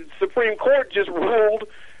the Supreme Court just ruled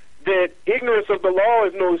that ignorance of the law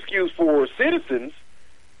is no excuse for citizens,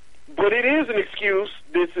 but it is an excuse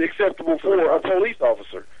that's acceptable for a police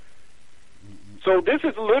officer. So this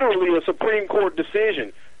is literally a Supreme Court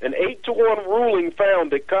decision. An 8-1 ruling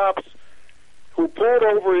found that cops who pulled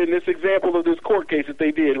over, in this example of this court case that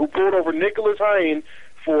they did, who pulled over Nicholas Hine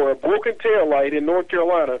for a broken taillight in North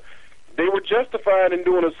Carolina, they were justified in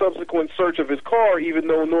doing a subsequent search of his car, even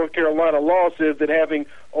though North Carolina law says that having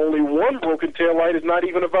only one broken taillight is not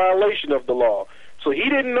even a violation of the law. So he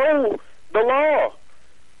didn't know the law,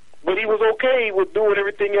 but he was okay with doing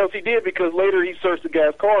everything else he did, because later he searched the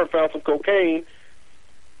guy's car and found some cocaine,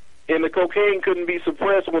 and the cocaine couldn't be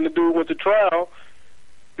suppressed when the dude went to trial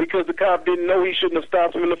because the cop didn't know he shouldn't have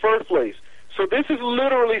stopped him in the first place. So this is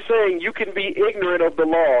literally saying you can be ignorant of the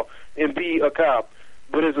law and be a cop,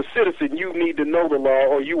 but as a citizen, you need to know the law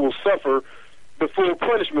or you will suffer the full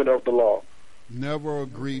punishment of the law. Never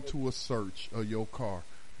agree to a search of your car.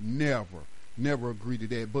 Never agree to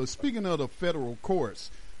that. But speaking of the federal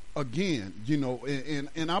courts, again,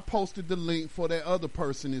 and I posted the link for that other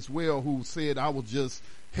person as well who said I was just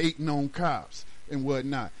hating on cops and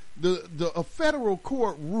whatnot. A federal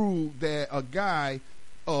court ruled that a guy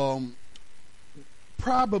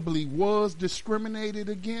probably was discriminated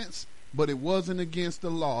against, but it wasn't against the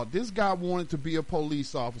law. This guy wanted to be a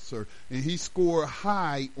police officer, and he scored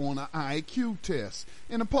high on an IQ test.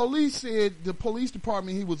 And the police said the police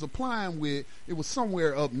department he was applying with, it was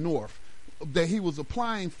somewhere up north, that he was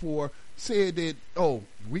applying for, said that, oh,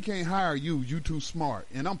 we can't hire you. You too smart.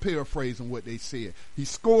 And I'm paraphrasing what they said. He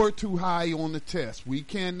scored too high on the test. We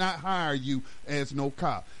cannot hire you as no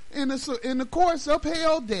cop. And the courts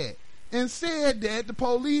upheld that and said that the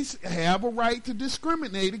police have a right to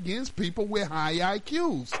discriminate against people with high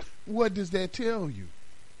IQs. What does that tell you?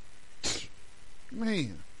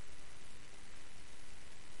 Man.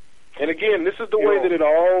 And again, this is the way that it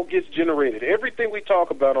all gets generated. Everything we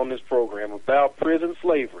talk about on this program about prison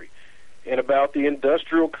slavery and about the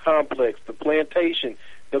industrial complex, the plantation,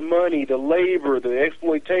 the money, the labor, the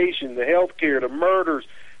exploitation, the health care, the murders,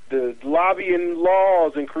 the lobbying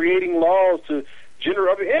laws and creating laws to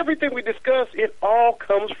generate, I mean, everything we discuss, it all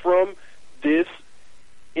comes from this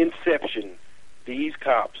inception, these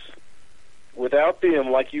cops. Without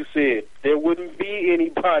them, like you said, there wouldn't be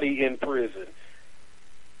anybody in prison.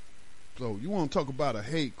 So you want to talk about a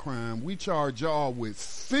hate crime? We charge y'all with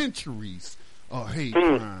centuries of hate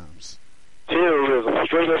crimes. Terrorism,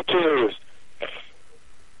 straight up terrorist.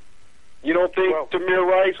 You don't think Tamir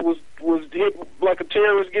Rice was hit like a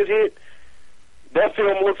terrorist gets hit? That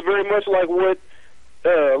film looks very much like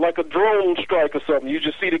like a drone strike or something. You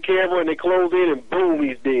just see the camera and they close in and boom,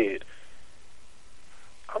 he's dead.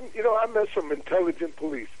 I met some intelligent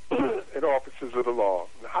police and officers of the law,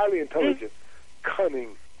 highly intelligent,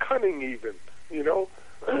 cunning even,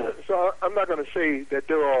 So I'm not going to say that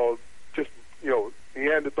they're all just,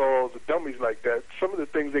 Neanderthals or dummies like that. Some of the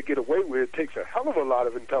things they get away with takes a hell of a lot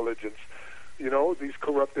of intelligence. These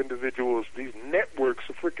corrupt individuals, these networks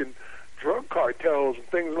of freaking drug cartels and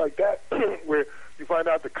things like that, where you find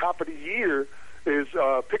out the cop of the year is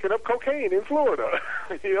picking up cocaine in Florida.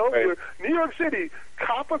 Right. New York City,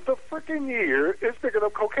 cop of the freaking year is picking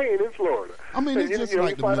up cocaine in Florida. I mean, it's just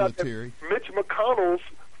like the military. Mitch McConnell's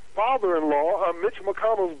father-in-law, Mitch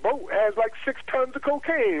McConnell's boat has like 6 tons of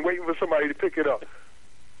cocaine waiting for somebody to pick it up.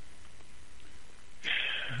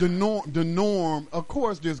 The norm, of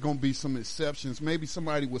course, there's going to be some exceptions. Maybe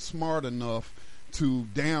somebody was smart enough to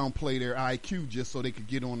downplay their IQ just so they could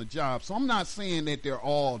get on the job. So I'm not saying that they're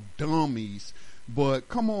all dummies, but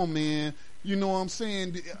come on, man. You know what I'm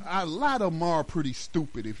saying? A lot of them are pretty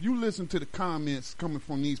stupid. If you listen to the comments coming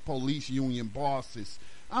from these police union bosses,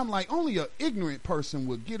 I'm like, only an ignorant person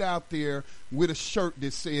would get out there with a shirt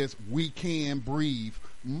that says "We can breathe,"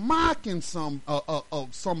 mocking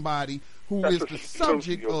somebody who is the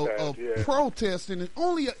subject of protesting. And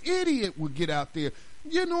only an idiot would get out there.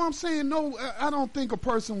 You know what I'm saying? No, I don't think a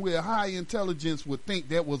person with high intelligence would think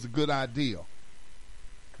that was a good idea.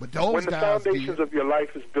 But those when the guys foundations of your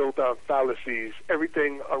life is built on fallacies,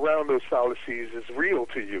 everything around those fallacies is real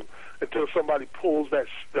to you until somebody pulls that,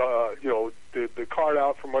 the cart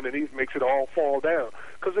out from underneath, makes it all fall down.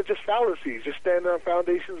 Because they're just fallacies. You're standing on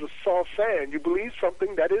foundations of soft sand. You believe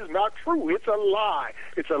something that is not true. It's a lie.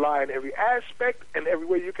 It's a lie in every aspect and every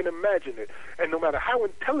way you can imagine it. And no matter how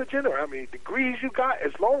intelligent or how many degrees you got,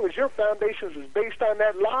 as long as your foundations is based on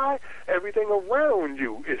that lie, everything around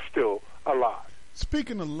you is still a lie.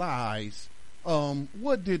 Speaking of lies,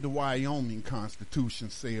 what did the Wyoming Constitution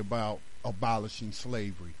say about abolishing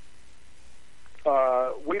slavery?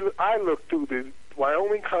 I looked through the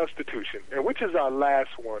Wyoming Constitution, and which is our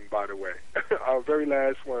last one, by the way, our very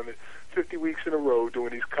last one, 50 weeks in a row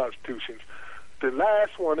doing these constitutions. The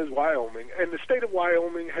last one is Wyoming, and the state of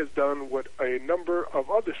Wyoming has done what a number of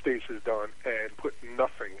other states has done and put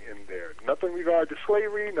nothing in there. Nothing in regard to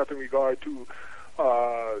slavery, nothing in regard to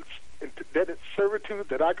indentured servitude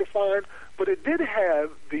that I could find, but it did have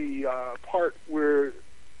the part where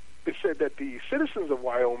it said that the citizens of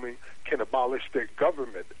Wyoming can abolish their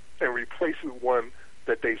government and replace it with one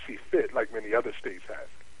that they see fit, like many other states have.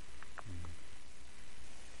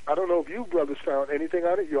 I don't know if you brothers found anything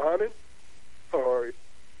on it, Yohanan, or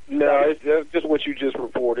no, it's just what you just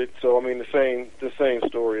reported. So I mean, the same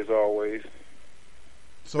story as always.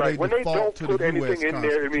 So right. When they don't to put the anything US in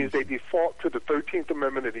there, it means they default to the 13th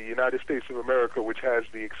Amendment of the United States of America, which has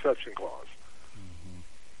the exception clause.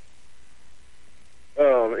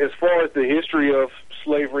 As far as the history of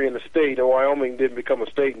slavery in the state, Wyoming didn't become a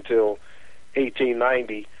state until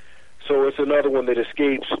 1890. So it's another one that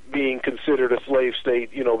escapes being considered a slave state,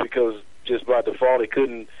 because just by default it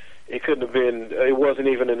couldn't have been, it wasn't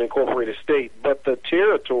even an incorporated state. But the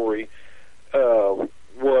territory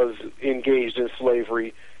was engaged in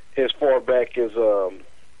slavery as far back as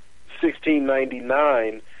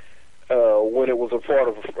 1699, when it was a part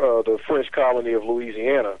of the French colony of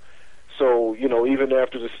Louisiana. So, even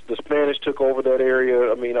after the Spanish took over that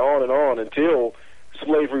area, I mean, on and on until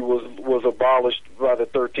slavery was abolished by the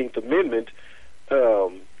 13th Amendment,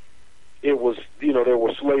 it was, there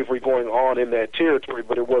was slavery going on in that territory,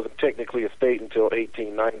 but it wasn't technically a state until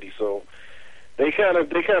 1890. So they kind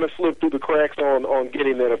of slipped through the cracks on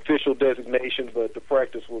getting that official designation, but the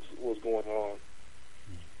practice was going on.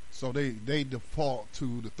 So they default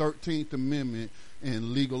to the 13th Amendment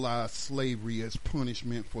and legalize slavery as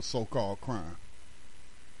punishment for so-called crime.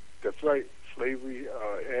 That's right. Slavery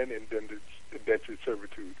and indentured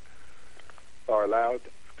servitude are allowed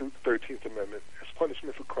through the 13th Amendment as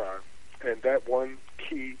punishment for crime. And that one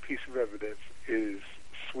key piece of evidence is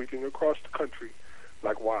sweeping across the country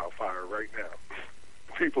like wildfire right now.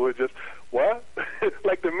 People are just, what?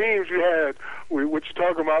 Like the memes you had, what you're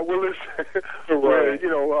talking about, Willis? Where,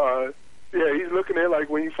 he's looking at like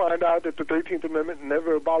when you find out that the 13th Amendment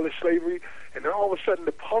never abolished slavery, and then all of a sudden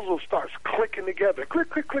the puzzle starts clicking together.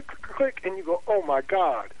 Click, click, click, click, click, and you go, oh my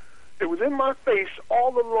God. It was in my face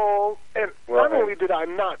all along, and not only did I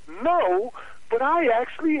not know, but I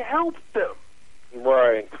actually helped them.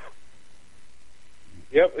 Right.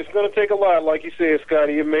 Yep, it's going to take a lot, like you said,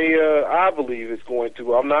 Scotty. It may, I believe it's going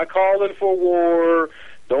to. I'm not calling for war.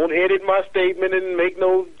 Don't edit my statement and make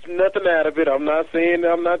nothing out of it. I'm not saying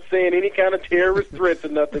any kind of terrorist threats or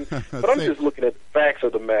nothing. But I'm just looking at the facts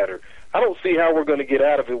of the matter. I don't see how we're going to get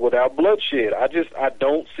out of it without bloodshed. I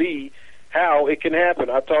don't see how it can happen.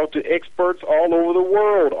 I talk to experts all over the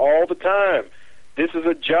world all the time. This is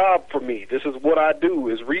a job for me. This is what I do,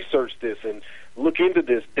 is research this and look into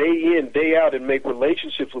this day in, day out, and make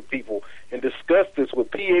relationships with people and discuss this with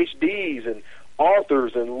PhDs and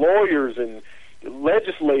authors and lawyers and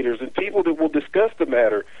legislators and people that will discuss the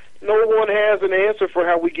matter. No one has an answer for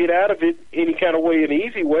how we get out of it any kind of way, an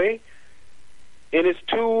easy way. And it's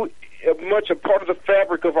too much a part of the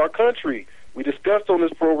fabric of our country. We discussed on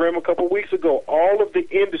this program a couple of weeks ago all of the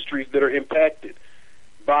industries that are impacted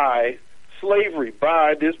by slavery,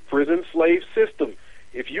 by this prison slave system.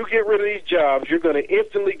 If you get rid of these jobs, you're going to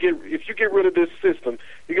instantly if you get rid of this system,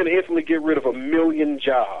 you're going to instantly get rid of 1 million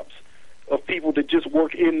jobs of people that just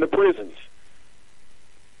work in the prisons.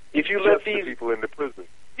 If you let these people in the prison.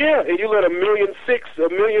 Yeah, and you let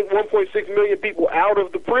 1.6 million people out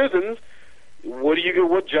of the prisons, what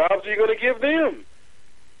jobs are you going to give them?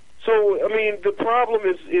 So, I mean, the problem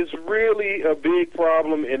is really a big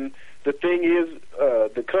problem, and the thing is,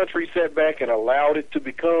 the country sat back and allowed it to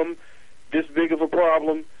become this big of a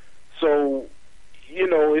problem. So,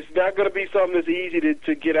 it's not going to be something that's easy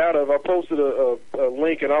to get out of. I posted a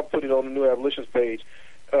link, and I'll put it on the New Abolitionist page,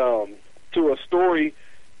 to a story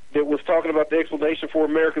that was talking about the explanation for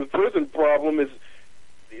America's prison problem is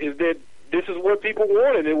that this is what people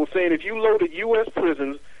wanted. It was saying if you loaded U.S.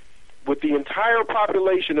 prisons with the entire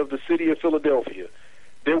population of the city of Philadelphia,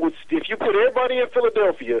 if you put everybody in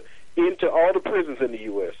Philadelphia into all the prisons in the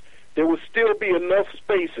U.S., there would still be enough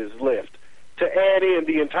spaces left to add in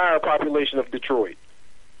the entire population of Detroit.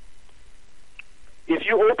 If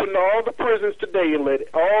you opened all the prisons today and let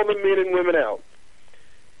all the men and women out,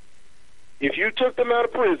 if you took them out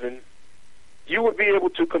of prison, you would be able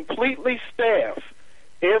to completely staff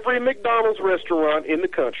every McDonald's restaurant in the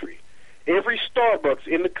country, every Starbucks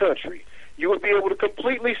in the country. You would be able to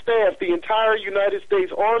completely staff the entire United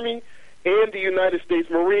States Army and the United States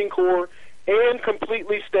Marine Corps and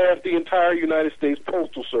completely staff the entire United States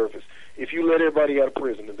Postal Service if you let everybody out of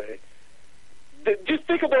prison today. Just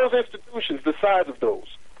think of those institutions, the size of those.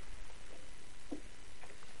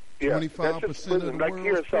 Yeah, 25% that's just of the like here in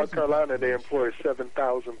world's South prison Carolina, they population. employ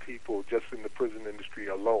 7,000 people just in the prison industry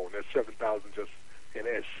alone. That's 7,000 just in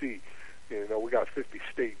SC. We got 50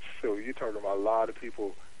 states, so you're talking about a lot of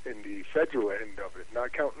people in the federal end of it,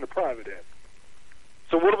 not counting the private end.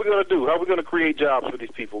 So what are we going to do? How are we going to create jobs for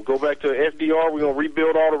these people? Go back to FDR? We're going to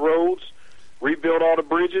rebuild all the roads, rebuild all the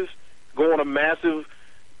bridges, go on a massive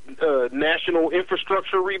national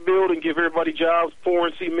infrastructure rebuild and give everybody jobs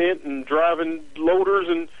pouring cement and driving loaders.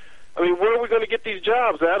 And I mean, where are we going to get these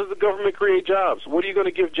jobs? How does the government create jobs? What are you going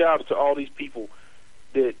to give jobs to all these people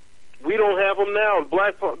that we don't have them now?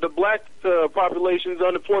 The black population's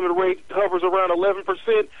unemployment rate hovers around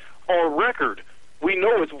 11% on record. We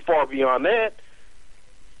know it's far beyond that.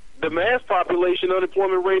 The mass population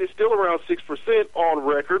unemployment rate is still around 6% on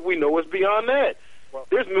record. We know it's beyond that. Well,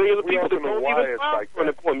 there's millions of people that don't why even it's file like for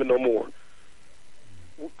unemployment no more.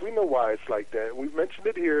 We know why it's like that. We've mentioned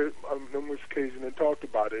it here on numerous occasions and talked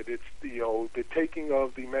about it. It's the taking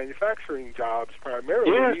of the manufacturing jobs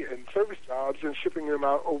primarily and service jobs and shipping them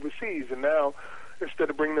out overseas. And now,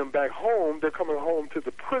 instead of bringing them back home, they're coming home to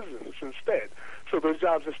the prisons instead. So those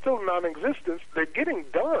jobs are still non-existent. They're getting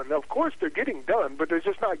done. Of course, they're getting done, but they're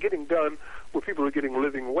just not getting done where people are getting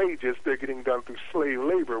living wages. They're getting done through slave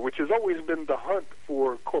labor, which has always been the hunt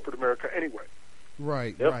for corporate America anyway.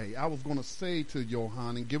 Right, right. I was going to say to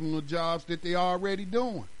Johan and give them the jobs that they already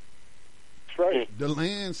doing. That's right. The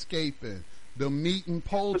landscaping, the meat and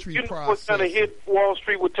poultry you know process. What kind of hit Wall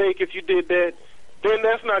Street would take if you did that? Then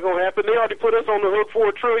that's not going to happen. They already put us on the hook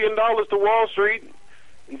for $1 trillion to Wall Street.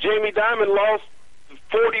 And Jamie Dimon lost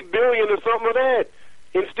 $40 billion or something of that,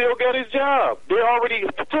 and still got his job. They already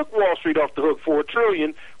took Wall Street off the hook for $1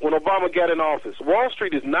 trillion when Obama got in office. Wall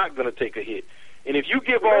Street is not going to take a hit. And if you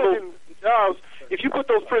give all those jobs, if you put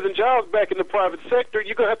those prison jobs back in the private sector,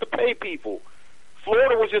 you're going to have to pay people.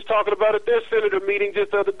 Florida was just talking about at their senator meeting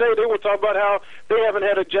just the other day. They were talking about how they haven't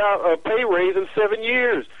had a pay raise in 7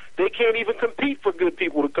 years. They can't even compete for good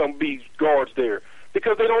people to come be guards there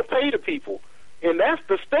because they don't pay the people. And that's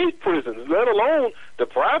the state prisons, let alone the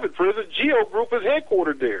private prisons. Geo Group is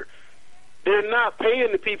headquartered there. They're not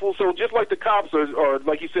paying the people, so just like the cops are,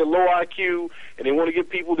 like you said, low IQ, and they want to get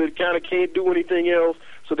people that kind of can't do anything else,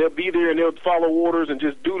 so they'll be there and they'll follow orders and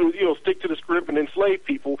just stick to the script and enslave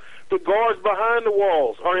people. The guards behind the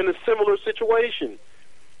walls are in a similar situation.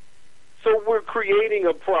 So we're creating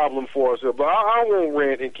a problem for ourselves. But I won't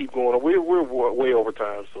rant and keep going. We're way over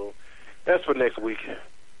time, so that's for next week.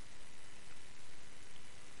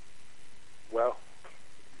 Well,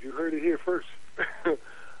 you heard it here first.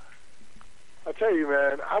 I tell you,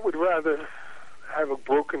 man, I would rather have a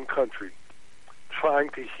broken country trying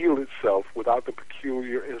to heal itself without the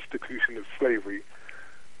peculiar institution of slavery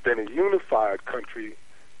than a unified country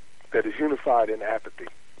that is unified in apathy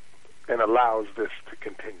and allows this to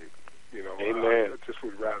continue. Amen. I just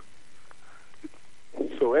would rather.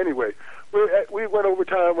 So anyway, we went over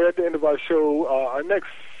time. We're at the end of our show. Our next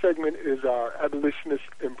segment is our abolitionist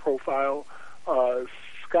in profile.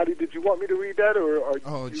 Scotty, did you want me to read that, or?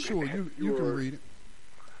 Sure. You can read it.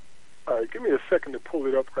 All right, give me a second to pull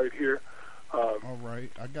it up right here. All right,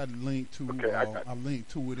 I got a link to. Okay, I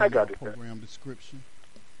linked to it in the program description.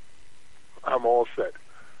 I'm all set.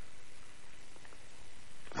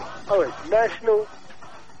 All right, National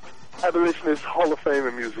Abolitionist Hall of Fame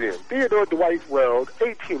and Museum. Theodore Dwight Weld,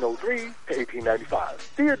 1803 to 1895.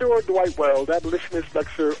 Theodore Dwight Weld, abolitionist,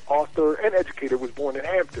 lecturer, author, and educator, was born in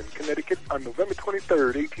Hampton, Connecticut on November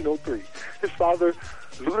 23rd, 1803. His father,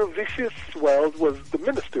 Ludovicius Weld, was the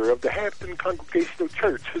minister of the Hampton Congregational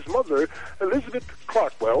Church. His mother, Elizabeth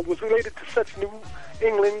Clark Weld, was related to such New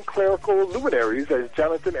England clerical luminaries as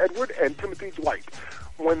Jonathan Edward and Timothy Dwight.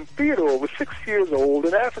 When Theodore was 6 years old,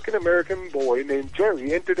 an African-American boy named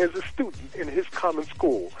Jerry entered as a student in his common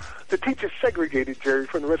school. The teacher segregated Jerry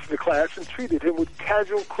from the rest of the class and treated him with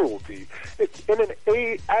casual cruelty. In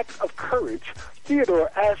an act of courage,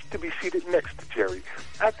 Theodore asked to be seated next to Jerry.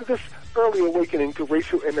 After this early awakening to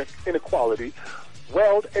racial inequality,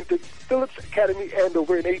 Weld entered Phillips Academy,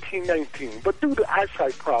 Andover in 1819, but due to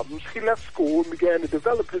eyesight problems, he left school and began to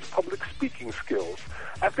develop his public speaking skills.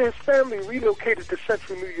 After his family relocated to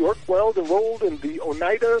central New York, Weld enrolled in the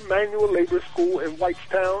Oneida Manual Labor School in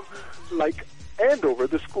Whitestown. Like Andover,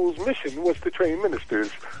 the school's mission was to train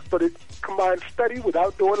ministers, but it combined study with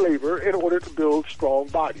outdoor labor in order to build strong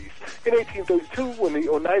bodies. In 1832, when the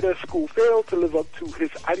Oneida School failed to live up to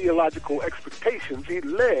his ideological expectations, he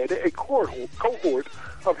led a cohort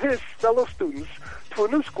of his fellow students to a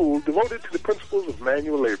new school devoted to the principles of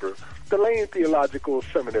manual labor, the Lane Theological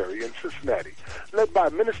Seminary in Cincinnati, led by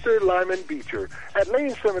Minister Lyman Beecher. At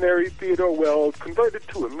Lane Seminary, Theodore Weld converted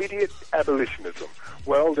to immediate abolitionism.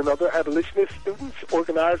 Weld and other abolitionist students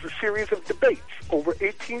organized a series of debates over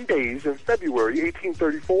 18 days in February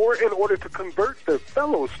 1834 in order to convert their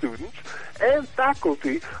fellow students and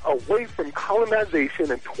faculty away from colonization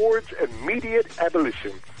and towards immediate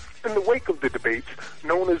abolition. In the wake of the debates,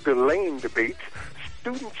 known as the Lane debates,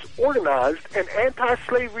 students organized an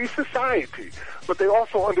anti-slavery society, but they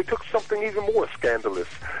also undertook something even more scandalous.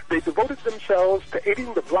 They devoted themselves to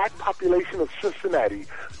aiding the black population of Cincinnati.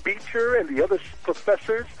 Beecher and the other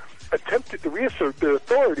professors attempted to reassert their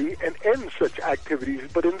authority and end such activities,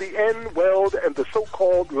 but in the end, Weld and the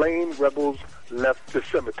so-called Lane rebels left the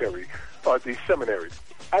seminary.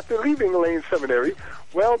 After leaving Lane Seminary,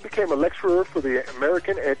 Weld became a lecturer for the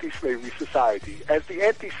American Anti-Slavery Society. As the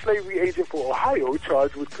anti-slavery agent for Ohio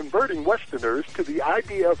charged with converting Westerners to the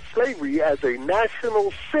idea of slavery as a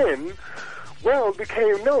national sin, Weld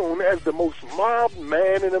became known as the most mobbed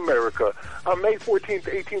man in America. On May 14,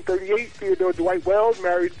 1838, Theodore Dwight Weld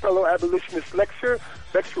married fellow abolitionist lecturer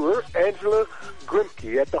Angela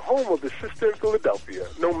Grimke at the home of the sister in Philadelphia.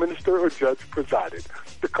 No minister or judge presided.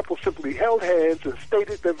 The couple simply held hands and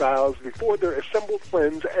stated their vows before their assembled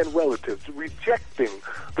friends and relatives, rejecting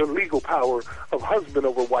the legal power of husband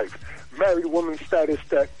over wife, married woman status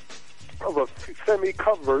that of a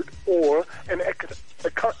semi-convert or an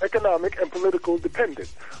economic economic and political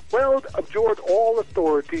dependence. Weld abjured all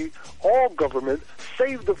authority, all government,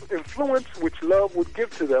 save the influence which love would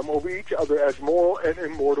give to them over each other as moral and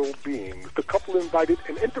immortal beings. The couple invited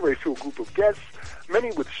an interracial group of guests,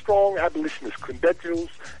 many with strong abolitionist credentials,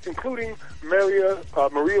 including Maria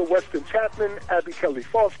Weston Chapman, Abby Kelly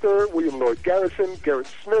Foster, William Lloyd Garrison, Garrett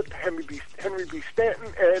Smith, Henry B.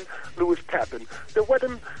 Stanton, and Lewis Tappan. The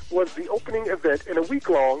wedding was the opening event in a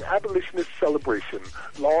week-long abolitionist celebration.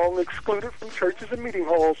 Long excluded from churches and meeting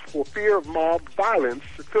halls for fear of mob violence,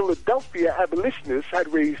 Philadelphia abolitionists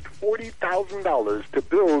had raised $40,000 to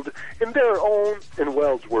build, in their own, in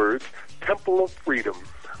Wells' words, Temple of Freedom.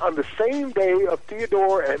 On the same day of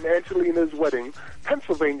Theodore and Angelina's wedding,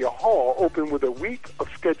 Pennsylvania Hall opened with a week of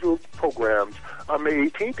scheduled programs. On May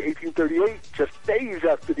 18, 1838, just days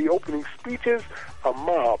after the opening speeches, a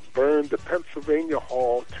mob burned the Pennsylvania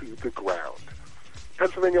Hall to the ground.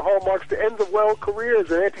 Pennsylvania Hall marks the end of Wells' career as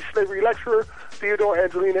an anti-slavery lecturer. Theodore,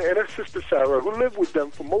 Angelina, and her sister Sarah, who lived with them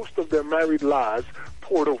for most of their married lives,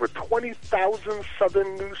 poured over 20,000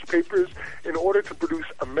 Southern newspapers in order to produce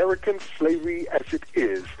American Slavery as It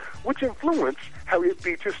Is, which influenced Harriet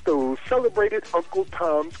Beecher Stowe's celebrated Uncle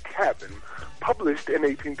Tom's Cabin, published in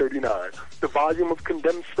 1839. The volume of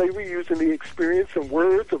condemned slavery using the experience and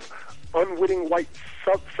words of unwitting white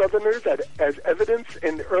Southerners as evidence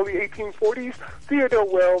in the early 1840s,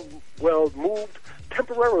 Theodore Wells moved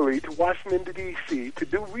temporarily to Washington, D.C. to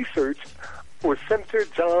do research for Senator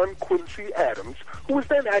John Quincy Adams, who was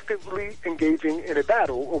then actively engaging in a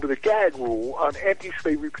battle over the gag rule on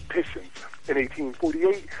anti-slavery petitions. In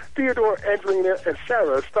 1848, Theodore, Angelina, and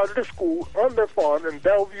Sarah started a school on their farm in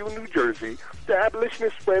Bellevue, New Jersey. Their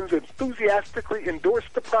abolitionist friends enthusiastically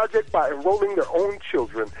endorsed the project by enrolling their own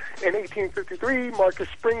children. In 1853, Marcus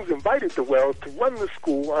Springs invited the Wells to run the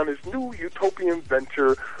school on his new utopian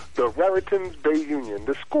venture, the Raritan's Bay Union.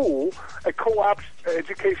 The school, a co-op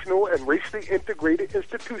educational and racially integrated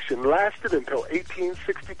institution, lasted until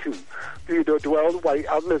 1862. Theodore Wells White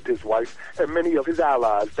outlived his wife and many of his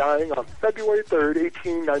allies, dying on February 3rd,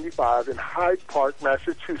 1895 in Hyde Park,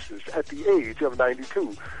 Massachusetts at the age of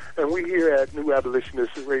 92. And we here at New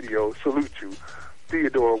Abolitionist Radio salute you,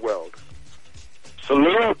 Theodore Wells.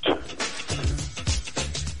 Salute.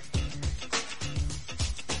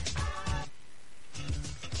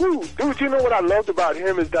 Dude, you know what I loved about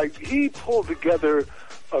him is that he pulled together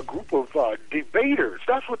a group of debaters.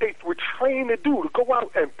 That's what they were trained to do, to go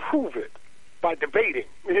out and prove it by debating.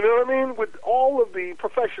 You know what I mean? With all of the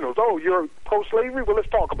professionals. Oh, you're pro-slavery? Well, let's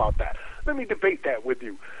talk about that. Let me debate that with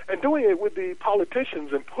you. And doing it with the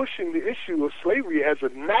politicians and pushing the issue of slavery as a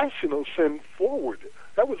national sin forward.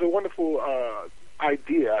 That was a wonderful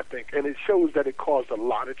idea, I think, and it shows that it caused a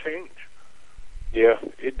lot of change. Yeah,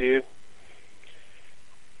 it did.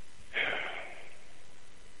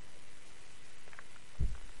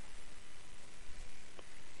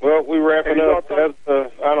 Well, we wrapping up.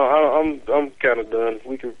 I'm kind of done.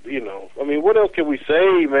 We could, I mean, what else can we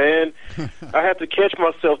say, man? I have to catch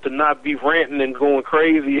myself to not be ranting and going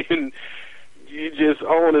crazy, and you just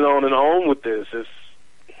on and on and on with this.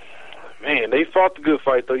 Man, they fought the good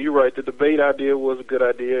fight, though. You're right. The debate idea was a good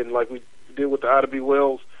idea, and like we did with the Ida B.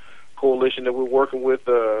 Wells coalition that we're working with,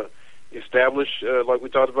 like we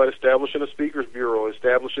talked about, establishing a speakers bureau,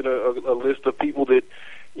 establishing a list of people that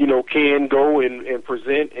can go and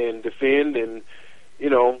present and defend, and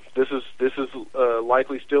this is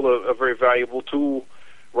likely still a very valuable tool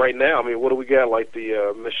right now. I mean, what do we got? Like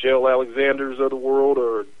the Michelle Alexanders of the world,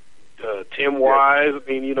 or Tim Wise. I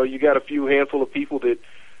mean, you got a few handful of people that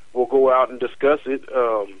will go out and discuss it.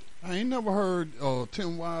 I ain't never heard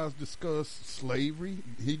Tim Wise discuss slavery.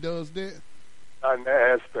 He does that? On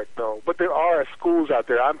that aspect, no. But there are schools out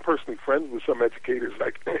there. I'm personally friends with some educators,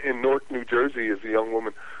 like in Newark, New Jersey, is a young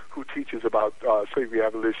woman who teaches about slavery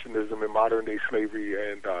abolitionism and modern-day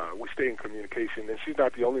slavery, and we stay in communication. And she's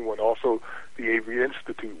not the only one. Also, the Avery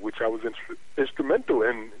Institute, which I was instrumental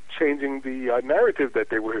in changing the narrative that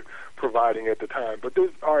they were providing at the time. But there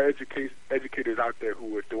are educators out there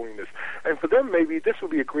who are doing this. And for them, maybe this would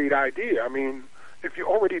be a great idea. I mean, if you're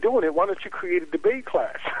already doing it, why don't you create a debate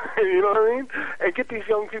class? You know what I mean? And get these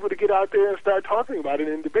young people to get out there and start talking about it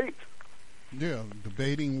in debates. Yeah,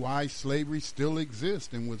 debating why slavery still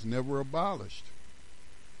exists and was never abolished.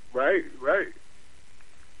 Right.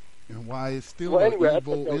 And why it's still an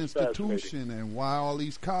evil institution, and why all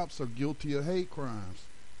these cops are guilty of hate crimes.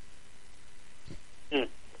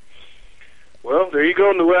 Well, there you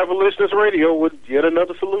go, New Abolitionist Radio with yet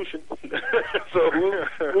another solution. So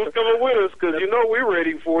who's coming with us? Because we're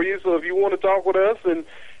ready for you. So if you want to talk with us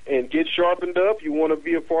and get sharpened up, you want to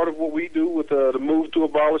be a part of what we do with the move to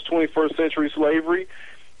abolish 21st century slavery,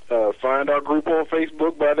 find our group on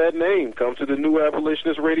Facebook by that name. Come to the New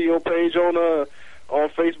Abolitionist Radio page on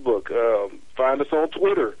Facebook. Find us on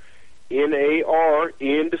Twitter, NAR,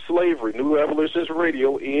 End Slavery, New Abolitionist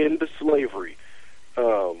Radio, End Slavery.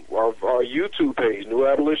 Our YouTube page, New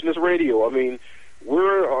Abolitionist Radio. I mean,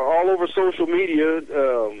 we're all over social media,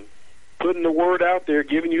 putting the word out there,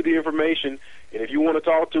 giving you the information. And if you want to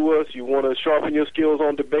talk to us, you want to sharpen your skills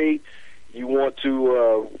on debate, you want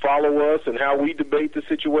to follow us and how we debate the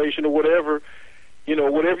situation or whatever,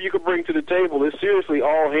 whatever you can bring to the table, it's seriously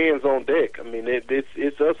all hands on deck. I mean,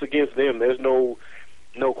 it's us against them. There's no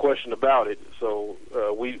question about it. So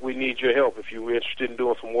we need your help if you're interested in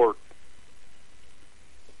doing some work.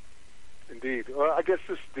 Indeed. Well, I guess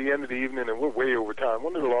this is the end of the evening, and we're way over time.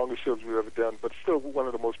 One of the longest shows we've ever done, but still one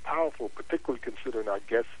of the most powerful, particularly considering our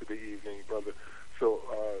guests for the evening, brother. So,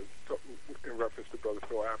 in reference to Brother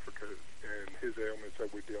Phil Africa and his ailments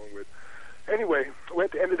that we're dealing with. Anyway, we're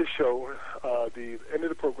at the end of the show, the end of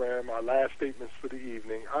the program, our last statements for the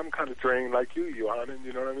evening. I'm kind of drained like you, Yohanan,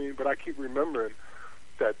 you know what I mean? But I keep remembering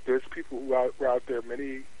that there's people who were out there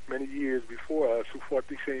many years before us who fought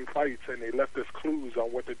these same fights, and they left us clues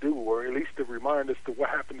on what to do, or at least to remind us to what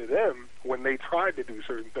happened to them when they tried to do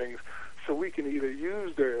certain things, so we can either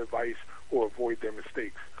use their advice or avoid their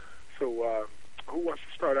mistakes. So who wants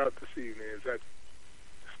to start out this evening? Is that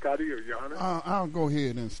Scotty or Johanna? I'll go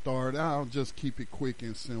ahead and start. I'll just keep it quick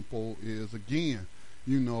and simple. Is, again,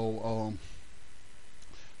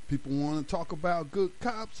 people want to talk about good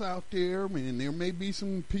cops out there, and there may be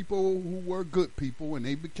some people who were good people and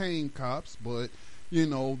they became cops, but,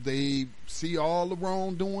 they see all the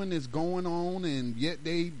wrongdoing that's going on, and yet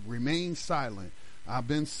they remain silent. I've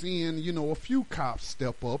been seeing, a few cops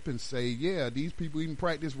step up and say, yeah, these people even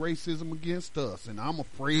practice racism against us, and I'm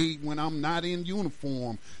afraid when I'm not in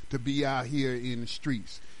uniform to be out here in the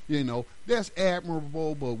streets. That's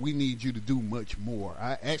admirable, but we need you to do much more.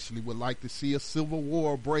 I actually would like to see a civil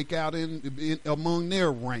war break out in among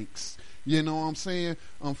their ranks. You know what I'm saying?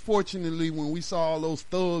 Unfortunately, when we saw all those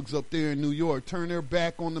thugs up there in New York turn their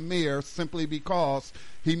back on the mayor simply because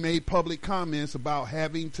he made public comments about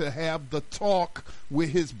having to have the talk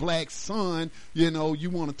with his black son, you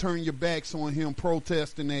want to turn your backs on him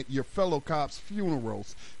protesting at your fellow cops'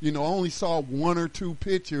 funerals. I only saw one or two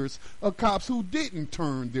pictures of cops who didn't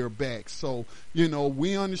turn their backs. So,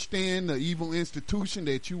 we understand the evil institution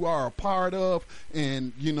that you are a part of,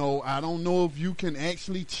 and, I don't know if you can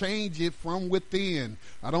actually change it from within.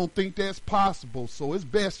 I don't think that's possible. So it's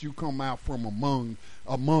best you come out from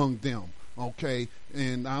among them. Okay,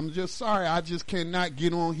 and I'm just sorry, I just cannot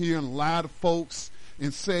get on here and lie to folks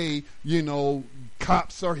and say,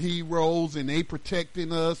 cops are heroes and they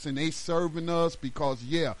protecting us and they serving us, because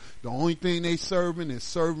the only thing they serving is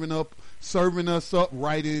serving us up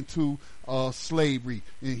right into slavery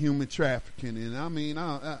and human trafficking. And I mean,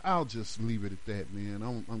 I'll just leave it at that,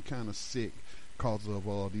 man. I'm kind of sick because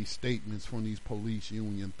of these statements from these police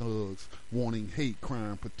union thugs wanting hate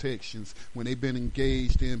crime protections when they've been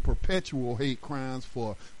engaged in perpetual hate crimes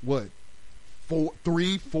for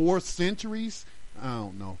 4 centuries? I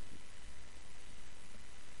don't know.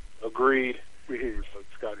 Agreed. We hear you,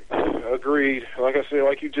 Scotty. Agreed. Like I said,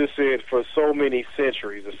 like you just said, for so many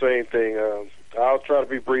centuries, the same thing. I'll try to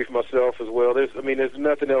be brief myself as well. There's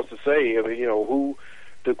nothing else to say. I mean,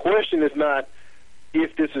 the question is not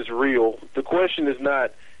if this is real. The question is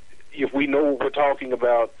not if we know what we're talking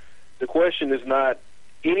about. The question is not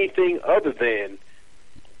anything other than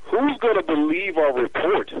who's going to believe our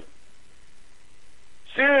report.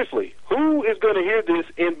 Seriously, who is going to hear this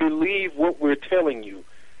and believe what we're telling you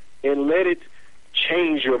and let it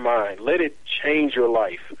change your mind? Let it change your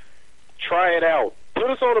life. Try it out. Put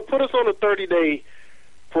us on a 30-day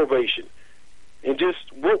probation, and just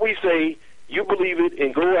what we say, you believe it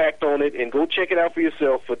and go act on it and go check it out for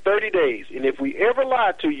yourself for 30 days. And if we ever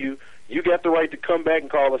lie to you, you got the right to come back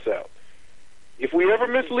and call us out. If we ever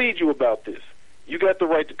mislead you about this, you got the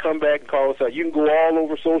right to come back and call us out. You can go all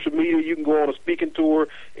over social media. You can go on a speaking tour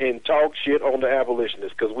and talk shit on the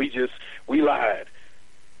abolitionists because we lied.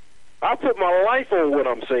 I put my life on what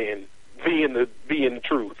I'm saying, being the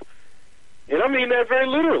truth. And I mean that very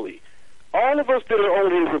literally. All of us that are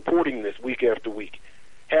on here reporting this week after week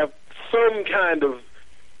have some kind of,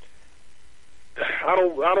 I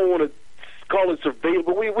don't want to call it surveillance,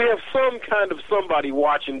 but we have some kind of somebody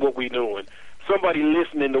watching what we're doing, somebody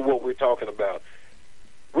listening to what we're talking about.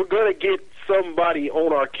 We're going to get somebody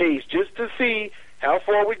on our case just to see how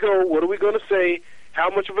far we go, what are we going to say, how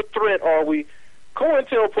much of a threat are we.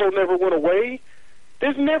 COINTELPRO never went away.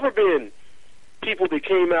 There's never been people that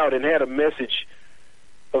came out and had a message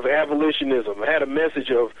of abolitionism, had a message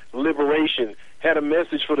of liberation, had a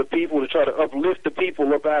message for the people to try to uplift the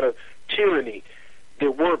people up out of tyranny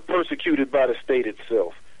that weren't persecuted by the state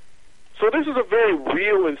itself. So this is a very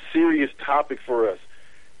real and serious topic for us.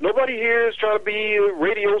 Nobody here is trying to be a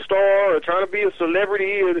radio star or trying to be a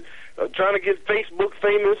celebrity or trying to get Facebook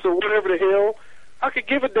famous or whatever the hell. I could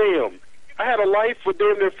give a damn. I had a life for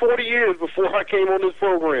damn near 40 years before I came on this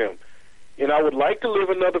program. And I would like to live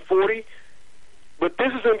another 40, but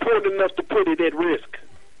this is important enough to put it at risk.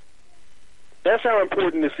 That's how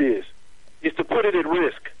important this is to put it at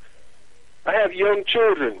risk. I have young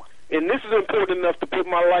children, and this is important enough to put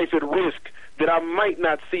my life at risk that I might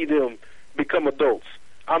not see them become adults.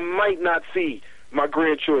 I might not see my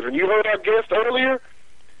grandchildren. You heard our guest earlier?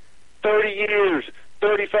 30 years,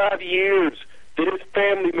 35 years that his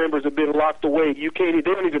family members have been locked away. They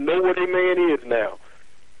don't even know where their man is now.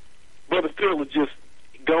 Brother Phil is just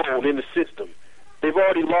gone in the system. They've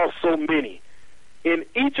already lost so many. And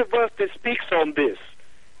each of us that speaks on this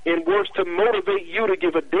and works to motivate you to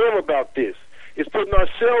give a damn about this is putting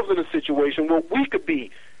ourselves in a situation where we could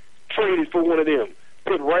be traded for one of them,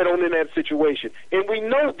 put right on in that situation. And we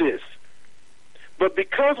know this. But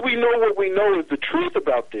because we know what we know is the truth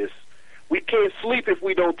about this, we can't sleep if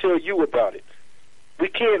we don't tell you about it. We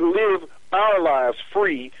can't live our lives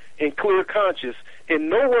free and clear conscious and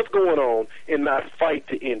know what's going on and not fight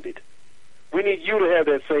to end it. We need you to have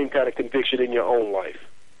that same kind of conviction in your own life.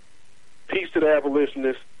 Peace to the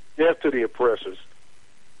abolitionists, death to the oppressors.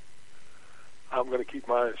 I'm going to keep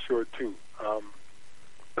mine short, too.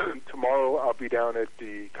 Tomorrow I'll be down at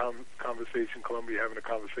the Conversation Columbia having a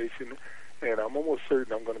conversation, and I'm almost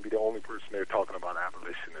certain I'm going to be the only person there talking about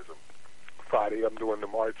abolitionism. Friday I'm doing the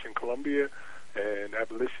march in Columbia, and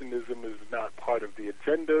abolitionism is not part of the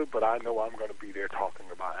agenda, but I know I'm going to be there talking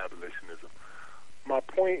about abolitionism. My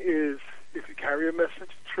point is, if you carry a message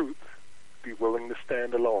of truth, be willing to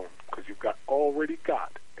stand alone, because you've already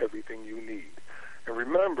got everything you need. And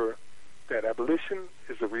remember that abolition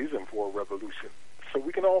is the reason for a revolution. So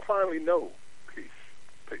we can all finally know. Peace.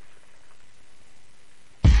 Peace.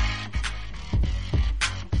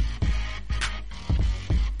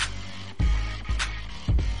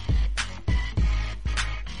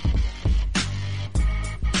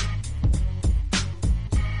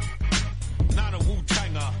 Not a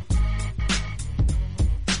Wu-Tanger.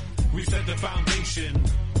 We set the foundation.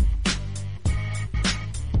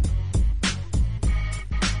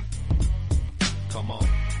 Come on.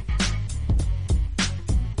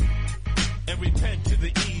 And repent to the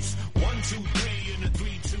east. 1, 2, 3 and a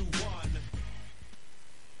 3, 2, 1.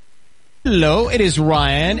 Hello, it is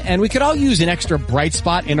Ryan, and we could all use an extra bright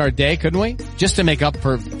spot in our day, couldn't we? Just to make up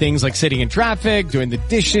for things like sitting in traffic, doing the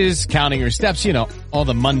dishes, counting your steps, all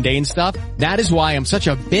the mundane stuff. That is why I'm such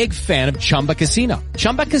a big fan of Chumba Casino.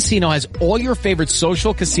 Chumba Casino has all your favorite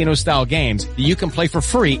social casino-style games that you can play for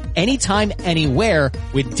free anytime, anywhere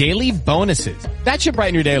with daily bonuses. That should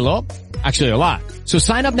brighten your day a little. Actually, a lot. So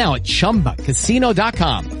sign up now at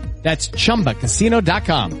ChumbaCasino.com. That's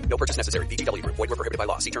ChumbaCasino.com. No purchase necessary. VGW Group. Void where prohibited by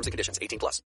law. See terms and conditions. 18+.